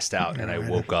I passed out and I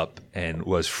woke up and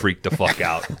was freaked the fuck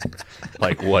out.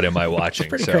 Like, what am I watching?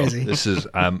 Pretty crazy. This is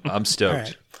I'm stoked.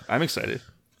 Right. I'm excited.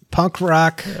 Punk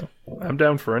rock. Yeah. I'm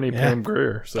down for any Pam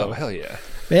Grier. So Oh, hell yeah.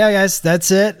 But yeah, guys, that's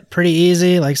it. Pretty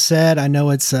easy. Like I said, I know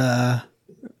it's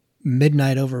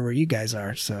midnight over where you guys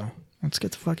are, so let's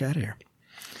get the fuck out of here.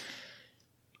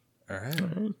 All right.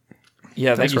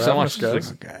 Yeah, Thanks thank you for so having much. us, guys. This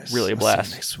was Guys, really a I'll see you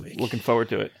blast. next week. Looking forward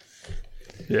to it.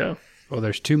 yeah. Well,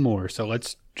 there's 2 more, so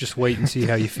let's just wait and see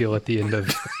how you feel at the end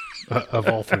of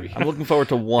all 3. I'm looking forward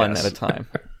to one Yes. at a time.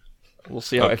 We'll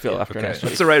see how I feel after next week.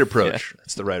 That's the right approach.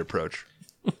 That's the right approach.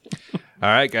 All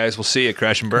right, guys. We'll see you.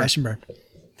 Crash and burn. Crash and burn.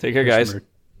 Take care, guys.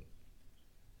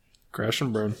 Crash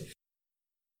and burn.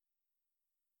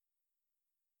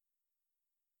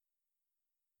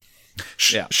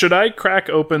 Yeah. Should I crack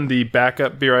open the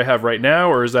backup beer I have right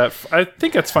now, or is that? I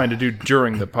think that's fine to do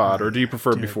during the pod, or do you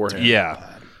prefer beforehand?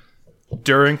 Yeah.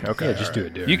 During. Okay. Yeah, just do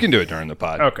it, dude. You can do it during the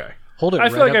pod. Okay. Hold it. I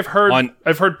feel like right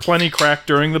I've heard plenty crack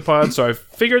during the pod, so I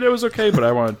figured it was okay, but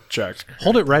I want to check.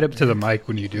 Hold it right up to the mic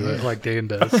when you do it, like Dan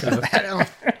does. So.